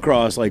team. come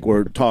across like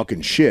we're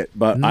talking shit,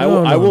 but I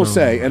No, will no,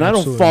 say, no, and I don't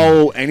absolutely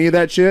follow any of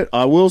that shit.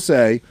 I will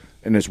say,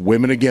 and it's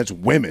women against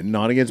women,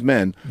 not against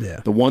men. Yeah.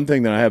 The one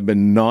thing that I have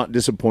been not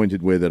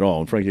disappointed with at all,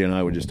 and Frankie and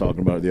I were just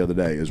talking about it the other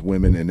day, is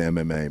women in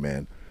MMA,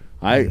 man.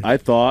 I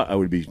thought I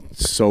would be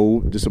so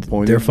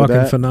disappointed. They're with fucking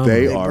that. phenomenal.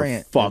 They They are bring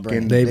it.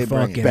 fucking They They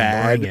bring it. fucking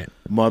bad bring it.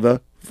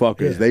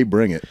 motherfuckers. Yeah. They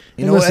bring it.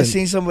 You know what I Listen-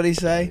 seen somebody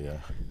say?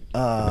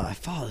 I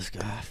follow this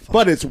guy.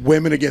 But it's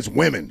women against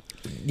women.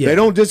 Yeah. They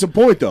don't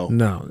disappoint, though.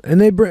 No,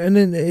 and and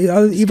then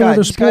even guy- other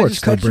this guy sports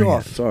just they cut you bring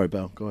off. it. Sorry,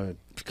 pal. Go ahead.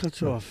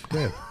 Cut you off.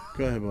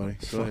 Go ahead, buddy. Go ahead.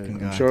 Fucking I'm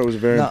guy. sure it was a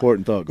very No,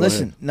 important thought. Go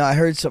Listen, ahead. no, I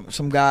heard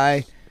some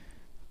guy.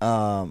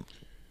 I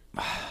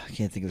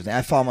can't think of his name.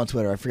 I follow him on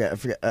Twitter. I forget.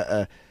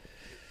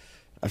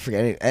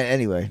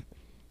 Anyway,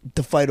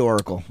 the Fight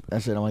Oracle.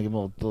 That's it. I'm gonna give him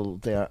a little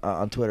thing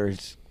on Twitter.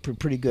 He's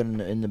pretty good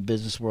in the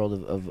business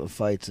world of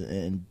fights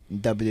and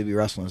WWE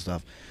wrestling and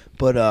stuff.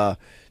 But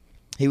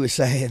he was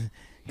saying,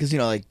 because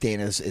like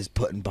Dana is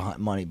putting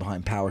money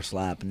behind Power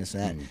Slap and this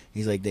and that.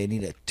 He's like, they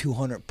need a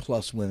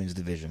 200+ women's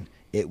division.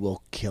 It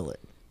will kill it.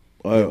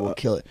 It will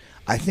kill it.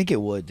 I think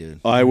it would, dude.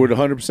 I would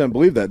 100%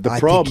 believe that. The I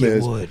problem think it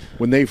is would.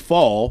 when they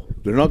fall,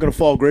 they're not going to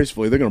fall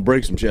gracefully. They're going to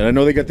break some shit. I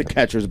know they got the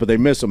catchers, but they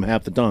miss them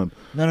half the time.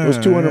 No. Those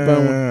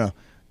 200-pound no.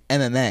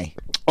 MMA.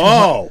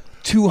 Oh,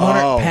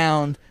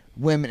 200-pound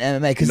women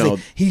MMA. Because No.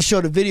 he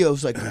showed a video.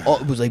 It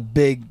was like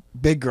big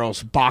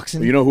girls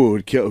boxing. you know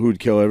who'd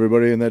kill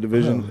everybody in that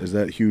division? Is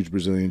that huge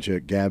Brazilian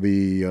chick,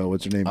 Gabby?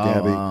 What's her name?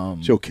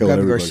 Gabby. She'll kill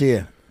Gabby everybody.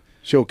 Garcia.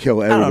 She'll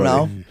kill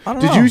everybody. I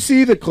don't Did know. you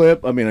see the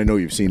clip? I mean, I know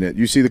you've seen it.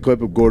 You see the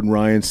clip of Gordon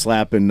Ryan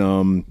slapping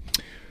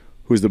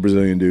Who's the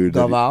Brazilian dude?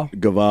 Galvão?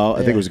 Galvão. I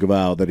think Yeah. it was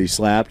Galvão that he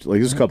slapped. Like,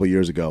 this was a couple of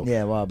years ago.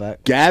 Yeah, a while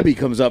back. Gabby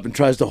comes up and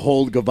tries to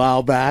hold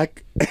Galvão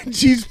back, and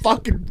she's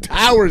fucking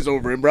towers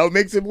over him, bro.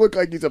 Makes him look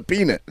like he's a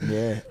peanut.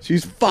 Yeah.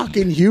 She's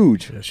fucking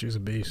huge. Yeah, she's a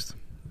beast.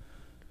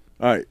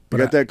 All right, you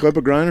got that clip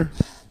of Griner?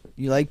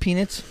 You like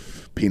peanuts?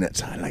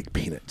 Peanuts. I like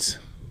peanuts.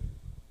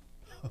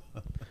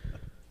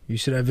 You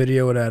see that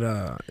video of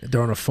that?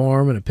 They're on a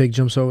farm and a pig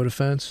jumps over the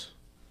fence,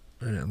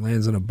 and it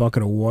lands in a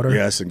bucket of water.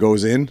 Yes, and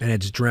goes in. And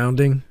it's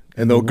drowning.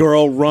 And the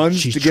girl runs.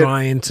 She's to get,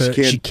 trying to.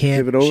 She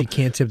can't. tip it over. She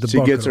can't tip the She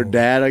bucket. gets her over.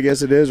 dad, I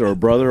guess it is, or her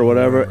brother or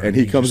whatever, and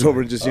he comes over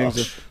and just yanks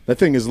it. That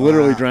thing is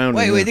literally drowning.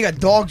 Wait, they got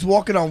dogs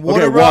walking on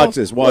water, Okay, bro? watch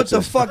this, watch what the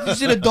this. fuck? You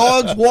see the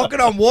dogs walking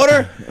on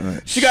water?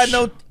 She got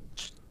no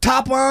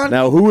top on?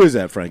 Now, who is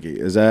that, Frankie?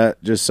 Is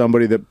that just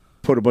somebody that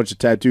put a bunch of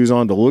tattoos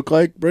on to look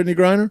like Brittany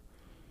Griner?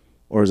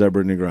 Or is that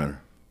Brittany Griner?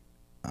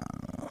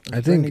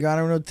 I think. You got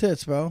her no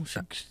tits, bro.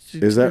 She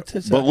Is her that?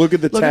 tits But out. look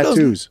at the those-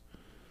 tattoos.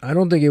 I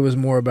don't think it was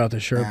more about the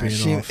shirt being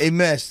she, off. it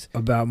missed.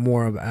 About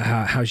more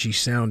about how she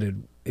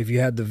sounded. If you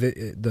had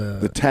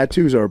The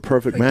tattoos are a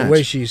perfect like match. the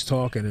way she's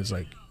talking, it's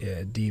like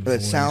deep.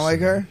 Does it sound like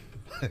her?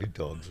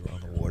 Dogs are on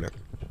the water.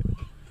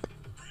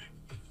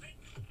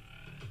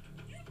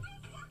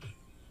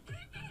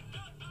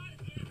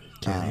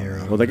 Can't hear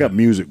her. Well, they got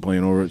music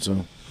playing over it,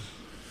 so.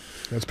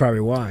 That's probably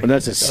why. And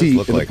that's a seat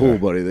look in the like pool, her.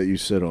 buddy, that you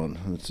sit on.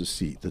 That's a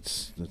seat.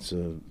 That's a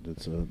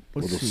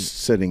little seat?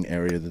 sitting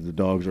area that the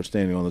dogs are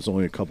standing on. That's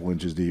only a couple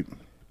inches deep.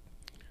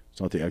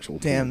 It's not the actual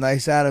Damn, pool.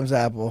 nice Adam's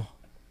apple.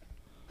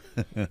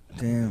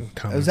 Damn.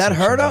 Comment Is that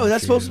her, section though? Is that on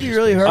supposed to be Jesus.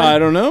 really her? I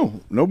don't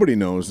know. Nobody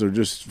knows. They're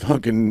just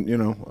fucking, I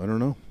don't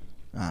know.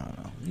 I don't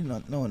know. You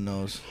know, no one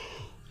knows.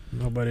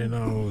 Nobody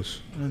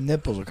knows. The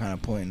nipples are kind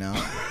of pointing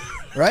out.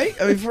 Right?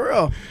 I mean, for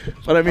real.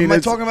 But I mean, Am I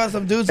it's- talking about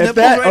some dude's if nipples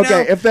that- right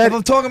okay, now? if that-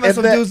 I'm talking about if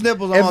some that- dude's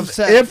nipples, I'm if,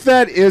 upset. If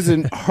that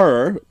isn't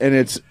her and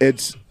it's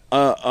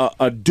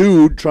a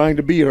dude trying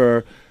to be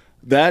her,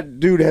 that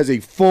dude has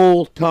a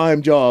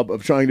full-time job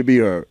of trying to be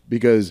her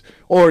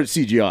or it's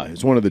CGI.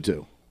 It's one of the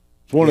two.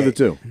 It's one of the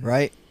two.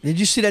 Right? Did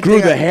you see that Grew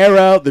thing? the hair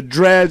out, the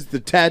dreads, the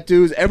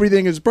tattoos,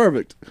 everything is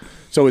perfect.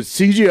 So it's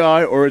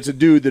CGI or it's a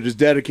dude that has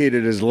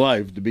dedicated his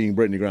life to being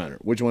Brittany Griner.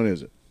 Which one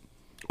is it?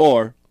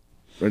 Or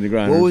Brittany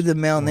Griner. What would the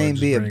male Or name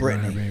just be of Griner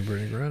Brittany? being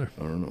Brittany Griner.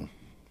 I don't know.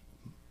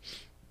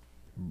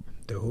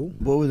 The who?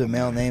 What would the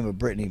male name of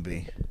Brittany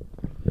be?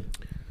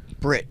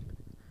 Brett.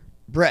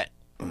 Brett.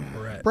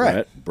 Brett.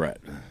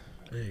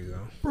 There you go.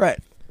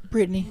 Brett.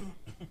 Brittany.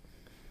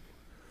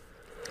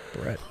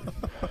 Brett.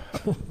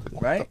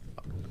 Right?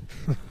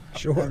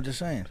 Sure. I'm just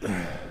saying.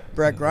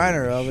 Brett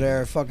Griner over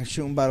there fucking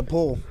shooting by the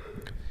pool.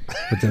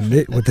 With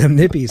them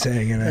nippies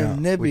hanging out.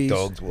 And With nibbies.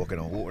 dogs walking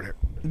on water.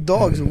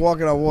 Dogs are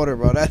walking on water,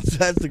 bro. That's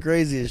the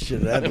craziest shit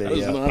of that That is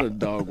video. not a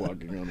dog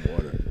walking on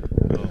water.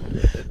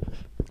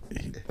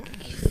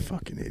 You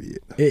fucking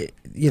idiot.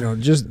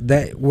 Just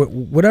that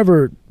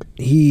whatever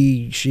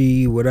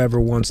she whatever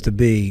wants to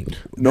be. That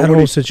Nobody-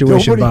 whole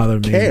situation nobody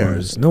bothered me.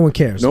 cares. No one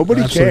cares.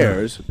 Nobody Absolutely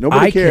cares. not.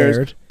 Nobody I cares,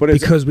 cared but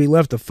it's- because we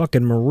left a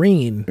fucking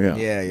Marine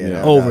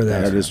Yeah. over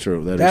there. That is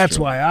true. That's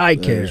why I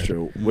That cared. is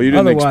true. Well, you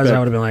didn't Otherwise, expect, I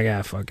would have been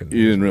like, fucking.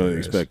 You didn't really it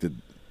is. expect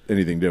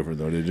anything different,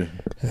 though, did you?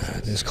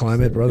 This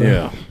climate, brother.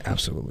 Yeah.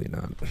 Absolutely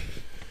not.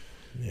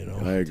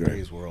 I agree.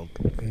 Today's world.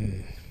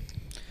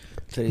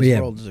 Today's Yeah.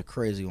 world is a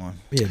crazy one.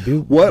 Yeah.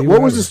 What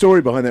was the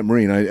story behind that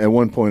Marine? At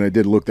one point, I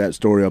did look that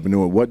story up and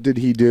knew it. What did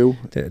he do?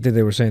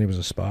 They were saying he was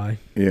a spy,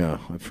 Yeah,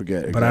 I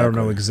forget. but I don't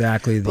know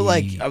exactly. But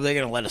like, are they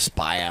gonna let a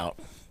spy out?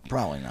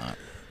 Probably not.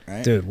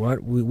 Right? dude,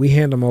 what we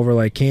hand them over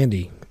like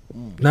candy.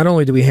 Not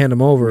only do we hand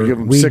them over, We give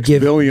him we $6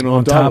 give billion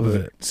on top of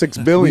it.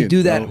 $6 billion. We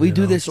do that. bro. We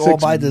do this all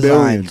 $6 by design.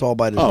 billion. It's all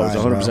by design. Oh, it's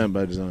 100% bro.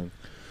 by design.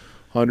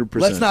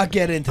 100%. Let's not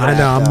get into I that.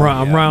 know. though.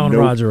 I'm riling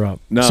Nope. Roger up.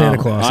 No, Santa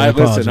Claus. I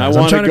listen. I apologize. I'm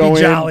want trying to to go be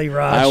in. jolly,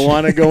 Raj. I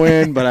want to go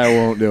in, but I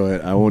won't do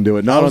it. I won't do it.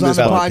 I Not was on on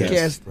this the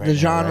podcast. podcast, the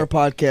genre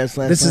podcast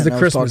last This is night, the and I was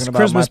Christmas talking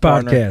about my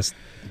partner. podcast.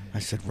 I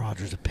said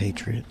Roger's a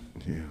patriot.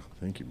 Yeah,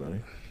 thank you, buddy.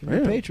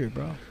 You're a patriot,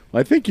 bro.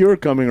 I think you're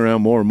coming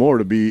around more and more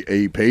to be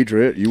a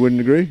patriot. You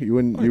wouldn't agree? You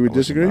would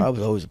disagree? I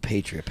was always a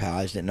patriot, pal.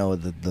 I just didn't know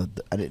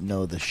I didn't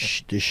know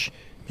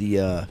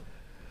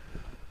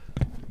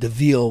the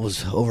veal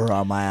was over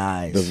on my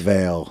eyes. The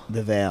veil.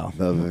 The veil.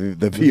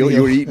 The veal.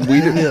 You were eating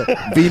Vita. The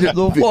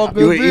fucking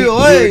you were veal.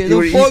 eating- Hey, you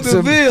were the eating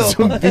fucking veal.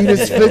 Some Vita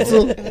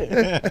Spitzel.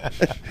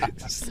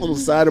 Just a little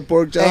side of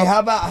pork chop. Hey, how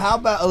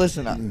about?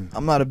 Listen,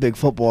 I'm not a big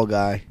football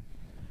guy,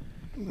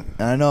 and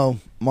I know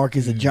Mark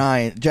is a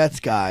Jets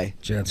guy.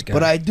 Jets guy.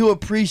 But I do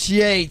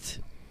appreciate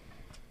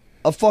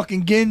a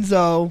fucking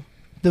Ginzo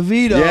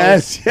DeVito,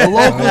 Yes, a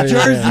local Oh, yeah.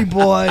 Jersey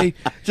boy,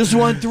 just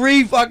won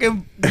 3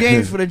 fucking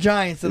games for the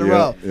Giants in a Yep,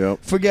 row. yep.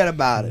 Forget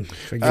about it.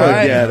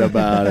 Forget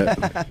about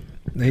it.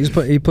 He's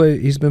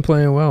been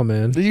playing well,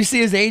 man. Did you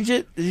see his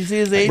agent? Did you see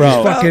his agent?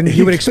 Bro. Fucking,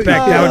 you would expect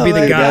that would be the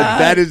Oh, my guy. God.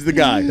 That is the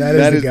guy.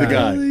 That is the the guy.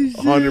 guy. Holy shit.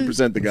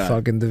 100% the guy.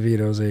 Fucking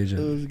DeVito's It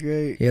agent. was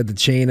great. He had the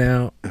chain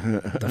out.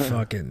 The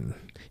fucking.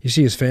 You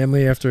see his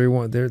family after he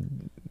won. They're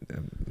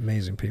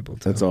amazing people.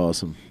 Too. That's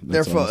awesome.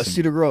 They're That's from awesome.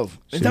 Cedar Grove.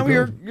 Is Cedar that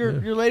where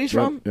Grove, your lady's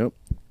from? Yep.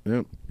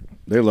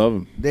 They love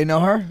him. They know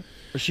her?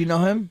 Or she know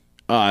him?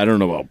 I don't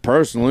know about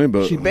personally,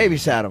 but She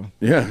babysat him.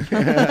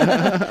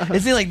 yeah,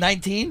 Is he like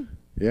 19?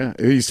 yeah.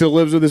 He still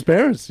lives with his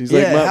parents. He's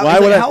like, Yeah. why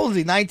would I? How old is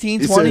he? 19,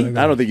 He 20? said,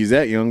 I don't think he's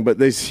that young, but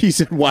he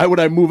said, why would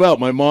I move out?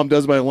 My mom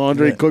does my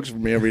laundry, cooks for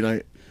me every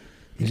night.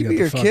 He He's could got be the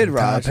your fucking kid, top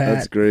Raj. hat.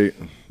 That's great.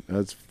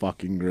 That's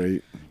fucking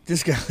great.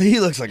 This guy, he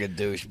looks like a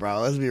douche,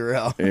 bro. Let's be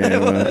real. Yeah,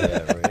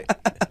 Yeah,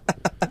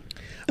 right.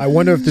 I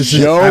wonder if this is.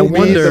 show I me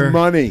wonder. the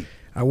money.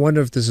 I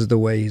wonder if this is the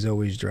way he's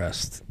always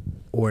dressed,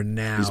 or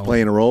now He's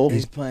playing a role.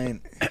 He's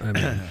playing. I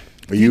mean,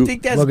 Are You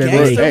think that's Look at me.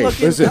 gangster Hey,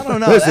 looking? listen, I don't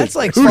know. listen. That's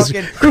like Who's-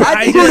 fucking.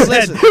 I think just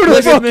listen, Who the Look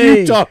at fuck are you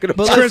me. talking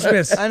but about? listen,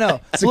 Christmas. I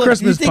know. It's a Look,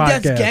 Christmas you think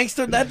podcast. that's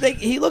gangster? That thing,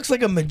 he looks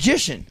like a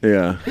magician.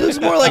 Yeah. He looks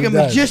more like a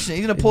does. magician.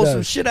 He's gonna pull He some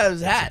does. shit out of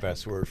his hat,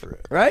 Best word for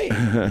it. right?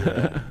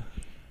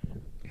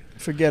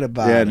 Forget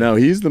about Yeah, it. no,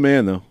 he's the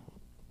man though.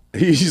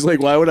 He's like,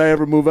 why would I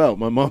ever move out?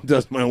 My mom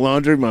does my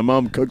laundry. My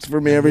mom cooks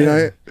for me every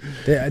night.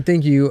 I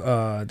think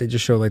they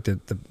just show like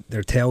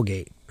their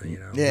tailgate. You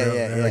know, Yeah, they're,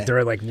 yeah, they're yeah. like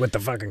they're like with the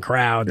fucking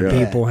crowd, the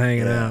Yeah. people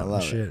hanging Yeah, I out and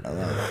love it. shit. I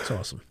love it. It's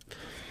awesome.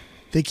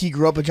 Think he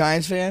grew up a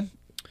Giants fan?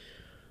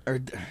 Or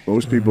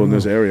Most people in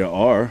this area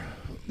are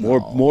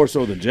more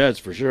so than Jets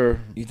for sure.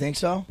 you think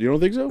so? You don't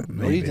think so? What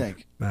do you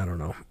think? I don't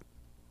know.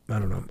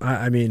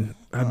 I mean,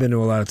 I've been to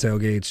a lot of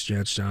tailgates,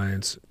 Jets,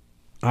 Giants.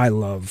 I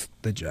love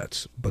the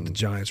Jets, but the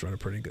Giants run a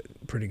pretty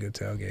good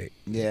tailgate.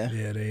 Yeah.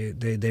 Yeah,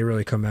 they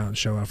really come out and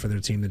show out for their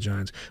team, the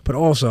Giants. But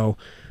also,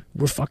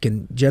 we're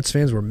fucking Jets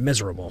fans. We're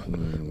miserable.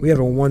 We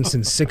haven't won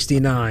since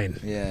 '69.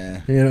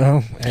 Yeah. You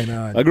know, and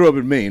I grew up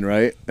in Maine,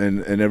 right?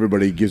 And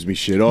everybody gives me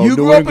shit. Oh, You New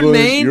grew up in England,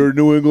 Maine? You're a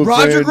New England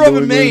Roger fan. grew up New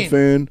in Maine.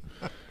 England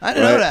fan. I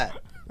didn't know Right. that.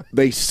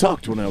 They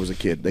sucked when I was a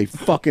kid. They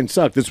fucking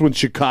sucked. This when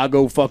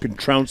Chicago fucking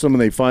trounced them, and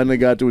they finally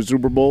got to a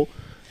Super Bowl.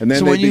 And then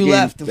So they when you became,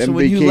 left- then so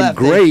when you became left,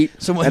 great.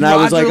 so when and I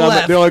was Roger like,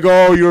 left- they're like,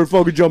 oh, you're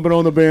fucking jumping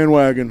on the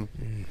bandwagon.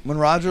 When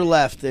Roger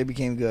left, they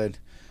became good.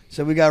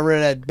 So we got rid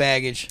of that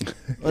baggage.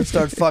 Let's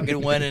start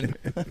fucking winning.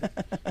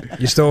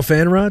 you still a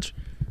fan, Raj?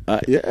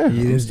 Yeah, I'm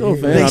didn't- still a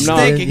you- fan. They I'm stink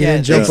not. you again.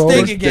 didn't They jump over?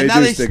 stink again. They Now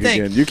do they stink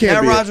stink. again. You can't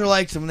now be Roger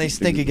likes them. They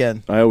stink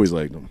again. I always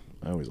liked them.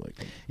 I always liked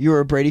them. You were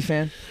a Brady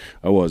fan?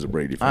 I was a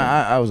Brady fan.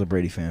 I was a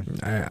Brady fan.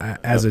 I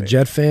as a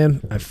Jet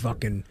fan, I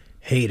fucking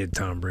hated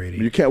Tom Brady.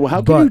 You can't. Well, how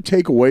can But- you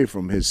take away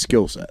from his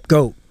skill set?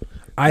 Goat.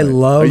 I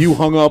love. Are you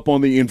hung up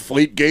on the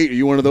inflate gate? Are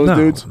you one of those no,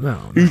 dudes?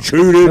 No, You no.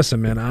 cheated.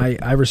 Listen, man,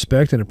 I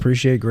respect and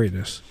appreciate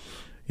greatness.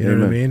 You know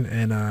what I Amen. mean?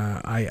 And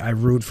I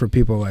root for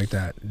people like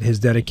that. His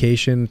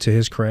dedication to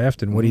his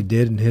craft and what he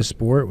did in his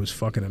sport was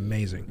fucking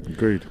amazing.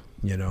 Agreed.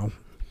 You know?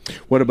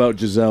 What about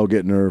Giselle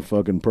getting her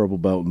fucking purple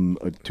belt in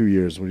 2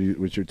 years?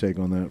 What's your take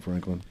on that,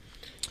 Franklin?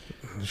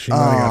 She might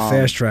have got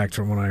fast-tracked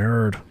from what I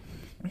heard.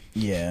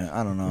 Yeah,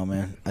 I don't know,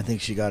 man. I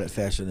think she got it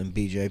faster than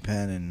BJ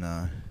Penn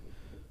and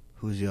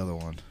who's the other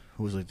one?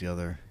 Who was like the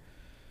other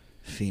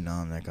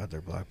phenom that got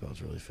their black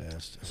belts really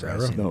fast?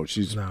 Sarah? No,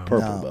 she's No.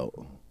 purple No.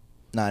 belt.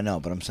 No, I know,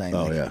 but I'm saying.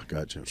 Oh like, yeah,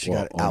 gotcha. She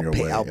Well, got on your way,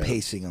 yeah.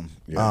 outpacing him.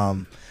 Yeah.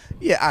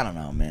 Yeah, I don't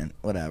know, man.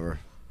 Whatever.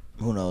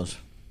 Who knows?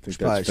 Think She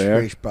probably, that's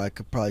fair? she probably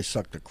could probably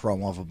suck the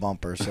chrome off a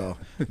bumper, so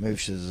maybe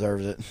she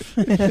deserves it.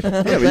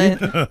 Yeah,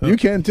 but you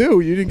can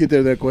too. You didn't get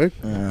there that quick.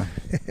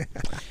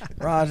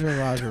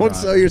 Roger. Don't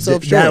sell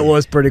yourself short. That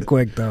was pretty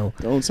quick, though.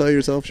 Don't sell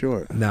yourself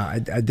short. No, I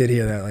did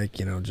hear that, like,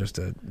 you know, just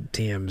a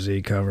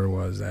TMZ cover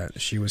was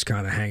that she was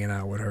kind of hanging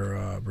out with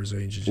her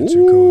Brazilian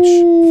Jiu-Jitsu coach,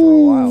 for a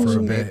while. For so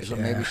a maybe, bit, so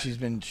yeah. maybe she's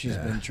been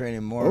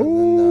training more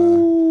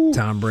than.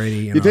 Tom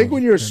Brady. You think know,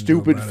 when you're didn't know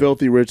stupid, about it.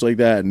 filthy rich like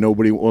that,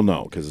 nobody? Well,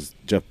 no, because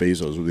Jeff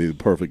Bezos would be the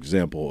perfect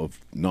example of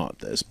not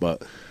this,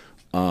 but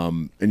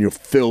and you're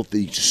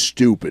filthy,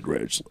 stupid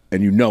rich,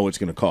 and you know it's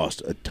going to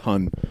cost a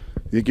ton.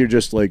 You think you're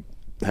just like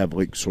have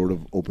like sort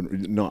of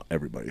open? Not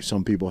everybody.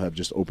 Some people have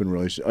just open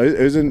relationships.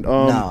 Isn't No,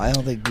 I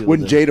don't think. people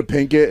Wouldn't do. Jada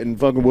Pinkett and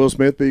fucking Will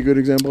Smith be a good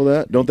example of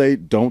that? Don't they?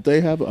 Don't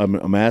they have?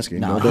 I'm asking.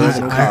 No, don't they he's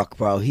have a an- cock,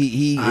 bro.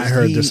 He. I is-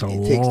 heard he this a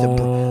takes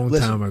long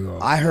listen, time ago.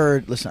 I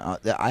heard. Listen,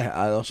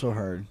 I also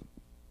heard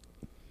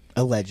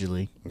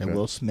allegedly that Okay.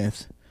 Will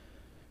Smith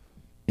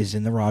is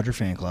in the Roger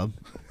fan club.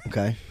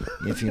 Okay,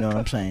 if you know what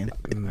I'm saying.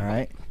 All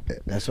right,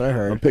 that's what I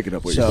heard. I'm picking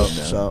up what so, you're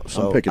saying now.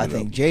 So I'm picking I it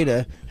think up.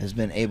 Jada has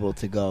been able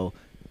to go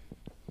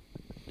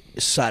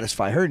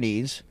satisfy her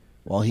needs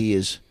while he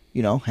is,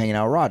 you know, hanging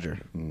out with Roger.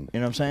 You know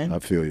what I'm saying? I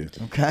feel you.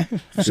 Okay.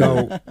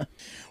 So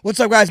What's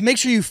up, guys? Make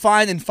sure you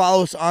find and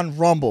follow us on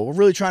Rumble. We're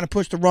really trying to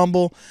push the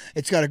Rumble.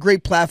 It's got a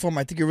great platform.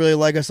 I think you really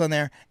like us on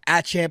there.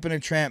 At Champion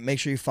and Tramp. Make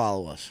sure you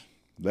follow us.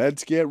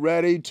 Let's get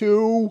ready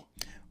to.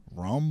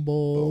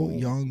 Rumble,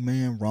 young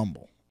man,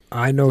 Rumble.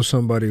 I know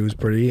somebody who's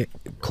pretty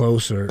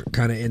close or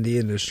kind of in the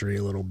industry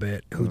a little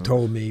bit who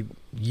told me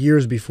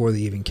years before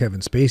the even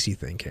Kevin Spacey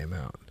thing came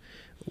out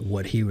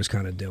what he was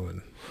kind of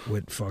doing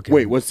with fucking.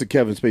 Wait, what's the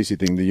Kevin Spacey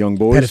thing? The young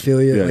boys?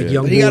 Pedophilia, like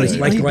young But he got boys,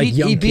 like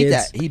young he beat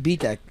kids. that. He beat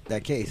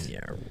that case.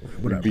 Yeah,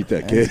 He whatever. beat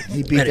that kid.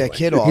 He beat that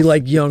kid off. He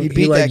liked young. He He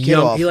beat that liked kid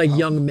young. off. He liked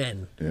young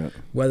men. Yeah.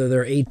 Whether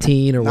they're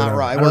 18 or Not whatever.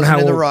 right. I It don't know wasn't how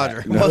into old- Roger.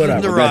 It No, wasn't whatever.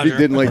 into He Roger.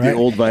 didn't like the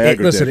old Viagra.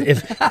 Listen, dick.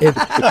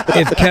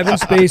 if Kevin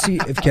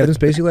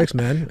Spacey likes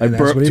men, I and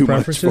that's burped what he too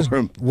much preferences, for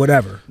him.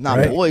 whatever. Not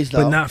right? boys,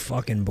 but though. not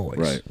fucking boys.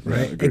 Right, yeah,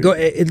 Right.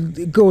 agreed.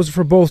 It goes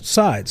for both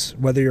sides.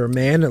 Whether you're a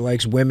man that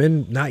likes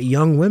women, not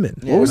young women.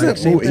 What was Like,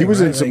 that same movie? He thing,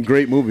 was in right? some Like,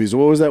 great movies.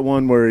 What was that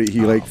one where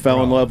he like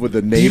fell in love with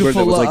the neighbor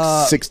that was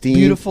like 16?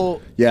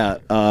 Beautiful. Yeah,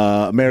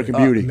 American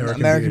Beauty.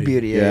 American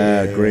Beauty.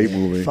 Yeah, great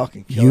movie.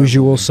 Fucking killer.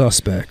 Usual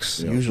Suspects.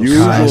 Yeah.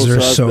 Usual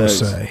Kaiser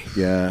Suspects. Sose.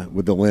 Yeah,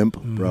 with the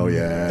limp, bro.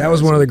 Yeah, That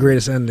was one of the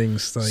greatest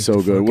endings. Like,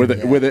 so good.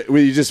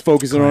 Where you just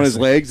focusing on his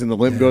Classic. legs and the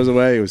limp goes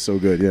away. It was so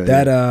good. Yeah,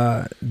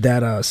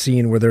 that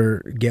scene where they're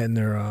getting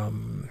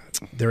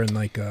they're in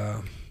like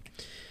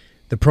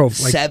the pro like,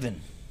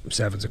 7.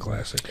 Seven's a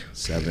classic.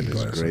 Seven is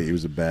Classic. great. He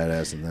was a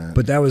badass in that.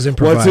 But that was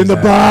improvised. What's in the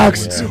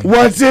box?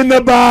 What's in the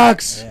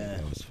box?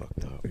 That was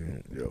fucked up.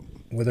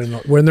 When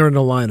they're in the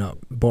lineup,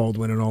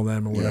 Baldwin and all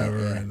them or whatever,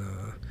 and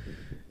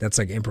that's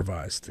like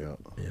improvised. Yeah.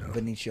 You know,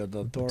 Benicio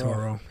del Toro.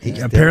 Toro. He's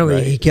dead, Apparently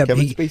right? he kept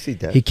Kevin Spacey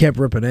dead. he kept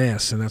ripping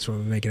ass, and that's what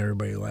was making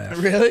everybody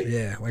laugh. Really?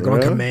 Yeah, like on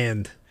Really?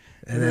 command.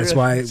 And that's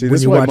why See, when this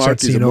is you why watch that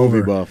Marky's a scene movie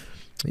over, buff.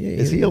 yeah,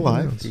 Is he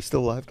alive? knows? He's still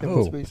alive, Kevin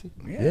Oh. Spacey?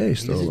 Yeah, he's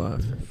still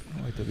alive.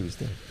 Oh, I thought he was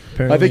dead.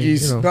 Apparently, I think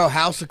he's- you know, Bro,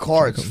 House of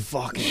Cards,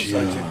 fucking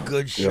such a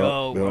good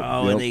show, Yep,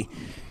 bro. yep. And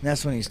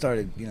that's when he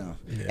started,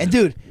 And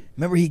dude,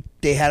 remember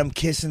they had him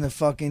kissing the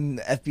fucking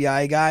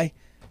FBI guy?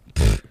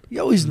 Pfft, you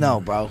always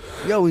know, bro.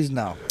 You always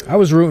know. I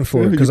was rooting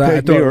for it You because I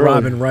pegged me thought early.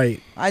 Robin Wright.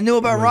 I knew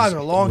about Roger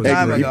a long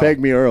time He ago. pegged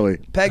me early.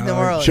 Pegged him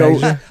early. Show-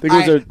 I think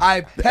it was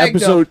I pegged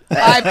episode- him.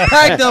 I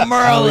pegged him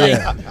early.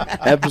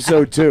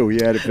 Episode 2,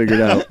 he had it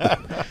figured out.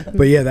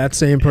 But yeah, that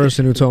same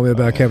person who told me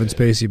about Kevin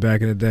Spacey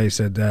back in the day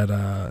said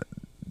that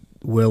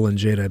Will and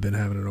Jada had been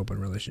having an open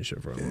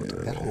relationship for a long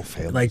time. That whole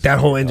family. Like that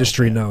whole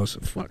industry knows.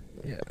 Fuck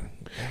yeah.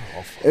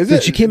 Is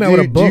Dude, she came out do with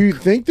a you- book Do you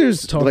think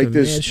there's talking like mad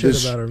this shit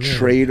this about her man.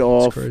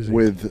 trade-off It's crazy.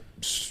 with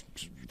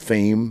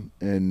fame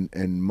and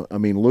I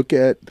mean, look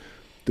at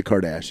the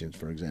Kardashians,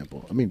 for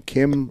example. I mean,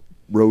 Kim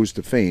rose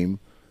to fame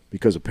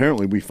because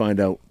apparently we find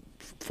out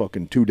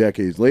fucking 2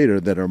 decades later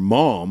that her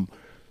mom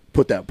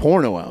put that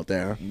porno out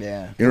there.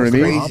 Yeah. You know what I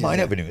mean? Crazy. I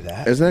never knew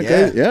that. Isn't that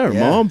Yeah. crazy? Yeah, her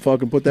Yeah. mom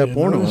fucking put that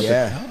porno out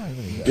there. Yeah.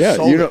 Yeah,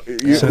 Sold you know,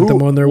 it. Sent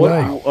them on their what,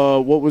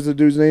 way. What was the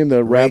dude's name?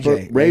 The rapper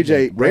J. Ray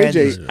J.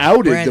 Brandy's-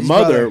 outed the Brandy's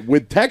mother brother.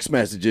 with text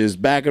messages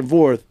back and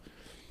forth.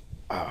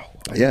 Oh,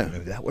 Yeah.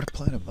 That would have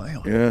played a my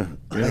own. Yeah,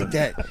 yeah, Like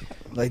that.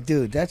 Like,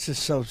 dude, that's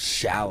just so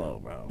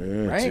shallow, bro.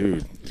 yeah, right?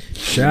 dude.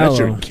 Shallow. That's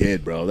your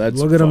kid, bro. That's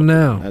Look at him fucking-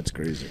 now. That's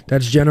crazy.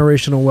 That's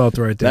generational wealth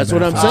right there. That's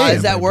what man. I'm saying.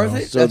 Is that worth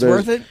it? So That's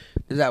there's- worth it?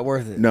 Is that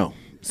worth it? No,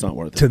 it's not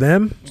worth it. To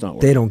them, It's not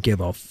worth they it. don't give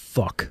a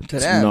fuck. To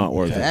It's them. not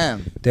worth to it.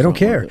 them. They don't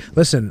It's not care. worth it.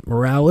 Listen,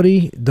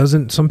 morality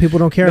doesn't. Some people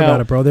don't care Now,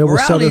 about it, bro. They will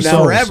sell their morality's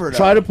souls. forever, though.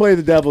 Try to play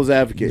the devil's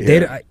advocate They,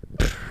 here. I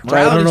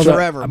Morality's know that-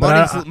 forever.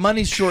 but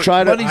Money's short.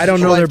 Try to- money's I don't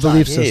know their lifetime.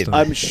 belief system.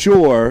 I'm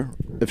sure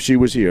if she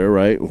was here,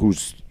 right,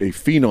 who's a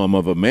phenom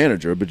of a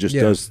manager, but just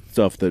Yeah. does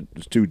stuff that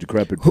is too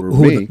decrepit for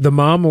Who, me. the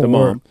mom or The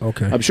mom.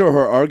 Okay. I'm sure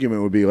her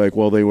argument would be like,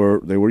 well, they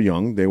were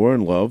young, they were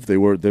in love,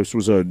 this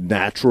was a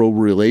natural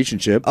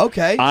relationship.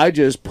 Okay. I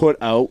just put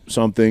out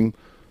something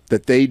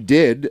that they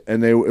did,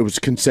 and it was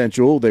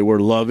consensual. They were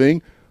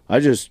loving. I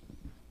just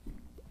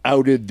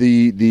outed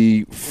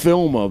the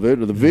film of it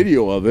or the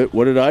video of it.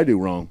 What did I do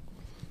wrong?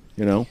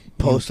 You know,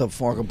 Post up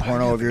fucking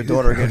porno of your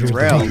daughter getting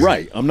railed.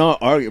 right? I'm not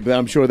arguing, but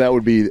I'm sure that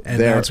would be and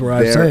their that's where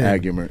I'm their saying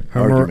argument.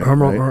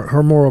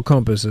 her moral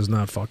compass is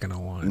not fucking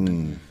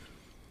aligned.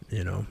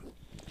 You know,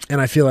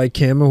 and I feel like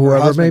Kim or Her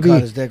whoever husband maybe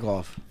cut his dick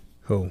off.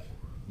 who.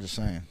 Just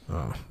saying.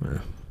 Oh yeah.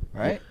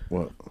 Right?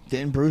 What?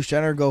 Didn't Bruce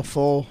Jenner go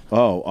full?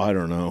 Oh, I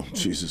don't know.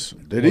 Jesus,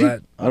 did Well, he?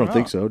 that- I don't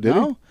think so. Did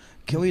No?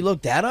 Can we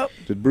look that up?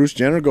 he? Did Bruce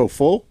Jenner go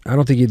full? I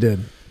don't think he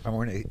did.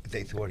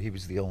 They thought he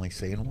was the only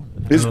sane one.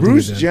 Is don't think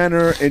Bruce he did.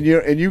 Jenner and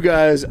you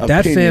guys That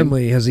opinion,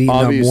 family has eaten up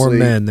more obviously-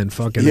 men than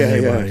fucking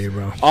anybody,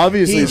 bro.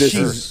 Obviously, He- this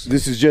she's-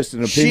 is just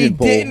an She opinion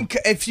poll. didn't.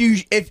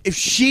 If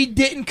she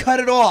didn't cut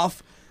it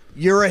off,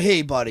 you're a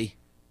he, buddy.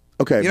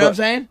 Okay, You know what I'm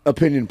saying?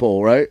 Opinion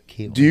poll, right?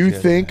 Caitlyn Do you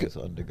Jenner think has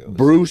undergone-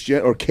 Bruce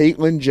Jenner or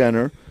Caitlyn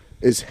Jenner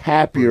is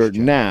happier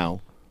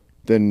now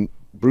than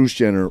Bruce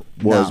Jenner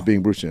was No.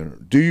 being Bruce Jenner?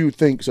 Do you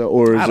think so,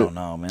 or is I it? don't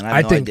know, man. I, I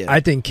have no think idea. I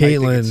think I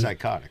think Caitlyn. it's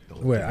psychotic.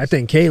 though. Wait, I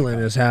think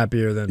Caitlyn is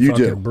happier than You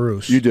fucking do,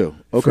 Bruce. You do,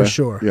 okay, For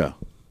sure. Yeah.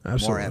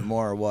 Absolutely.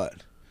 more what?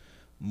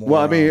 More,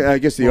 Well, I mean, I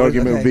guess the more-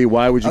 argument would okay. be,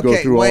 why would you go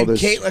Okay, through all when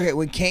this?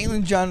 when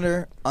Caitlyn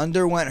Jenner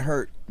underwent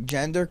her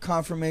gender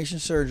confirmation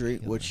surgery,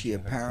 which she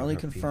apparently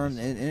confirmed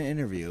in an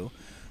interview,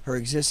 her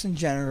existing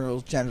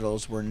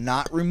genitals were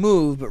not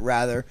removed, but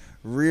rather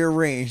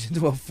rearranged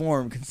into a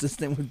form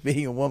consistent with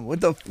being a woman.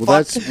 What the fuck? Well,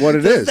 that's what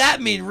it does is.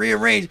 that mean,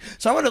 rearranged?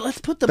 So let's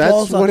put the That's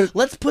balls what on. it-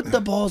 Let's put the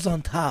balls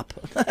on top.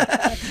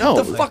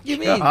 No, the fuck you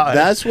mean?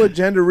 That's what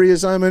gender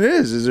reassignment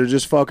is. Is they're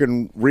just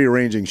fucking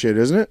rearranging shit,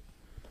 isn't it?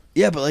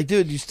 Yeah, but like,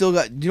 dude, you still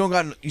got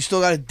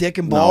a dick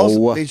and balls.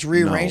 No, They just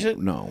rearrange it.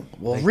 No.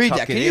 Well, They read tuck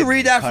that. Can it you in.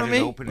 read that Cut for it me?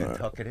 open and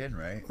tuck it in,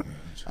 right?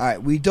 All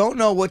right, we don't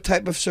know what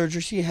type of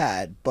surgery she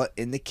had, but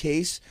in the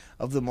case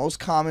of the most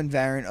common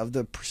variant of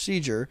the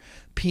procedure,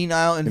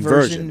 penile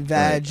inversion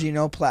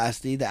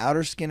vaginoplasty, the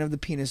outer skin of the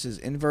penis is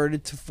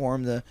inverted to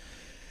form the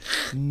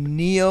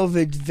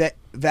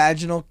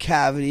neovaginal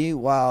cavity,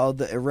 while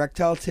the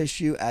erectile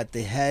tissue at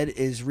the head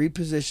is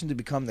repositioned to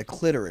become the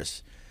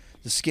clitoris.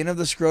 The skin of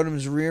the scrotum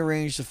is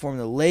rearranged to form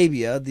the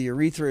labia. The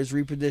urethra is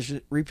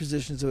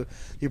repositioned to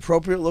the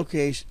appropriate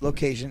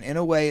location. In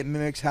a way, it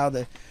mimics how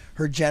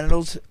her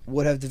genitals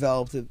would have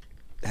developed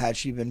had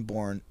she been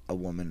born a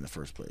woman in the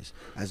first place.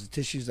 As the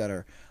tissues that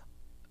are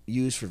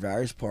used for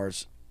various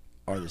parts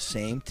are the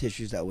same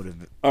tissues that would have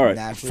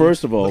naturally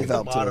first of all,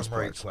 developed to those Bottom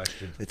right parts.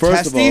 question. The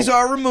First of testes all-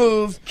 are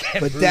removed,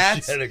 but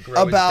that's Bruce had to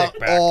grow his about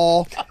dick back.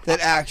 all that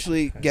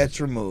actually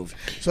gets removed.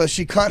 So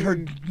she cut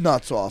her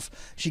nuts off.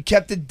 She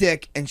kept the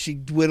dick and she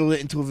whittled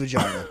it into a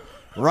vagina.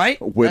 Right?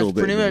 Whittled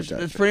that's pretty it. much.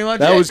 That's pretty much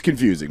That it. was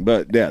confusing,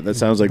 but yeah, that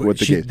sounds like what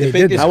the case. they The did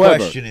biggest However,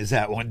 question is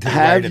that one to the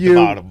have right at you- the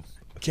bottom.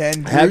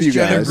 Can Have Bruce you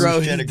Jenner guys- grow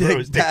Bruce his Jenner grow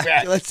his dick dick back?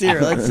 back. Let's hear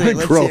it. Let's hear it.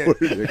 Let's Grow hear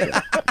it.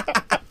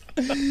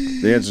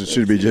 it. The answer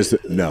should be just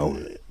no.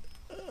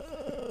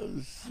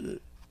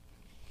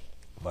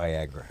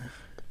 Viagra.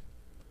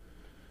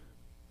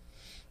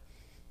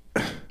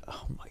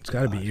 It's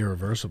got to be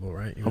irreversible,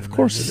 right? You Of would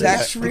course imagine.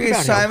 it is. Sex Look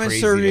at how reassignment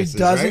crazy surgery this is,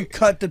 doesn't right?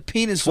 cut the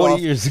penis 20 off.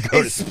 years ago.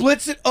 It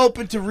splits it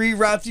open to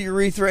reroute the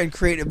urethra and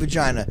create a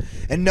vagina.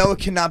 And no, it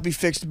cannot be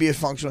fixed to be a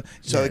functional.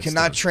 So Yeah, it it's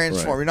cannot done.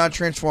 transform. Right. You're not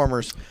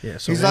Transformers. Yeah,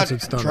 so He's once not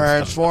it's done, it's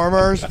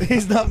Transformers.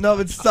 He's not. No,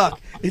 it's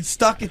stuck. It's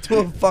stuck into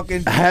a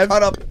fucking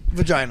cut up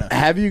vagina.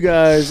 Have you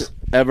guys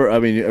ever? I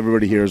mean,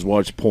 everybody here has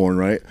watched porn,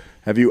 right?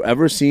 Have you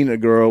ever seen a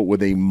girl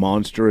with a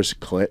monstrous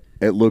clit?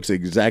 It looks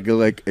exactly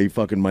like a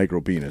fucking micro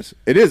penis.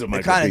 It is a micro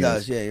It kind of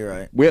penis. does. Yeah, you're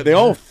right. They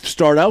all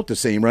start out the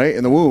same, right,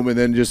 in the womb, and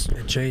then just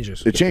It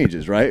changes. it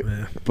changes, right?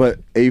 Yeah. But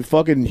a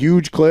fucking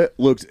huge clit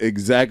looks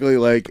exactly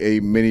like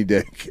a mini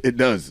dick. It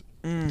does.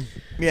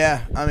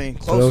 Yeah, I mean,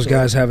 close For those to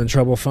guys having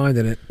trouble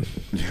finding it,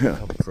 Yeah.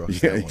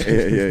 Cross Yeah, that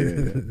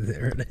one. yeah.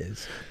 there it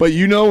is. But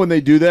you know when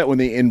they do that, when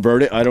they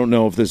invert it, I don't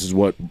know if this is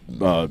what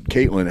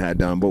Caitlin had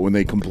done, but when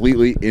they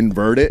completely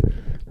invert it,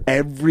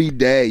 every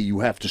day you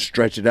have to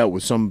stretch it out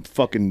with some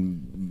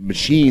fucking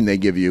machine they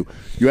give you.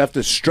 You have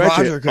to stretch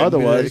Roger it, couldn't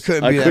otherwise be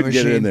that, I couldn't couldn't be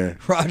that get it in machine. there.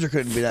 Roger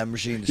couldn't be that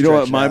machine. To You know what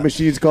stretch it my out.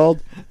 machine's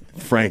called?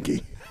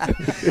 Frankie.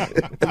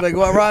 It's like,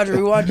 well, Roger,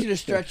 we want you to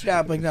stretch it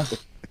out. I'm like, no,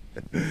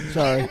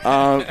 sorry.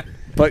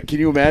 But can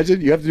you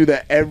imagine? You have to do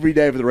that every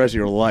day for the rest of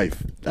your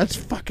life. That's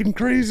fucking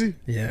crazy.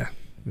 Yeah,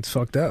 it's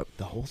fucked up.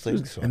 The whole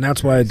thing's And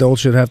that's why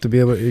adults should have to be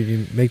able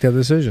to make that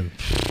decision.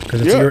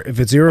 Because Yeah. if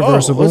it's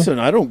irreversible, Oh, listen,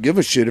 I don't give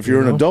a shit if you're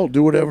You an know? adult.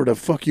 Do whatever the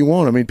fuck you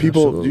want. I mean,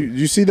 people. Absolutely.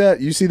 You see that?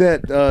 You see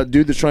that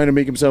dude that's trying to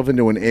make himself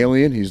into an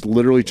alien? He's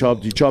literally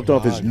chopped. He chopped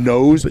off his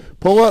nose.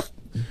 Pull up.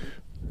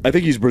 I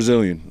think he's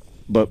Brazilian,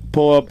 but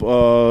pull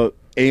up.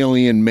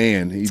 Alien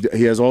man.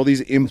 He has all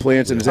these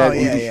implants in his head. Oh,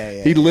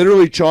 yeah. He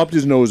literally chopped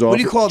his nose off. What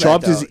do you call that?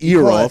 Chopped his though? You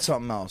ear call that off.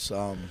 something else.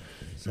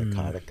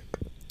 psychotic.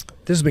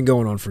 this has been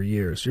going on for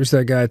years. There's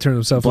that guy that turned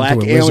himself Black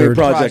into a Alien lizard.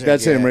 Project.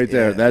 That's Yeah, him right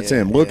there. yeah, That's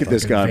yeah, him. Look yeah. at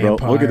this guy, Fucking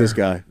bro. Look at this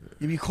guy. vampire.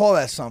 If you call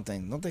that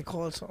something, don't they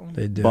call it something?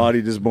 They do.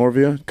 Body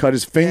dysmorphia. Cut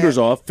his fingers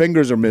Yeah. off.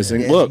 Fingers are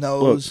missing. Yeah, Look,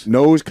 nose. look.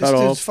 Nose This cut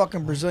dude's off.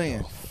 fucking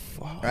Brazilian,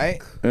 right?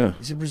 Yeah.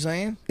 Is he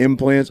Brazilian?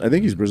 Implants. I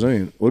think he's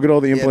Brazilian. Look at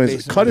all the implants.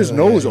 based in Cut his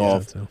Brazil. nose Yeah,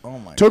 off. Oh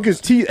my. Took God.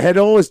 his teeth. Had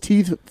all his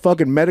teeth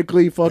fucking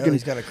medically fucking.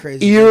 he's got a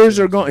crazy ears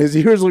mouth. are gone. His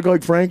ears look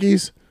like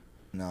Frankie's.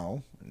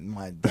 No,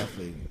 my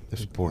definitely.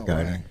 This poor No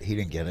guy, way. he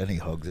didn't get any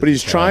hugs. But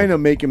he's trying to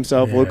make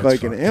himself Yeah, look it's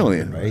like an fucked up,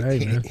 alien. man. right.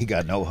 Right, man. He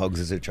got no hugs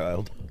as a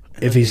child.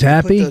 If he's He put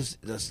happy,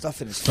 the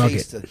stuff in his Fuck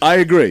face. it. To, I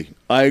agree.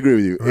 I agree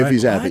with you. If Right.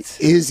 he's happy, What?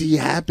 is he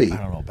happy? I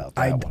don't know about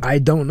that one. I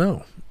don't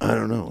know. I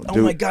don't know. oh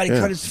Dude, my God, he yeah.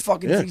 cut his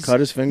fucking. Yeah, cut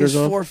his fingers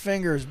off. 4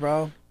 fingers,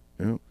 bro.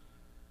 Yeah.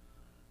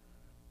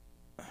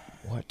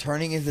 What?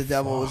 Turning into the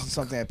devil wasn't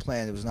something I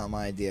planned. It was not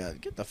my idea.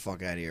 Get the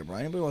fuck out of here, bro.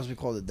 Anybody wants to be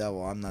called the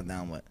devil, I'm not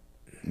down with.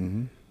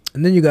 And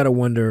then you got to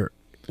wonder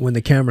when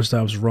the camera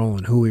stops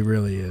rolling who he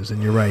really is.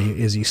 And you're right.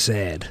 Is he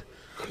sad?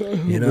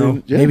 You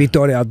know, Yeah. maybe he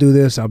thought I'll do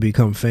this, I'll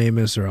become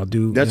famous, or I'll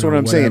do. That's you know, what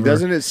I'm saying. whatever.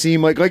 Doesn't it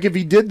seem like if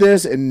he did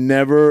this and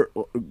never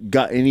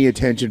got any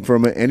attention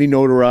from it, any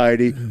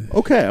notoriety,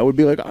 okay, I would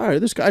be like, all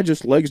right, this guy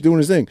just likes doing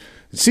his thing.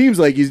 It seems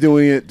like he's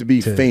doing it to be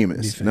To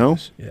famous. be No?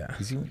 famous. Yeah.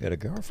 He's even got a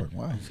girlfriend.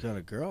 Wow. He's got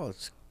a girl.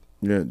 It's,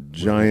 Yeah,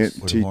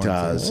 giant With horns.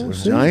 titas. Oh,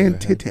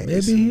 Giant see?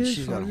 titties. Maybe he is.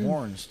 she's got fucking-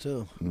 horns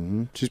too.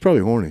 She's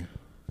probably horny.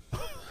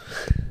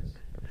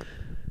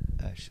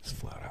 That's just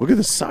flat out. Look at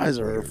the size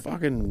of her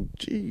fucking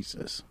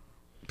Jesus.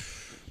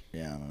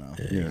 Yeah, I don't know.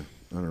 Yeah,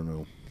 I don't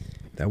know.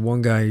 That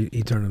one guy,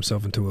 he turned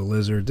himself into a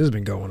lizard. This has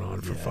been going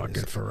on for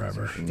fucking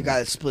forever. The guy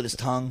that split his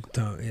tongue.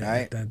 Yeah,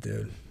 Right? that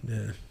dude.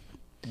 Yeah.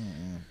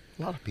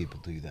 A lot of people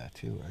do that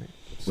too, right?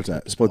 What's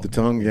that? Split the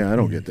tongue? Yeah, I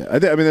don't get that.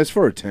 I mean, that's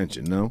for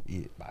attention, no?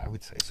 Yeah, I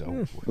would say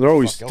so. They're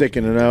always Fuck else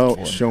sticking would it they do out,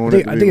 for? showing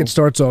I think it. it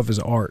starts off as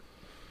art.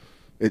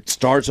 It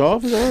starts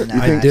off as art. Nah,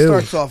 You I think? do. It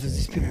starts off as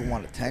these people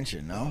want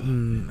attention. No,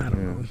 I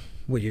don't know.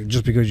 What,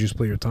 just because you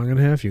split your tongue in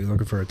half, you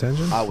looking for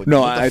attention? I would.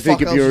 No, what the I think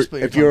fuck if else you you're split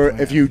your if tongue you're for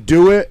if half? you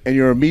do it and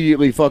you're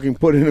immediately fucking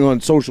putting it on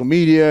social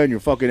media and you're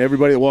fucking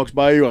everybody that walks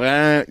by you,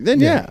 then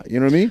yeah, you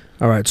know what I mean?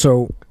 All right,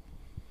 so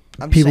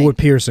I'm people saying, with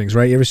piercings,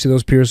 right? You ever see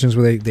those piercings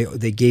where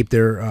they gape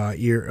their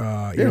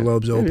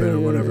earlobes open or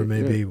whatever it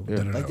may be?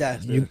 Da-da-da. Like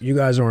that. You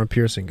guys aren't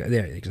piercing guy.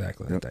 Yeah,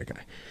 exactly, like that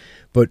guy.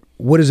 But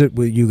what is it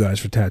with you guys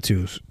for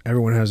tattoos?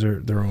 Everyone has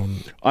their own.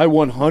 I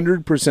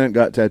 100%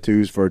 got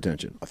tattoos for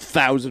attention.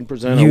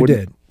 1,000%. You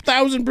did.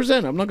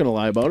 1,000%. I'm not going to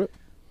lie about it.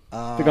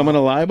 Think I'm going to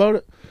lie about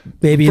it?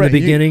 Maybe in the Fred,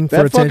 beginning for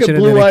that attention, fucking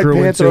and then it blue-eyed grew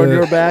panther into on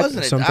your It back.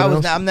 wasn't something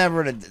else? I'm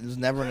never was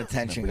never an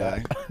attention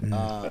guy.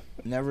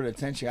 Never an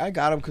attention. I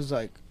got him because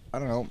like I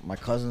don't know, my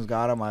cousins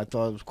got him. I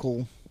thought it was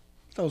cool.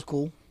 That was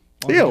cool.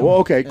 Yeah, well,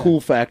 okay, cool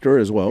factor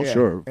as well, Yeah,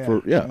 sure.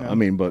 yeah, I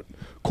mean, but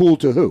cool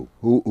to who?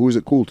 Who's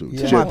it cool to?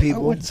 Yeah. To My you?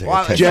 people. I wouldn't say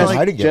Well, attention. Just-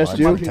 I didn't get just much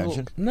you?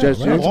 attention. Just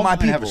right. you? It's my I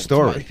people. have a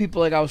story. It's my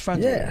people like I was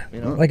friends Yeah, with.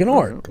 You know? like an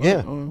art.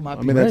 Yeah. My I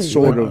people. mean, that's Right,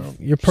 sort like,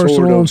 of your personal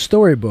sort own of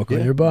storybook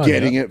on your body.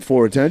 getting it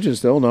for attention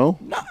still, no?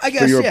 No, I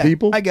guess your yeah.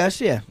 people? I guess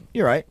yeah.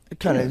 You're right.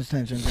 It kind of is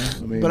attention.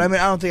 mean- But I mean,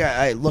 I don't think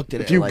I looked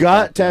at it. If you like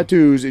got that, though.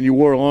 tattoos and you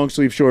wore a long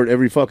sleeve shirt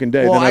every fucking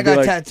day, Well, then I I'd be got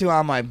like, tattoo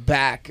on my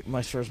back.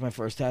 My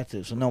first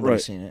tattoo, so nobody's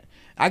Right. seen it.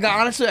 I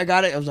got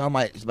it. It was on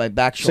my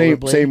back shoulder same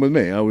blade. same with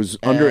me. I was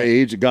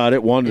underage, got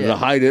it, wanted yeah. to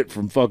hide it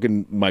from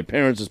fucking my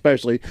parents,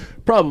 especially.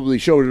 Probably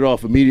showed it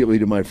off immediately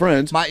to my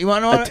friends. You want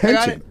to know what attention.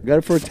 I got it? Got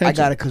it for attention. I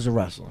got it because of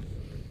wrestling.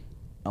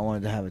 I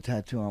wanted to have a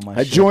tattoo on my.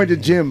 I shirt. joined a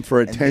gym for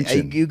And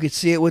attention. you could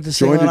see it with the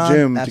Joined singlet a on.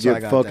 gym to That's why I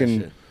get got that fucking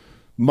shit.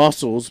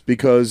 muscles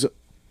because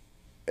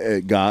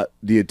it got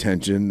the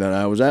attention that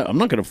I was at. I'm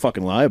not going to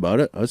fucking lie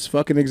about it. That's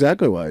fucking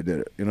exactly why I did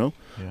it, you know?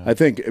 I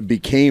think it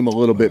became a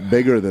little bit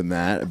bigger than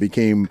that. It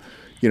became,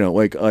 you know,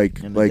 like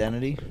An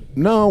identity.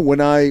 no, when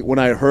I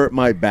hurt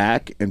my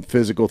back and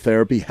physical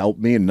therapy helped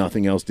me and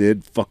nothing else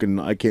did. Fucking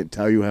I can't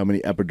tell you how many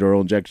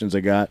epidural injections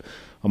I got.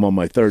 I'm on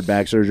my third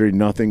back surgery.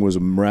 Nothing was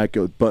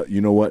miraculous, but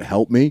you know what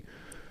helped me?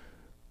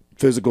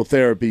 Physical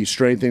therapy,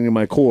 strengthening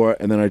my core,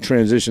 and then I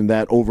transitioned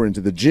that over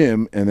into the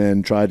gym and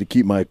then tried to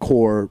keep my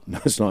core,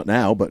 it's not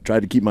now, but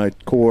tried to keep my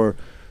core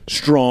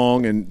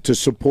strong and to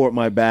support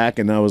my back.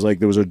 And I was like,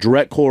 there was a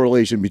direct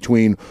correlation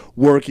between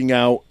working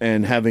out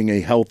and having a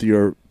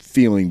healthier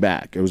feeling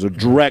back. It was a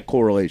direct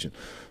correlation.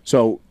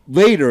 So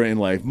later in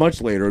life,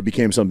 much later, it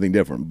became something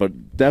different.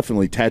 But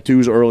definitely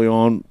tattoos early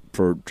on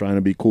for trying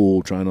to be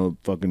cool, trying to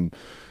fucking,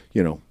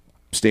 you know,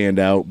 stand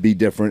out, be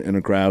different in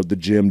a crowd. The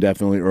gym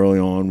definitely early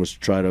on was to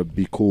try to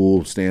be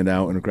cool, stand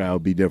out in a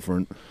crowd, be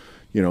different,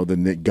 you know,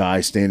 than the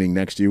guy standing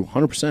next to you.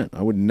 100%.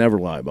 I would never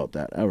lie about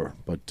that ever.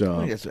 But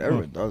I guess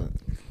everyone does it.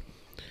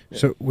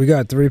 So we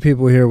got 3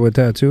 people here with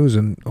tattoos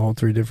and all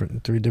three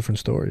different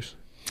stories.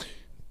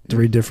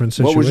 3 different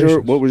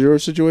situations. what was your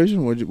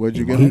situation? What'd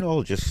you get? Mine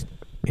all just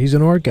He's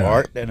an art guy.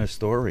 art and a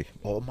story.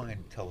 All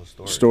mine tell a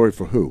story. Story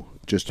for who?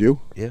 Just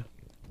you? Yeah,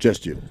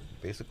 Just you.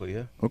 basically,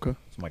 yeah. Okay.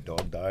 So my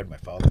dog died, my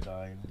father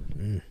died.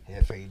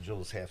 Half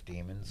angels, half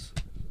demons.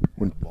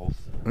 Both.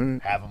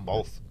 Alright. Have them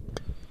both.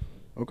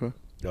 Okay.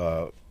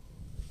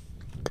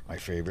 My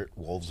favorite.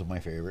 Wolves are my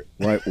favorite.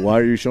 Why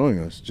are you showing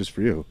us? Just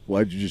for you?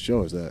 Why'd you just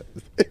show us that?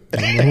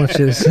 I want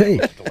you to say.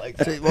 Like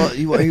See, well,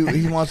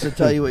 he wants to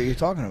tell you what you're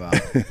talking about.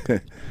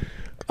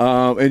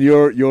 And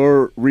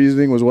your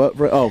reasoning was what?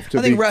 I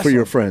think for wrestling.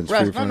 your friends. For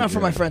your Not friends, for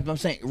yeah. my friends, but I'm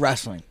saying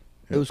wrestling.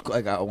 It was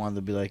like I wanted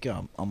to be like,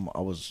 yeah,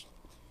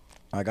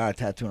 I got a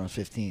tattoo when I was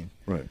 15,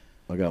 Right.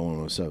 I got one when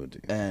I was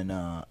 17.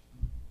 and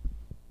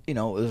you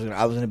know,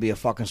 I was gonna be a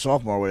fucking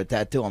sophomore with a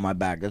tattoo on my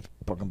back. That's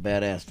fucking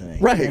badass to me.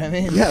 Right. You know what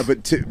I mean? Yeah,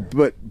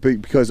 but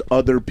because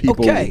other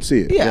people Okay. would see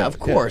it. Yeah, of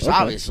course. okay.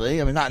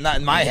 Obviously. I mean, not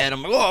in my head.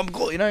 I'm like, oh, I'm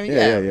cool. You know what I mean?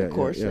 Yeah, of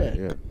course.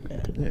 Yeah.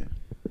 yeah.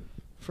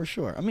 For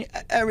sure. I mean,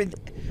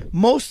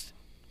 most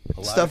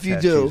a lot stuff of you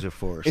do tattoos are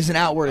forced, is an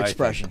outward I think.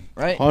 expression,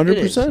 right?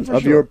 100% for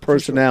of sure, your for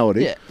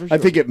personality. sure. Yeah, for I sure.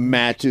 think it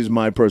matches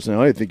my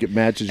personality. I think it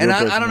matches your And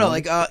personality. I don't know,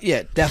 like,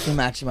 yeah, definitely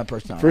matches my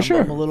personality. For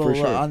sure, I'm a little for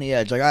sure. on the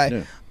edge. Like,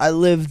 Yeah. I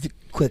lived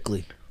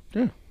quickly.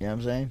 Yeah. You know what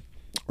I'm saying?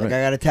 Like, Right.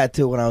 I got a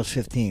tattoo when I was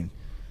 15.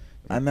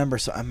 I remember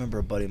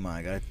a buddy of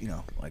mine.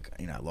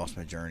 I lost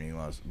my journey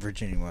when I was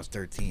Virginia when I was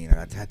 13. I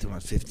got tattooed when I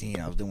was 15.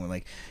 I was doing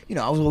like,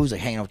 I was always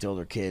like hanging out with the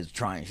older kids,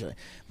 trying shit.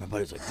 My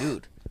buddy's like,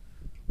 dude,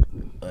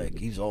 like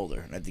he's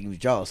older, and I think he was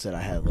jealous that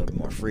I had a little bit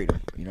more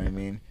freedom. You know what I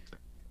mean?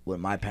 With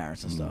my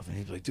parents and stuff, and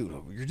he's like, "Dude,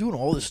 you're doing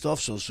all this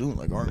stuff so soon.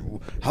 Like,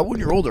 how when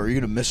you're older, are you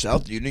gonna miss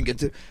out that you didn't get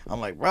to?" I'm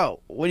like,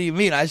 "Bro, what do you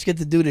mean? I just get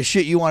to do the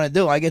shit you want to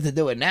do. I get to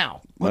do it now.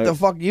 What the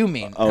fuck do you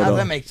mean? How does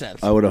that make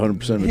sense?" I would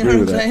 100% You know agree what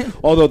with I'm that. saying?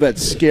 Although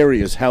that's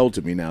scary as hell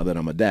to me now that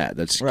I'm a dad.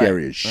 That's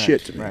scary as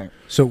shit to me. Right.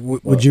 So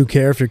would you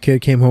care if your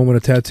kid came home with a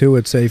tattoo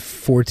at, say,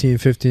 14,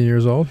 15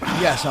 years old?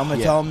 Yes, I'm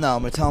gonna tell him no.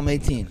 I'm gonna tell him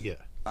 18. Yeah.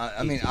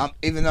 I mean,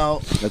 even though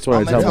That's what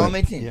I tell I'm my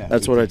 18. Yeah.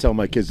 That's what I tell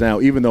my kids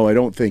now. Even though I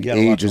don't think You got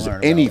a lot age to is learn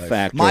about any life.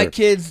 factor. My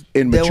kids,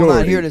 in they will not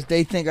maturity. hear this.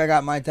 They think I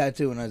got my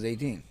tattoo when I was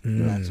 18.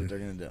 And that's what they're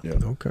gonna do. Yeah.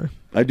 Okay.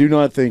 I do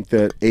not think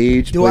that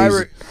age Do I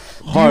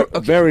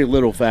plays very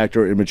little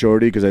factor in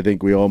maturity because I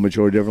think we all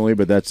mature differently.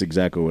 But that's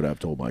exactly what I've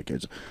told my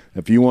kids.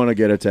 If you want to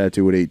get a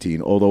tattoo at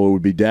 18, although it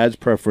would be Dad's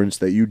preference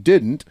that you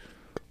didn't,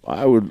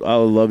 I would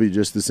love you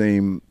just the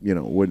same. You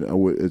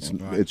know,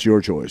 it's your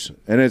choice,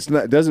 and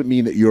it doesn't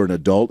mean that you're an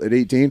adult at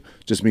 18. It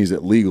just means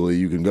that legally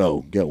you can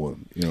go get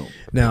one. You know.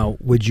 Now,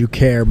 would you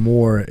care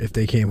more if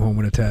they came home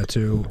with a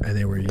tattoo and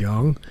they were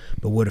young?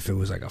 But what if it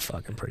was like a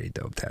fucking pretty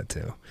dope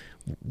tattoo?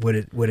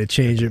 Would it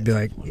change it? Be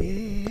like,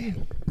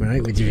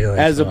 right? Would you be like,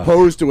 As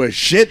opposed to a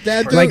shit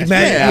tattoo? like,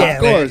 man, yeah, of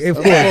course. of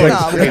course. Yeah,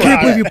 Like, no, I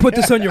can't believe you put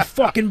this on your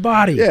fucking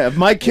body. Yeah, if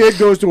my kid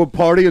goes to a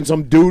party and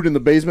some dude in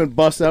the basement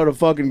busts out a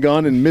fucking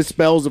gun and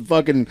misspells a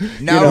fucking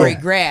No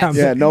regrets.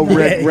 Yeah, no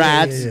red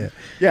rats. Yeah.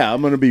 Yeah,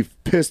 I'm gonna be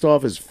pissed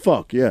off as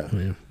fuck. Yeah,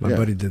 Yeah, my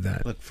buddy did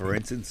that. Look, for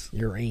instance,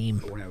 Your aim.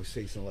 when I was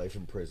facing life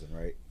in prison,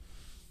 right,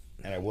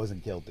 and I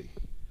wasn't guilty.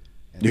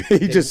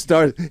 he just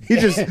started. He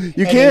just you And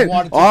they can't.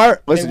 wanted to-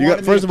 Art, listen. they You got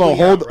wanted me first to of all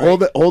plea out,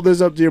 right? hold this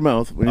up to your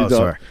mouth when you Oh, talk.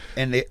 sorry.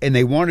 And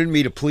they wanted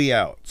me to plea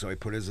out, so I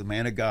put as a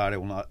man of God,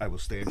 I will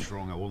stand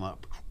strong. I will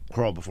not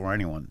crawl before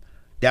anyone.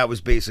 That was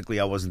basically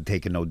I wasn't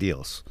taking no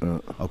deals.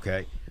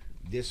 Okay,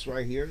 this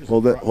right here. Is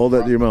Hold that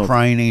to your mouth.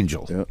 Crying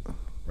angel. Yeah.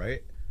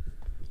 Right.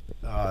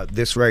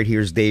 This right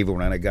here is David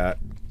when I got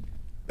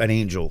an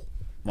angel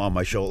on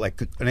my shoulder,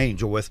 like an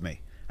angel with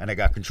me, and I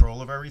got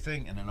control of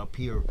everything. And then up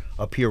here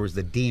was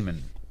the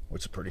demon,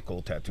 which is a pretty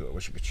cool tattoo. I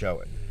wish I could show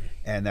it.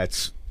 And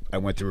I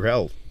went through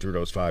hell through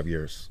those 5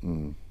 years.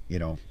 You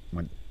know,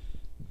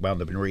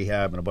 wound up in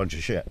rehab and a bunch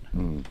of shit.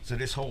 So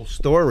this whole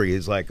story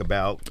is like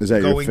about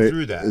going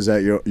through that. Is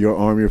that your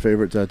arm your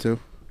favorite tattoo?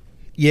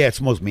 Yeah,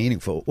 it's most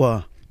meaningful.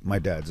 Well, my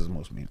dad's is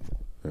most meaningful.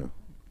 Yeah.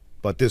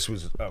 But this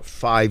was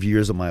 5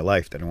 years of my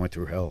life that I went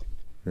through hell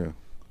Yeah.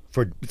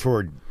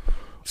 for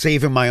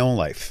saving my own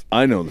life.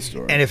 I know the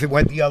story. And if it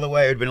went the other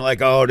way, I'd been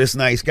like, "Oh, this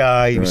nice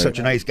guy, he was such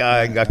a nice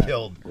guy, and got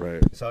killed."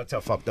 Right. So that's how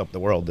fucked up the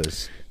world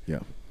is. Yeah.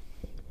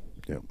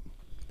 Yeah.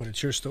 But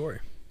it's your story.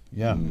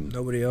 Yeah.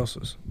 Nobody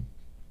else's.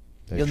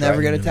 You'll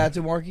never get a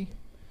tattoo, Marky?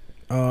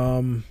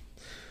 I'll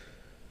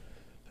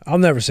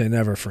never say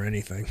never for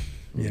anything,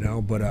 you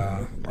know. But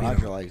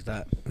Roger likes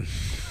that.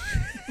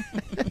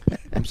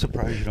 I'm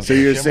surprised you don't. So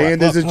get you're a saying shimrock.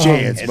 there's a Look,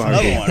 chance, it's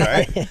Marky. another one,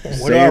 right? What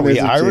Saying are we,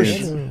 there's a Irish?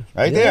 chance.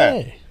 Right there.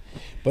 Yeah.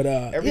 But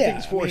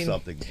Everything's yeah, for I mean,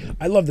 something.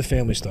 I love the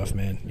family stuff,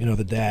 man. You know,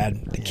 the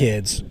dad, the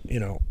kids, you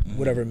know,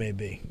 whatever it may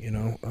be. You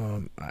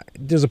know,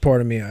 there's a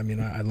part of me. I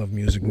mean, I love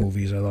music,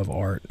 movies. I love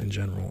art in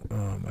general.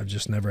 I've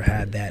just never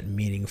had that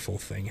meaningful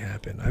thing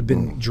happen. I've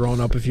been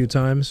drawn up a few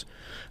times.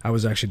 I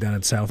was actually down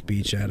at South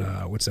Beach at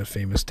what's that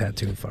famous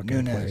tattoo fucking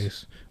Nunez.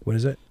 place? What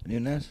is it?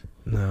 Nunez?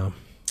 No,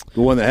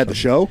 The one that had the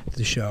show?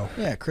 the show.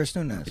 Yeah, Chris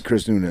Nunez.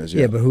 Chris Nunez.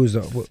 Yeah, but who's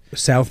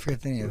South?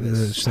 Forget the name of the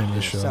this. name of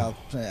the show. South.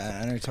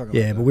 I know you're talking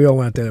Yeah, about. but we all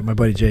went there. My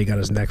buddy Jay got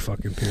his neck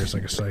fucking pierced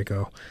like a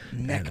psycho.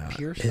 Neck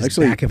pierced? His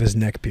Actually, back of his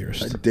neck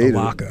pierced. I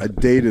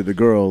dated a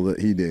girl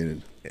that he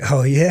dated.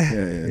 Oh yeah.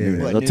 Yeah,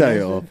 Nunez. What, I'll tell you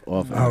Nunez?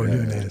 off. Oh, yeah,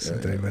 Nunez. yeah, I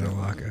thought you yeah, meant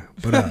Alaka.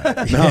 But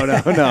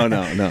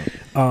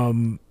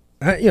No.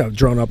 you know,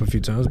 drawn up a few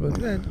times, but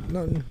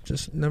nothing.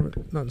 Just never,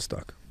 nothing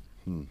stuck.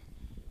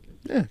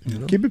 Yeah,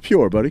 keep it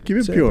pure, buddy. Keep it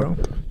That's it, pure. bro.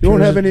 You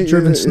won't have any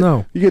Driven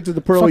snow. You get to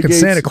the pearly Fucking gates.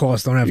 Santa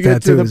Claus don't have you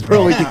get to tattoos, the bro.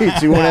 pearly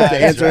gates. You won't have to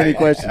answer any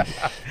questions.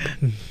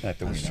 Not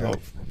that we know.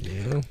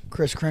 You know?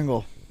 Chris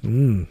Kringle.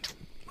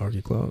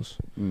 Marky Claus.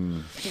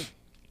 I'm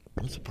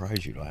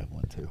surprised you don't have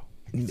one too.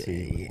 I can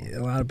see A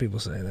lot of people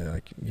say that,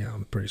 like, yeah,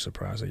 I'm pretty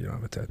surprised that you don't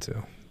have a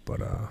tattoo.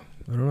 But I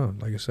don't know.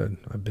 Like I said,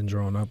 I've been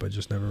drawn up. I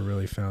just never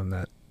really found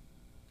that,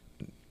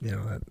 you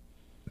know,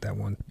 that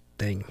one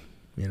thing.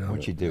 You know.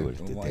 what you do is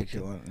Don't like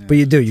it, yeah. But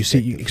you do. You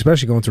see,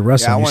 especially going to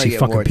wrestling, I you wanna see get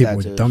fucking more people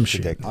with tattoos. dumb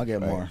shit. Ridiculous. I'll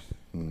get Right. more.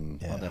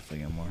 Yeah. I'll definitely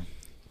get more.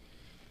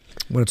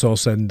 When it's all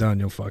said and done,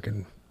 you'll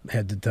fucking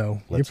head to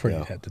toe. Let's You're pretty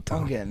go. head to toe.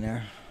 I'm getting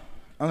there.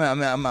 I don't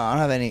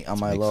have any on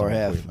my Make lower some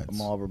half. improvements.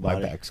 I'm all over My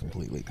body. back's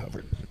completely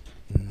covered.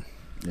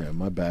 Yeah,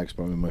 my back's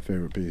probably my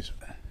favorite piece.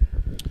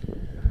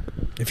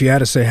 If you had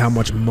to say how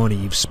much money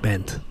you've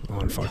spent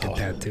on fucking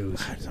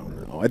tattoos, I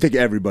don't know. I think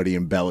everybody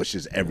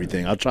embellishes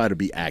everything. I'll try to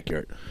be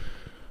accurate.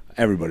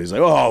 Everybody's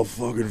like, "Oh,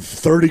 fucking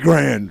 30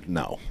 grand."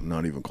 No,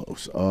 not even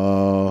close.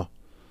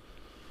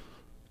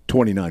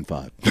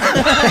 29.5.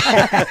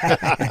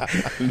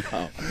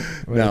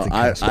 No,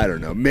 I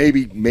don't know.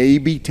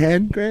 Maybe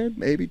 10 grand.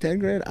 Maybe 10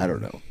 grand. I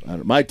don't know.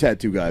 My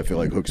tattoo guy, I feel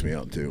like, hooks me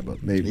up too,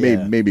 but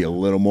maybe a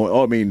little more.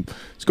 Oh, I mean,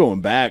 it's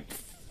going back.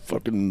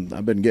 Fucking,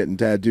 I've been getting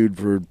tattooed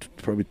for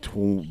probably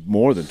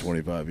more than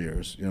 25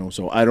 years. You know,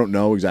 so I don't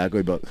know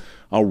exactly, but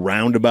I'll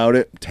round about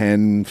it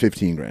 10,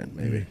 15 grand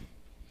maybe.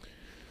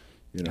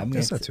 You know,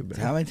 that's not too bad.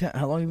 How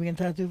long have you been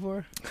tattooed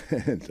for?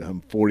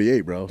 I'm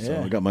 48, bro. So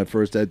Yeah. I got my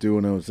first tattoo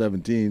when I was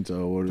 17.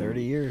 So what?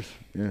 30 years.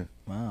 Yeah.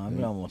 Wow, I've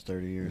been almost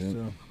 30 years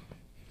too.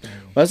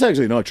 That's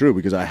actually not true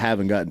because I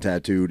haven't gotten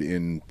tattooed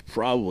in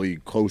probably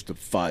close to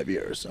 5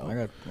 years.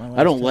 So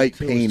I don't like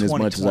pain as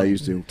much as I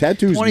used to.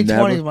 Tattoos 2020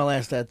 never. is my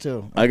last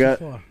tattoo. I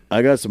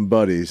got some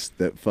buddies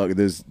that fuck.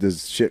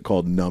 There's shit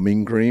called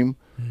numbing cream,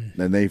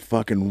 and they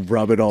fucking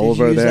rub it all Did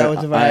you over use there. that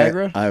with the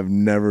Viagra? I've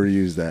never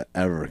used that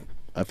ever.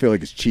 I feel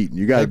like it's cheating.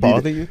 You got They to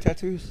bother you,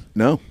 tattoos?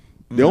 No.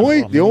 The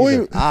only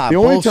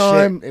Bullshit.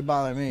 time They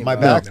bother me. My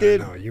bro. back No,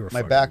 did. no, you were My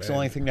fucking back's the bad.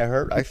 only thing that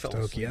hurt. I felt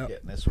Stoke you up.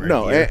 getting this right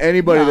no here.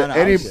 anybody No, that no,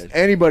 I'm good.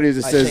 anybody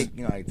that says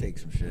I take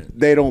some shit.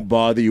 they don't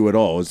bother you at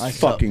all is I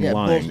fucking yeah,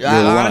 lying. bullshit. You're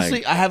Honestly,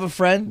 lying. I have a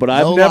friend, But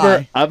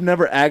no I've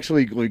never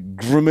actually like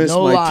grimaced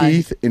No my lie.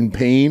 teeth in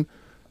pain.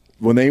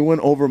 When they went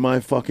over my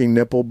fucking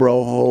nipple,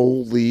 bro,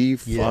 holy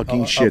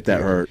fucking shit,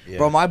 that hurt. Yeah.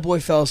 Bro, my boy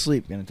fell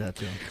asleep getting a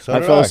tattoo. So I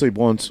did fell asleep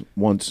once.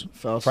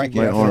 Fell asleep. Frankie,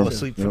 My I fell arm.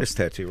 asleep for Yep. this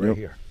tattoo right Yep.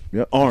 here.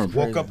 Yeah, arm.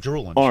 Woke up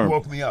drooling. Arm. She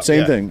woke me up. Same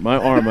Yeah. thing. My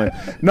arm.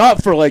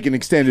 Not for like an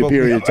extended Woke me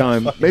period up. of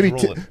time. Fucking Maybe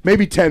drooling.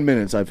 maybe 10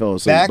 minutes I fell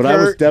asleep. Back but I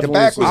was hurt. definitely The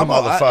back was asleep. a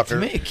motherfucker. To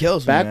me, it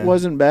kills me. Back man.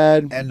 wasn't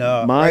bad. And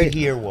my right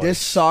here was. This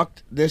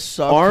sucked. This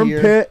sucked.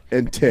 armpit here.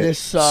 and tit This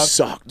sucked.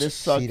 sucked. This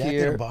sucked See, that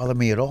here. didn't bother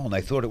me at all, and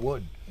I thought it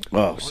would.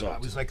 Oh, I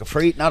sucked. was like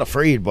afraid, not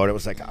afraid, but it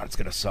was like, oh, it's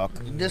gonna suck.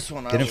 This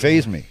one Didn't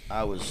phase me.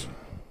 I was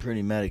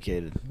pretty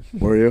medicated.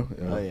 Were you?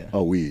 Oh, yeah.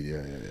 Oh, weed. Yeah.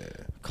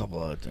 A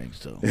couple other things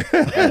too. I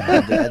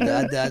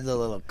had a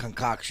little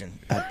concoction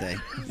that day.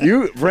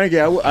 You, Frankie,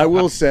 I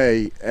will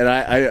say, and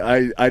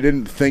I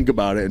didn't think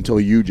about it until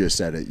you just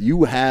said it.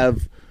 You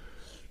have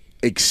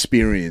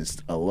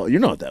experienced a lot. You're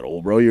not that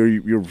old, bro.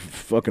 You're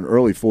fucking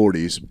early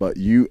 40s, but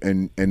you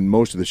and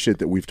most of the shit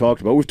that we've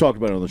talked about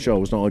it on the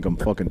show. It's not like I'm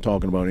fucking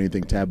talking about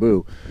anything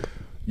taboo.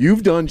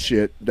 You've done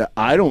shit that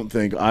I don't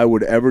think I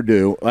would ever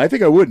do. I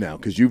think I would now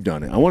because you've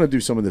done it. I want to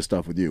do some of this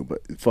stuff with you,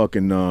 but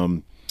fucking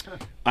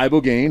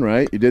ibogaine,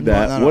 right? You did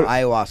that. No,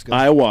 ayahuasca.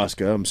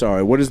 Ayahuasca. I'm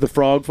sorry. What is the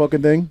frog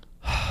fucking thing?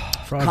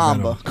 Frog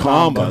Combo. venom.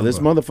 Combo. This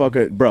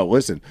motherfucker, bro.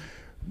 Listen,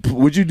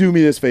 would you do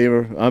me this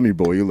favor? I'm your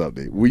boy. You love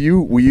me. Will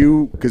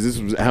you? Because this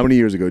was how many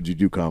years ago did you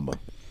do combo?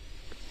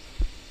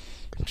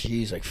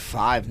 Jeez, like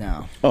 5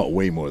 now. Oh,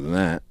 way more than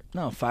that.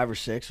 No, 5 or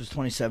 6. It was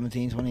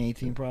 2017,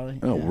 2018 probably.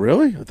 Oh, Yeah.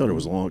 really? I thought it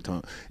was a long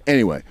time.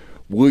 Anyway,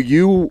 will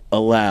you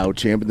allow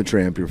Champ and the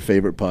Tramp, your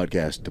favorite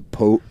podcast, to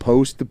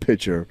post the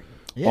picture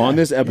on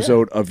this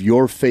episode of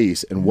your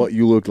face and what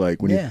you look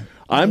like when you?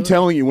 I'm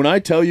telling you, when I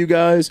tell you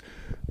guys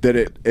that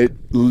it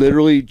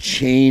literally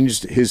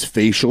changed his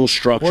facial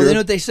structure. Well, you know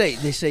what they say?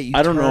 They say you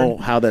I don't turn- know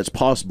how that's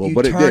possible, you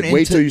but it turn did.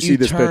 Wait into- till you see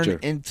this turn picture.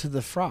 into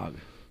the frog.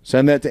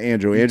 Send that to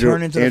Andrew. You Andrew,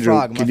 turn into the Andrew,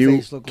 frog. My can you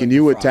face looked can like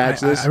you the frog. attach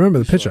this? I remember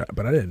the picture,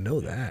 but I didn't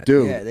know that.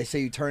 Dude, Yeah, they say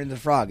you turn into the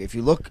frog. If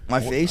you look, my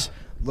face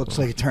looks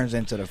like it turns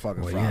into the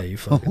fucking Well, frog. yeah, you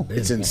fucking did.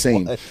 it's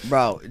insane.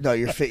 Bro, no,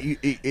 your Swelled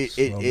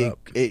up.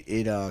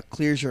 it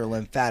clears your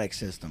lymphatic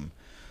system.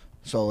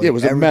 So Yeah, it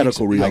was a everything's-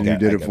 medical reason you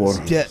did it for.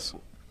 Yeah.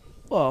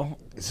 Well,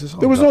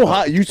 There was no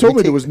high. You told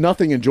me there was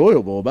nothing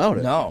enjoyable about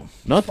it. no,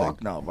 Nothing.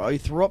 Fuck no, bro. You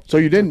threw up. So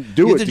you didn't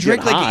do You it have to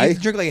drink get like high. you have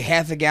to drink like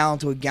half a gallon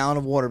to a gallon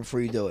of water before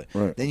you do it.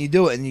 Right. Then you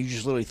do it, and you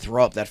just literally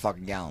throw up that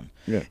fucking gallon.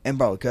 Yeah. And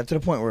bro, it got to the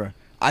point where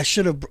I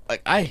should have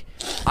like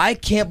I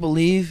can't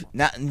believe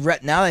now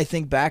that I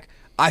think back,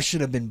 I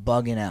should have been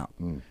bugging out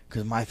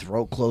because my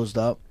throat closed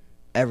up.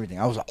 Everything.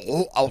 I was like,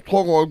 I was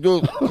talking like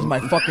this 'cause my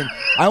fucking.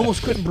 I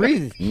almost couldn't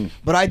breathe,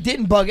 but I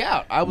didn't bug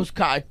out. I was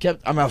I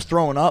was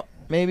throwing up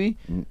maybe,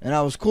 and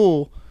I was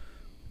cool,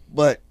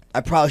 but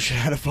I probably should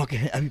have had a fucking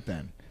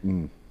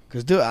EpiPen.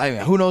 Because dude, I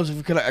mean, who knows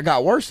if it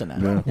got worse than that?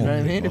 You know what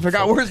I mean? If it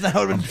got worse than that, I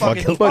would have been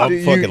fucking. But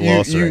I'm fucking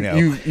lost right now.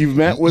 You've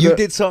met with You a,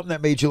 did something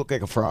that made you look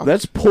like a frog.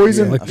 That's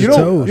poison. Yeah, like you the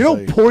know, toes. you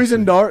know,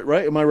 poison dart,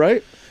 right? Am I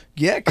right?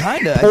 Yeah,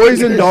 kind of.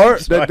 Poison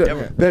dart. Sorry,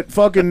 That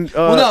fucking.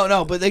 Well,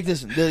 no, but like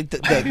this,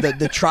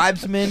 the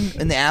tribesmen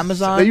in the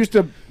Amazon. They used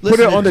to put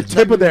Listen, it on the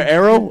tip of their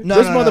arrow. No,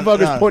 this no, no, motherfucker's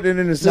no. putting it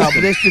in his No,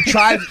 system. but it's the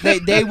tribes.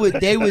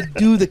 They would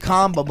do the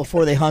combo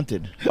before they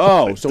hunted.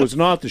 Oh, so it's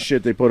not the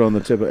shit they put on the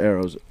tip of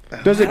arrows.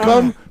 Does it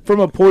come from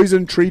a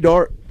poison tree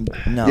dart?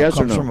 No, Yes it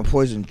or comes no? from a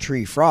poison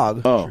tree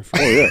frog. Oh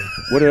yeah.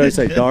 What did I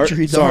say? Dart.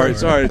 Tree Sorry,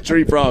 dart.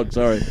 tree frog.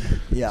 Sorry.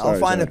 Yeah, Sorry, I'll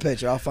find sorry. a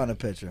picture. I'll find a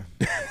picture.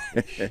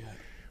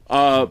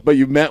 But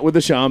you met with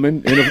a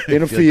shaman in a I feel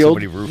like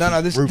field. somebody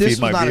No, this roofied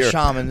was my not beer. a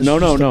shaman. This No,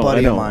 was no, just a no. I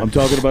buddy know. of mine. I'm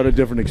talking about a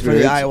different For the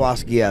experience.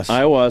 ayahuasca, yes.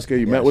 Ayahuasca.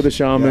 You met with a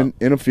shaman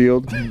in a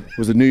field.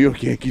 Was a New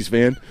York Yankees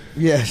fan,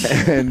 Yes.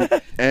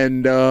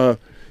 and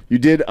you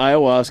did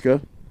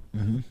ayahuasca.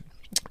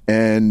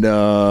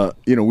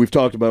 And we've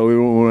talked about. We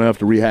don't have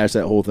to rehash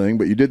that whole thing,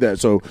 but you did that.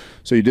 So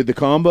you did the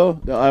combo,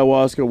 the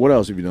ayahuasca. What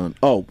else have you done?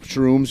 Oh,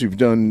 shrooms.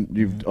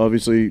 You've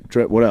obviously.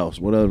 What else?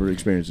 What other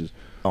experiences?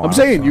 I'm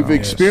saying you've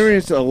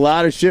experienced a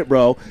lot of shit,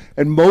 bro.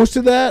 And most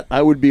of that,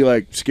 I would be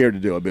like scared to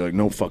do. I'd be like,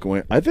 no fucking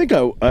way. I think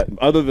I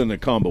other than the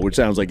combo, which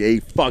sounds like a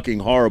fucking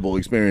horrible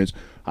experience,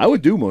 I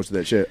would do most of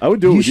that shit. I would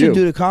do it You with should you.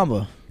 do the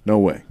combo. No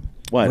way.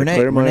 Why? To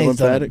clear my Renee's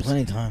done it lymphatics?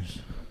 plenty of times.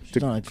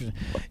 She's done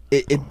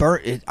it. It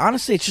burnt.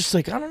 Honestly, it's just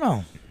like I don't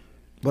know.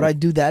 Would I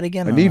do that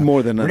again? I or need not?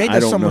 more than Renee I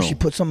does don't something where know. she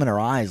puts something in her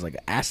eyes, like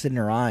acid in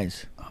her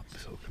eyes, I'm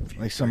so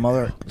confused. like some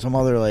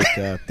other like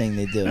thing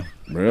they do.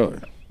 Really?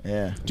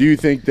 Yeah. Do you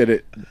think that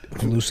it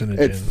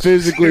Hallucinogens.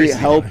 physically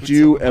helped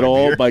you at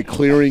all by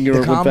clearing your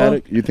The combo?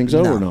 lymphatic? You think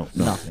so or no?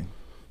 Nothing.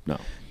 No.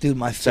 Dude,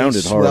 my face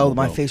Sounded swelled. horrible,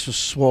 My though. face was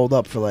swelled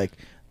up for like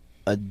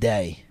a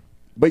day.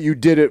 But you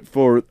did it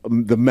for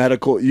the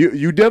medical.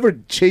 You never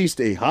chased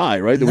a high,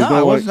 right? There No,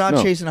 I was like- not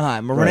no. chasing a high.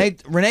 But Right.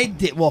 Renee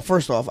did. Well,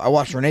 first off, I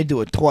watched Renee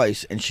do it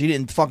twice, and she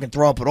didn't fucking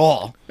throw up at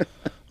all.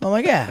 I'm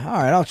like, yeah, all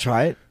right, I'll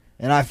try it.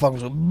 And I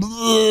fucking was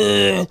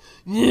like,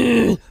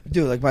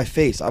 dude, like my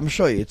face. I'm gonna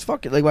show you. It's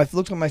fucking like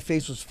looks like my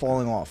face was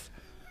falling off.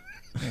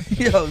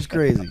 It was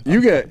crazy. You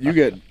get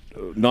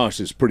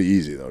nauseous pretty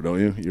easy though, don't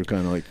you? You're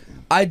kind of like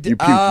you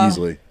puke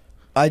easily.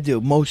 I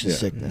do motion Yeah,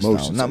 sickness,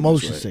 motion not sickness,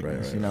 motion right,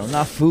 sickness. right, You know, right.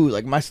 not food.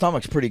 Like my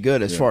stomach's pretty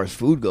good as far as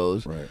food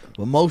goes. Right.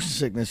 But motion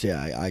sickness,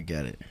 yeah, I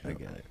get it. I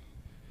get it.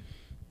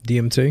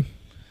 DMT.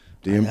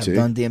 DMT. I've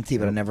done DMT,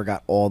 but I never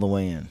got all the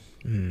way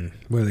in.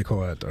 What do they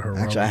call that? The heroic.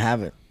 Actually, I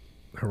haven't.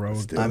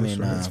 heroic. Do I it. mean,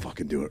 let's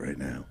fucking do it right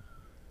now.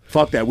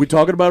 Fuck that. We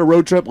talking about a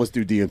road trip? Let's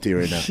do DMT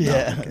right now.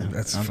 Yeah,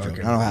 That's I'm fucking.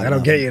 joking. I don't have. That'll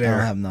nothing. get you there. I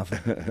don't have nothing.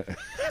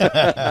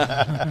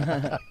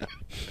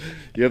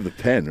 You have the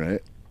pen,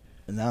 right?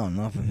 No,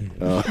 nothing.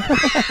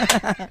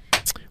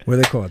 What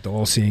do they call it? The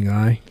all-seeing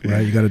eye, right?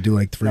 You got to do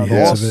like 3 No, the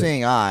hits of it.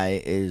 all-seeing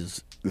eye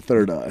is The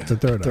third eye. It's the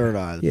third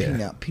eye. the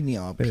Yeah.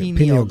 pineal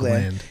Pineal gland.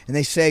 gland. And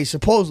they say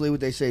supposedly what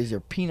they say is their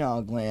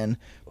pineal gland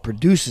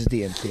produces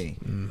DMT.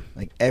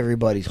 Like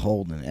everybody's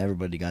holding,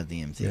 everybody got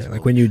DMT. Yeah,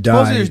 like when you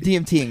Supposedly die. there's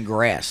DMT in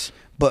grass,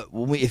 but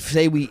when if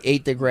we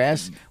ate the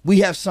grass, we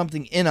have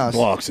something in us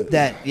Blocks it.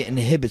 that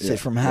inhibits it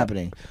from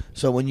happening.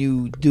 So when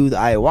you do the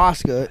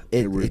ayahuasca,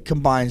 it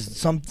combines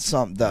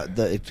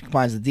it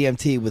combines the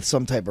DMT with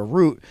some type of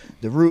root.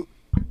 The root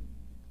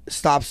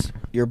stops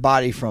your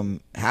body from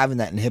having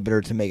that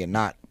inhibitor to make it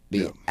not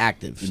be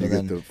active. And So you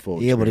then get the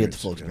full you're able to get the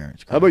experience. full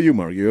experience. How about you,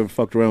 Mark? You ever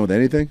fucked around with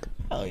anything?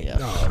 Oh yeah.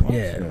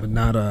 Yeah, but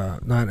not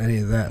any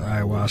of that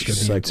ayahuasca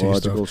DMT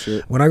Psychological stuff.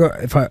 shit? When I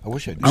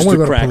wish I did. I Just want a to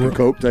go to crack Peru. and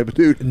coke type of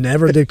dude?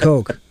 Never did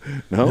coke.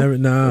 No?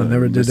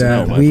 Never did missing that.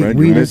 out, my friend.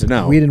 You're missing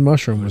out. Weed and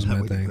mushroom was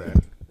my we did thing. crack.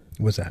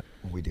 What's that?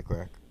 We did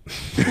crack.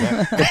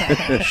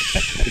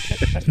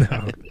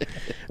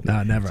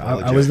 No, never. all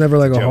a I was joke. never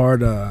like It's a a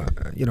hard,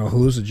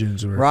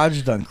 hallucinogens. Or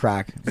Roger's done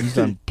crack. He's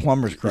done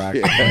plumber's crack.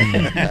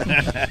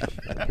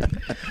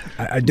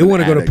 I do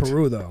want to go to addict.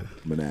 Peru though.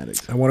 I'm an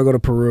addict. I want to go to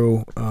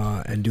Peru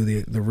and do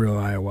the real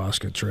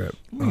ayahuasca trip.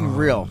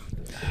 Real.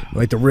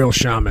 Like the real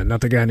shaman,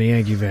 not the guy in the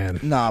Yankee van.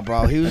 Nah,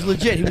 bro. He was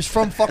legit. He was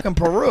from fucking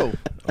Peru.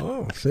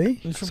 Oh, see?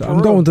 He's from So Peru.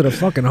 I'm going to the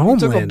fucking He homeland.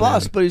 took a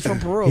bus, then. but he's from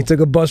Peru. He took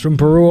a bus from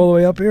Peru all the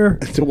way up here.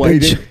 To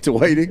waiting. To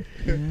waiting.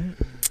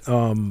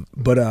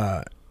 But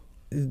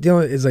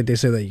it's like they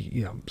say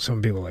that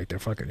some people like they're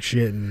fucking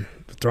shitting,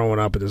 throwing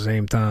up at the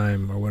same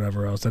time or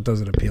whatever else. That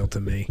doesn't appeal to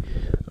me.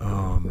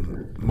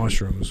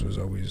 Mushrooms was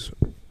always,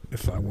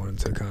 if I wanted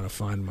to kind of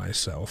find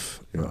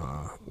myself,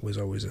 was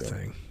always a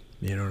thing.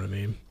 You know what I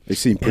mean? They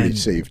seem pretty And-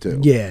 safe too.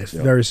 Yeah, it's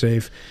very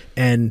safe.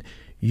 And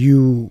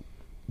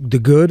the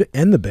good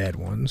and the bad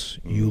ones,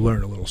 you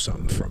learn a little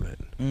something from it.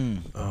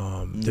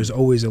 There's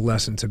always a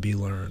lesson to be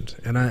learned.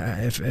 And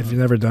if you've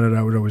never done it,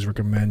 I would always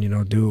recommend,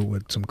 do it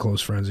with some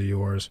close friends of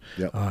yours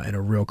in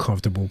a real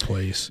comfortable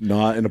place.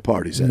 Not in a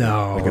party setting.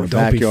 No, like in a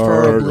don't be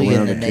backyard, preferably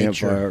around in a the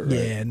nature. campfire. Right.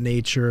 Yeah,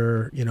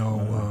 nature,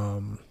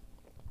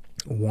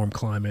 a warm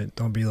climate.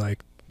 Don't be like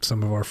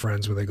some of our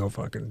friends where they go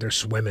they're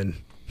swimming,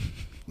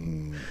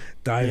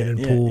 diving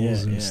in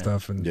pools and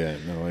stuff. And Yeah,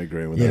 no, I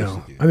agree with you that.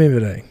 know, I mean,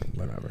 today,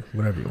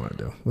 whatever you want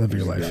to do, live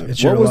your life.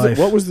 It's your What was life.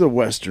 what was the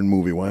Western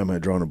movie? Why am I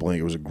drawing a blank?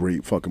 It was a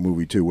great fucking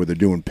movie too, where they're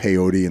doing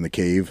peyote in the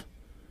cave.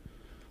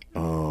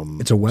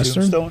 It's a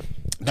western. Tombstone?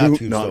 Not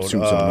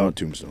Tombstone. Not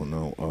Tombstone.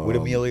 No, With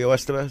Emilio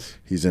Estevez?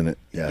 he's in it.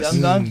 Yes,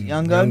 Young Guns.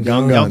 Young Guns.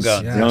 Young Young Guns.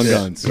 Guns. Young Yes.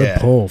 Guns. Good Yeah.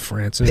 pull,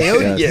 Francis.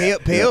 Peyote, Yes.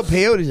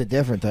 peyote is a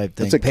different type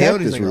thing. It's a Peyote's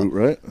cactus like root,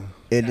 right?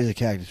 It is a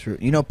cactus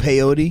root. You know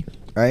peyote,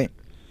 right?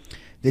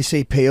 They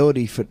say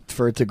peyote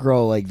for it to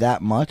grow like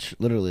that much,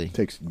 literally, It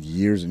takes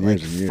years and like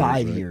years and years.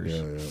 5 right? years.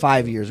 Yeah.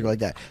 5 years ago, like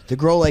that. To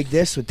grow like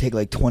this would take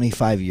like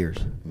 25 years.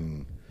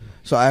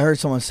 So I heard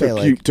someone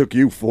say Took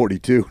you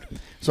 42.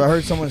 So I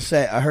heard someone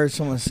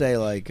say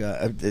like,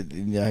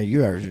 yeah,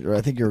 you are.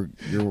 I think your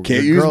Can't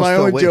your use girl's my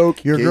still own wait-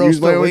 joke. Your Can't girl's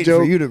use my still own waiting for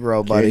joke. you to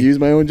grow, buddy. Can't use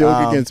my own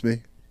joke against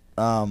me.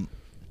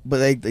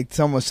 But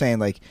someone was saying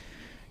like,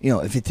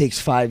 if it takes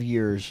 5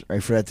 years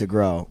right for that to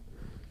grow,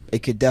 it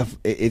could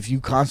if you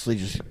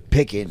constantly just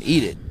pick it and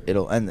eat it,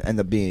 it'll end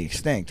up being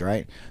extinct,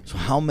 right? So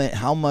how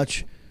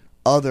much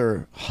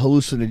other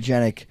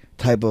hallucinogenic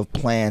type of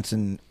plants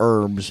and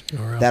herbs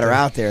that are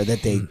out there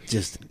that they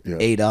just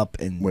ate up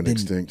and Went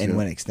extinct.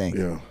 went extinct?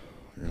 Yeah.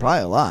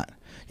 Probably a lot.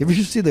 You ever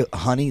see the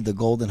honey, the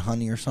golden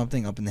honey or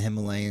something up in the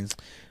Himalayas?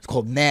 It's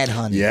called mad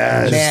honey.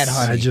 Yes. Mad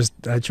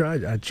honey. I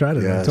tried it.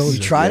 I Yes. told You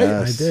you. tried it?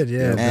 Yes. I did.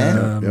 Yeah.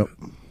 And? Yep.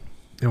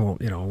 I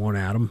won't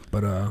add him,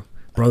 but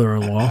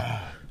brother-in-law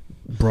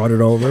brought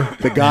it over.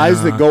 The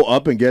guys that go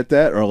up and get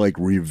that are like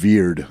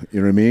revered. You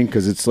know what I mean?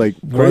 Because it's like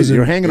crazy.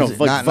 You're hanging is off it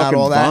like not fucking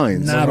all that?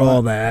 vines. Not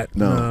all that.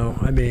 No. No.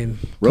 I mean,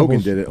 Rogan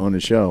couple- did it on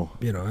his show.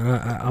 And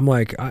I'm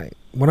like,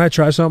 when I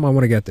try something, I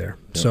want to get there.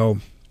 So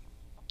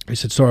I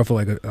said start off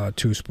with like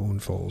 2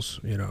 spoonfuls,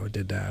 you know,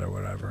 did that or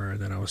whatever,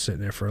 and then I was sitting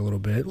there for a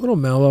little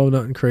mellow,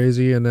 nothing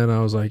crazy, and then I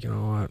was like, you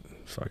know what,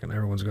 fucking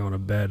everyone's going to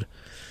bed.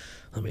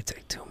 Let me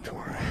take 2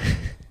 more.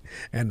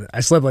 And I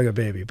slept like a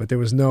baby, but there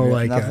was no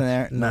like nothing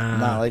there. Nah,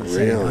 not like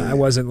really? I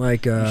wasn't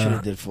like you should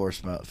have did 4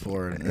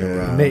 in a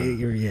row.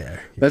 yeah.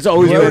 That's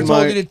always Whoever been told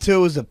my. you to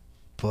 2 was a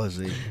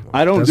pussy.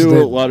 I don't That's do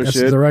the- a lot of that's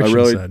the shit. I direction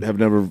really said. have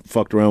never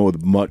fucked around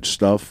with much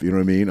stuff. You know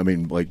what I mean? I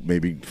mean, like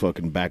maybe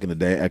fucking back in the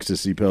day,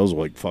 ecstasy pills,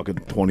 like fucking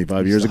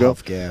 25 years ago.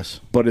 Huff gas.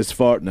 But as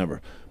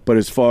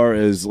far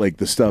as like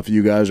the stuff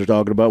you guys are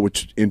talking about,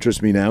 which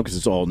interests me now because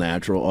it's all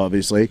natural,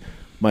 obviously.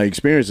 My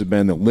experience has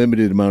been the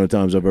limited amount of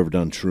times I've ever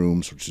done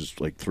shrooms, which is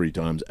like 3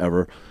 times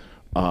ever.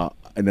 I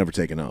never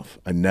take enough.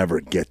 I never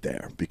get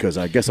there because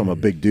I guess I'm a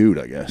big dude.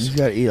 I guess. He's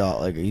got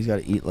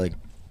to eat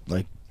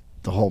like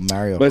the whole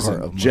Mario Kart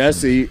Listen, of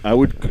Jesse, I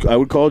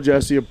would call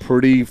Jesse a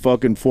pretty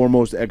fucking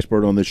foremost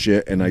expert on this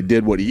shit, and I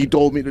did what he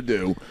told me to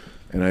do,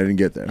 and I didn't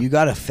get there. You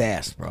got to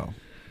fast, bro.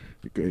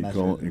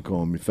 You're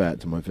calling me fat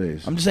to my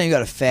face. I'm just saying you got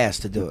to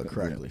fast to do it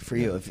correctly. For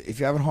you, if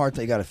you're having a hard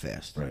time, you got to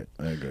fast. Right,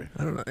 I agree.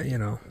 I don't know,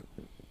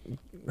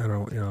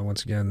 you know,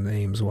 once again,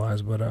 names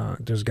wise, but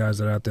there's guys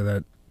that are out there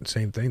that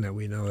same thing that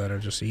we know that are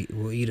just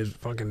will eat it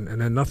fucking, and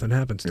then nothing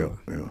happens to them.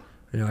 Yeah.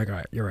 And you're like, all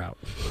right, you're out.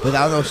 But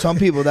I know some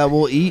people that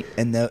will eat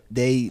and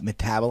they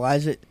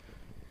metabolize it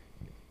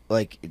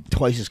like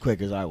twice as quick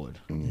as I would.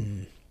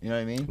 Mm. You know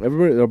what I mean?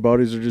 Everybody, our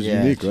bodies are just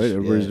Yeah, unique, it's right? just-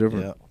 Everybody's yeah,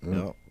 different.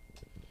 yeah.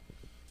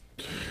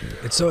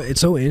 It's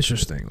so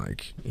interesting,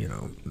 like, you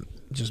know,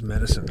 just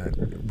medicine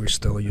that we're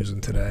still using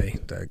today,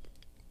 that,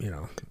 you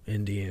know,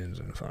 Indians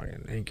and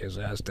fucking Incas,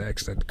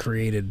 Aztecs that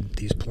created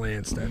these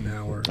plants that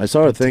now are. I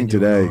saw a thing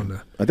today. on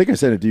to- I think I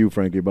sent it to you,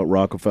 Frankie, about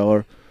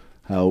Rockefeller.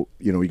 How,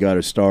 you know, we got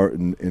to start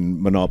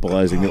in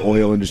monopolizing the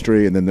oil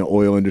industry, and then the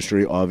oil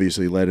industry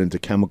obviously led into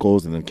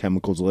chemicals, and then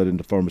chemicals led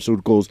into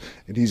pharmaceuticals,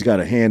 and he's got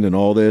a hand in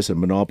all this and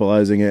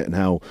monopolizing it. And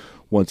how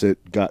once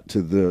it got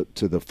to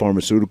the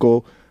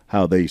pharmaceutical,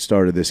 how they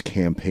started this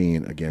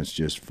campaign against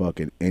just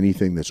fucking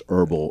anything that's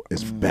herbal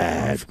is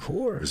bad. Of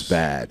course. It's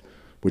bad.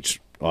 Which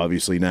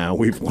obviously now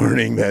we're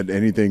learning that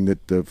anything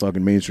that the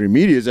fucking mainstream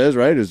media says,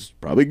 right, is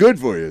probably good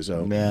for you.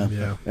 So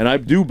Yeah. and I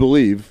do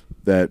believe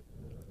that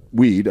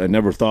weed, I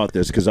never thought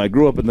this because I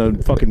grew up in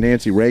the fucking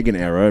Nancy Reagan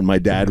era, and my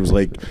dad was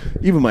like,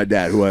 even my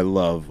dad, who I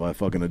love, I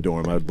fucking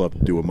adore him. I'd love to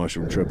do a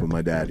mushroom trip with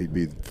my dad. He'd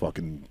be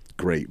fucking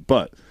great.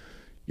 But,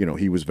 you know,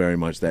 he was very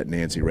much that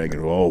Nancy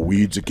Reagan, oh,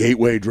 weed's a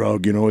gateway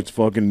drug, you know,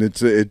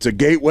 it's a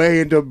gateway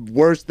into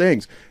worse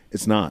things.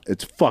 It's not.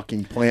 It's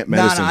fucking plant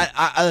medicine. No,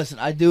 I listen.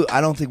 I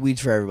don't think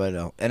weed's for everybody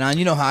though, and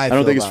you know how I feel. I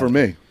don't think it's about for it.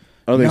 me. I don't You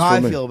think know it's how for I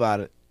me. feel about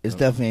it. It's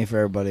definitely ain't for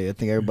everybody. I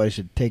think everybody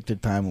should take their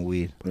time with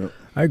weed. Yeah.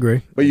 I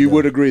agree. But you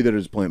would agree that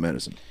it's plant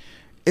medicine.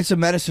 It's a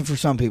medicine for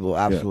some people,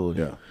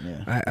 absolutely.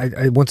 Yeah.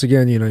 I once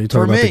again, you know, you talk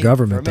For about me, the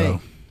government for me.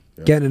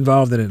 though. Getting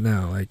involved in it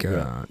now, like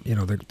you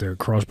know, they're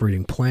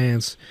crossbreeding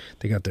plants.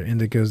 They got their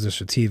indicas, their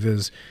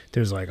sativas.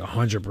 There's like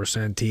 100%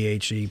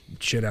 THC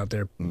shit out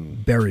there.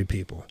 Bury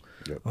people.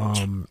 Yep.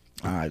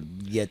 I've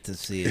yet to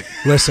see it.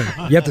 Listen,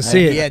 you have to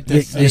see I've it. yet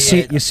to see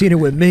it. You seen it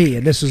with me,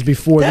 and this was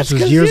before. That's This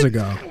was 'cause years you-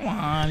 ago. Come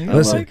on,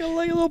 Listen, like a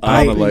little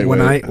I'm a puppy.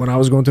 lightweight. when I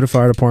was going to the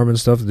fire department and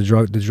stuff, the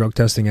drug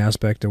testing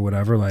aspect or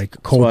whatever,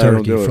 like cold why I don't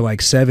turkey do it. for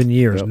like 7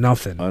 years, Yep.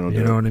 nothing. I don't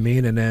You do know it. what I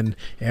mean? And then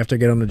after I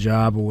get on the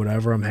job or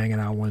whatever, I'm hanging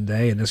out one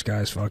day, and this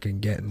guy's fucking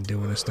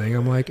doing his thing.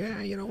 I'm like,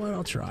 you know what?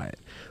 I'll try it.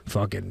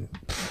 Fucking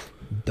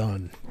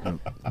done.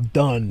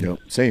 Yep.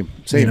 Same.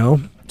 You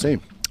know?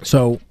 Same.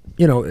 So,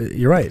 you know,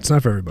 you're right. It's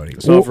not for everybody.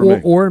 It's not for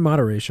me. Or in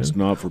moderation. It's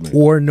not for me.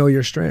 Or know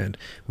your strand.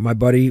 My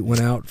buddy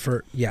went out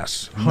for,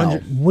 yes.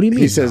 100. What do you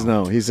mean? He says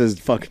no. He says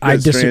fuck I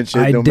that strand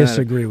shit. I no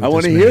disagree matter. with I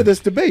want this to hear man. this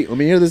debate. Let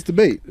me hear this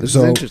debate. This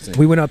So is interesting.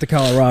 we went out to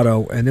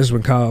Colorado, and this is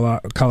when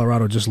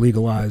Colorado just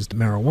legalized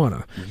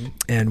marijuana. Mm-hmm.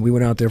 And we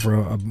went out there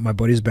for my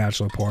buddy's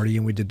bachelor party,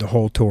 and we did the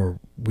whole tour.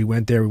 We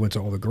went there. We went to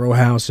all the grow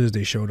houses.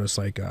 They showed us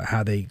like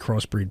how they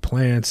crossbreed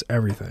plants,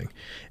 everything.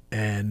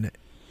 And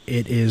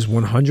it is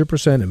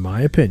 100%, in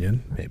my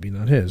opinion, maybe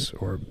not his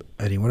or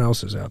anyone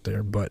else's out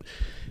there, but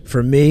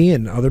for me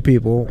and other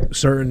people,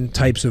 certain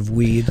types of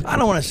weed, I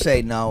don't want to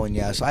say no and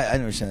yes. I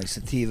understand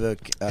sativa,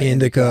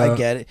 indica, I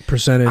get it.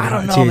 percentage, I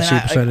don't know, THC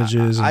man.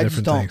 percentages, I and just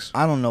different don't. things.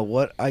 I don't know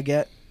what I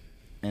get,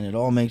 and it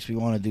all makes me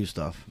want to do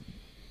stuff.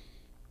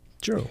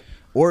 True.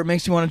 Or it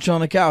makes me want to chill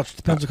on the couch.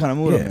 Depends what kind of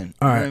mood I'm in.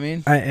 All You right. know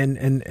what I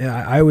mean? And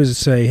I always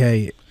say,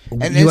 hey,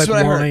 And you this is like what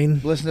I wine,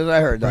 heard. Listen to what I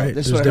heard, though. right? This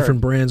There's is what different I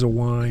heard. brands of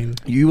wine.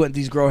 You went to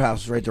these grow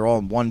houses, right? They're all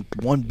in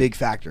one big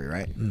factory,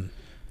 right?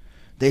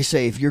 They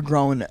say if you're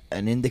growing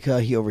an indica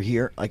over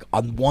here, like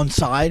on one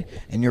side,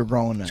 and you're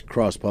growing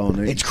Cross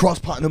pollinate. it's cross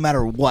pollinate no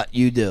matter what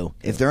you do.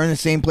 If they're in the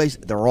same place,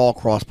 they're all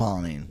cross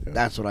pollinating.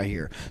 That's what I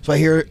hear. So I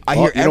hear you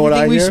know what everything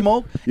I we hear?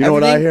 smoke. You know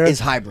what I everything hear? is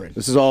hybrid.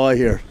 This is all I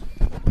hear.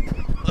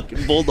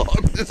 Fucking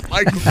Bulldog. This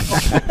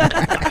microphone.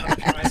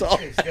 That's all.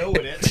 Go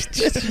with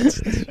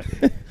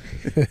it.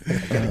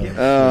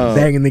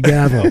 Banging the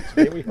gavel.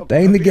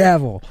 Bang the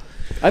gavel.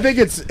 I think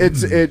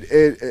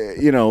it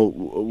you know,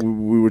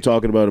 we were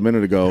talking about a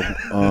minute ago.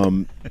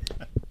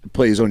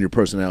 plays on your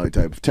personality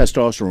type.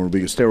 Testosterone would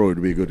be a steroid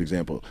would be a good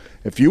example.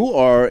 If you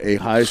are a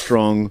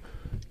high-strung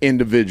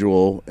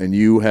individual and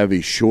you have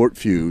a short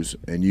fuse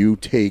and you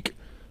take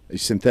a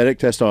synthetic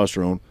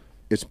testosterone,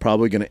 it's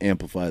probably going to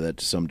amplify that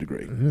to some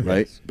degree,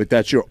 right? But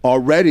that's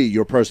already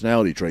your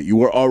personality trait. You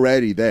were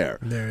already there,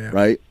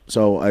 right?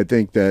 So I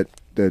think that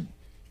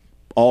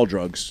all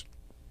drugs,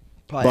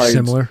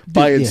 similar,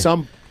 in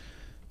some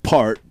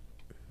part,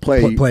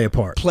 play a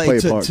part. Play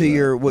a part to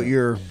your what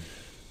your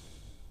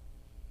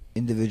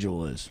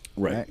individual is.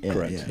 Right, Yeah,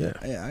 correct.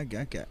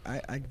 Yeah,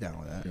 I down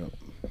with that. Yep.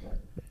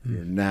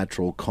 Your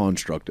natural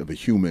construct of a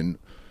human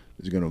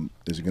is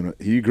gonna.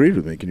 He agreed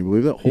with me. Can you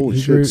believe that? Holy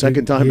He shit! agreed-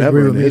 Second time he ever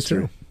agreed in with me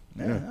history. too.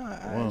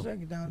 Yeah, I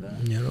get down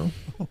with that. You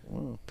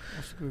know,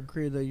 I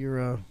agree that you're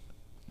a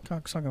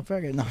cocksucking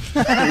faggot. No.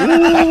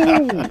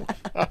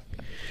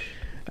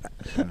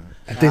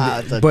 I think,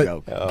 that's a but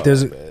joke.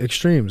 there's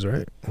extremes,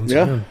 right? Once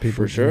Yeah, again,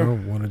 people for sure.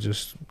 want to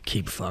just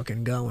keep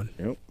fucking going.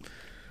 Yep.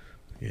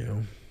 You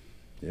know.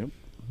 Yep.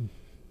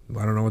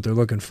 I don't know what they're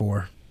looking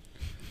for,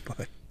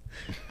 but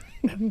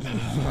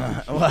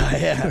Well,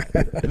 yeah.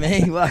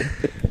 Me? What?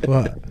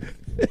 what?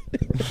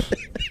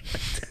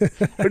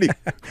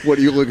 What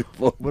are you looking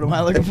for? What am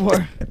I looking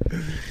for?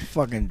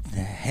 Fucking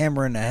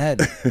hammer in the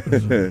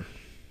head.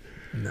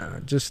 No,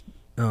 just.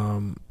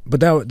 But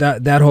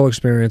that whole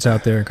experience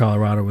out there in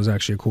Colorado was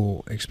actually a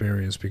cool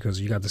experience because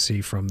you got to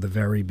see from the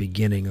very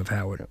beginning of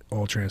how it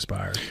all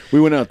transpired.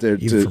 We went out there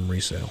Even from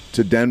resale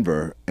to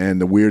Denver,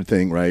 and the weird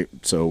thing, right?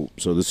 So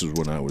this is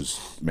when I was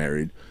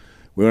married.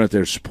 We went out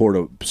there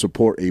to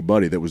support a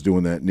buddy that was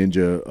doing that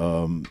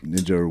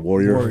ninja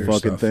warrior fucking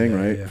stuff, thing, yeah,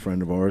 right? yeah. A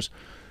friend of ours,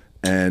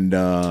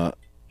 and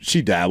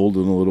she dabbled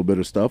in a little bit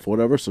of stuff,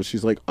 whatever. So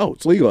she's like, "Oh,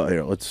 it's legal out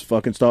here. Let's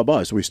fucking stop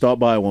by." So we stopped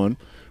by one,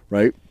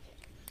 right?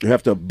 You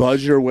have to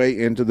buzz your way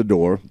into the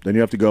door. Then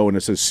you have to go, and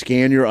it says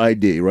scan your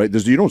ID. Right?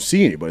 You don't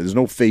see anybody. There's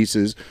no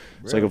faces.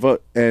 It's like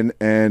and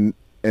then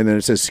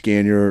it says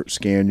scan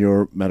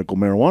your medical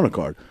marijuana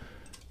card.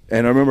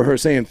 And I remember her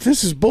saying,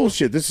 "This is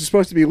bullshit. This is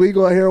supposed to be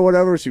legal out here or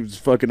whatever." She was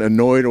fucking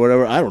annoyed or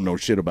whatever. I don't know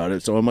shit about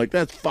it. So I'm like,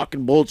 "That's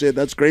fucking bullshit.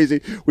 That's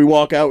crazy." We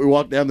walk out. We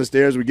walk down the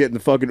stairs. We get in the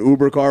fucking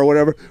Uber car or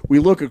whatever. We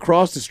look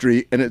across the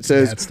street and it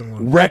says That's the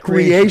one.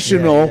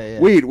 recreational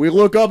weed. We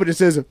look up and it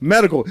says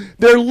medical.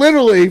 They're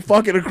literally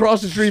fucking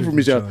across the street from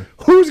each other.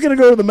 Who's going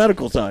to go to the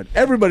medical side?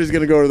 Everybody's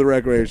going to go to the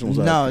recreational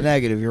side. No,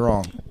 negative. You're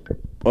wrong.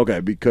 Okay,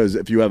 because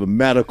if you have a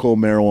medical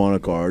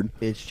marijuana card,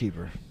 It's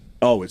cheaper.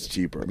 oh, it's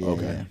cheaper. Yeah.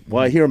 Okay.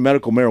 Well, I hear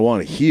medical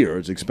marijuana here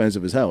is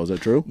expensive as hell. Is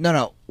that true?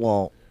 No.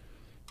 Well,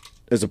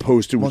 As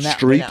opposed to now,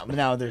 street?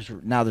 now there's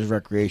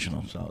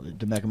recreational. So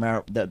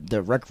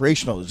the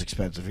recreational is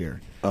expensive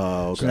here.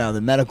 Oh, okay. So now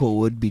the medical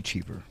would be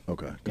cheaper.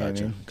 Okay, You know what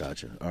gotcha, I mean?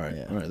 gotcha. All right,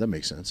 Yeah. all right, that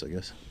makes sense, I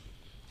guess.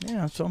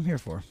 Yeah, that's what I'm here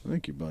for.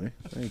 Thank you, buddy.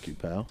 Thank you,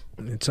 pal.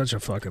 It's such a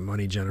fucking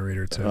money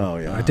generator too. Oh,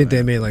 yeah. I think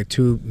they made like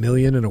 $2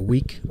 million in a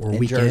week or In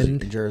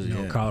weekend. Jersey, You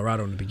know, yeah.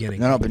 Colorado in the beginning.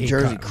 No, but It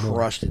Jersey got more.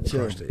 crushed it too.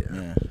 Crushed it,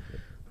 yeah. Yeah.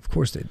 Of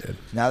course they did.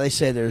 Now they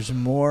say there's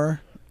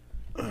more.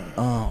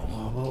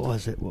 What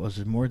was it? What was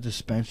it? More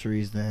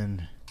dispensaries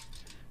than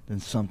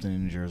something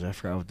in New Jersey. I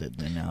forgot what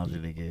the analogy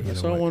they gave. I know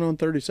saw what? one on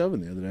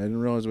 37 the other day. I didn't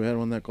realize we had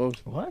one that close.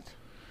 What?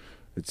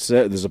 It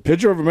said there's a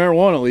picture of a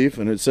marijuana leaf,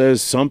 and it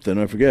says something.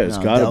 I forget. It's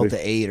No, got to Delta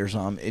be. 8 or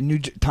something.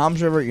 In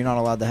Tom's River, you're not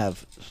allowed to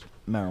have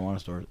marijuana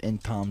stores in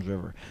Tom's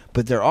River,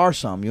 but there are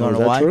some. You Oh, want is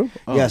to know that why? true?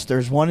 Oh. Yes,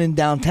 there's one in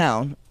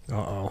downtown.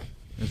 Uh-oh.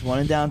 There's one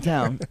in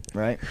downtown,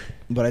 right?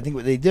 But I think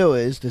what they do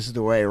is, this is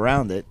the way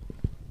around it,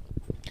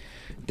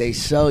 they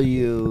sell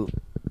you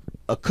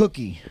a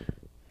cookie,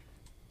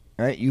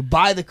 right? You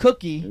buy the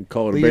cookie. And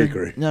call it a but you're-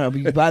 bakery. No, but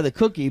you buy the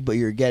cookie, but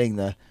you're getting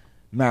the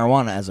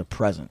marijuana as a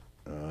present.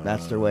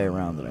 That's their way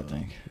around it, I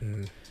think.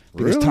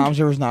 Because Really? Tom's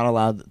River's not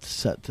allowed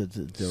to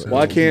do it.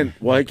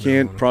 Why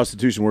can't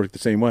prostitution work the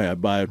same way? I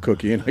buy a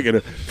cookie and I get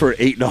it for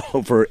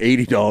 $8 for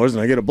 $80, and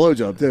I get a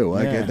blowjob too.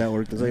 Why Yeah. can't that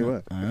work the same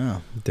way? I don't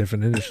know.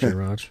 Different industry,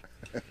 Raj.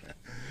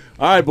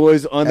 All right,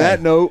 boys. On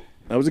that note,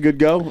 that was a good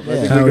go. I think we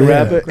Hell can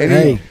wrap yeah. it. Great.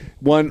 Any Hey.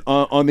 one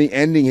on the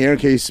ending here, in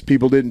case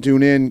people didn't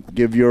tune in,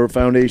 give your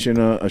foundation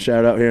a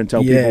shout out here and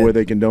tell people where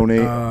they can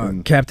donate.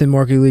 and- Captain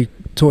Marky Lee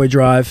Toy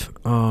Drive.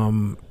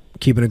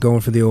 Keeping it going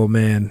for the old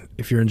man.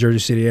 If you're in Jersey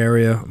City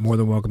area, more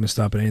than welcome to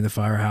stop at any of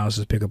the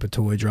firehouses, pick up a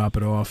toy, drop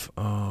it off.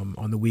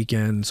 On the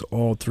weekends,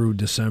 all through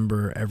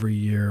December, every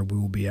year, we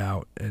will be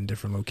out in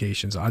different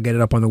locations. I'll get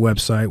it up on the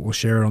website. We'll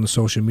share it on the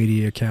social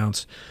media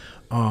accounts.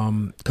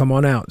 Come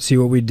on out, see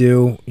what we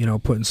do. You know,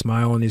 putting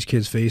smile on these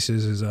kids'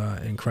 faces is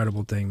an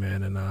incredible thing,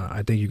 man. And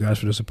I thank you guys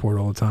for the support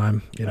all the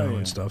time, you know,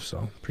 and stuff.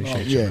 So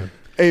appreciate you, Yeah. man.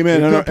 Hey,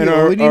 man. Good And people.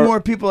 our, We need more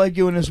people like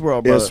you in this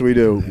world, brother. Yes, we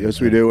do. Yes,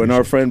 we do. And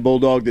our friend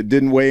Bulldog that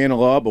didn't weigh in a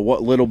lot, but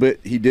what little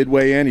bit he did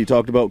weigh in, he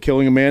talked about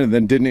killing a man and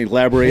then didn't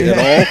elaborate at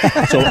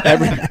all. So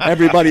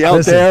everybody out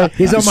Listen, there,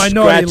 he's on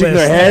minority scratching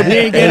list. their head. He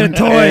ain't getting a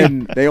toy.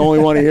 And they only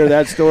want to hear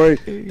that story.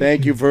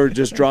 Thank you for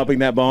just dropping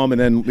that bomb and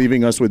then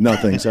leaving us with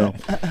nothing. So,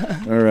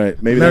 all right,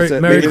 maybe Merry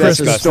that's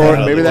a Christmas.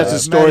 story. Maybe that's a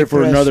story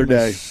for another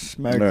day.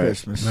 Merry All right.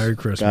 Christmas. Merry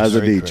Christmas. Gaza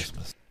Merry Beach.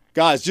 Christmas.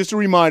 Guys, just a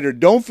reminder,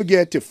 don't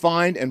forget to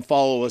find and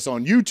follow us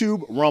on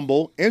YouTube,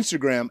 Rumble,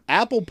 Instagram,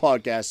 Apple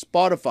Podcasts,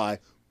 Spotify,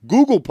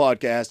 Google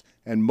Podcasts,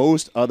 and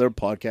most other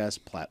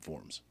podcast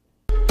platforms.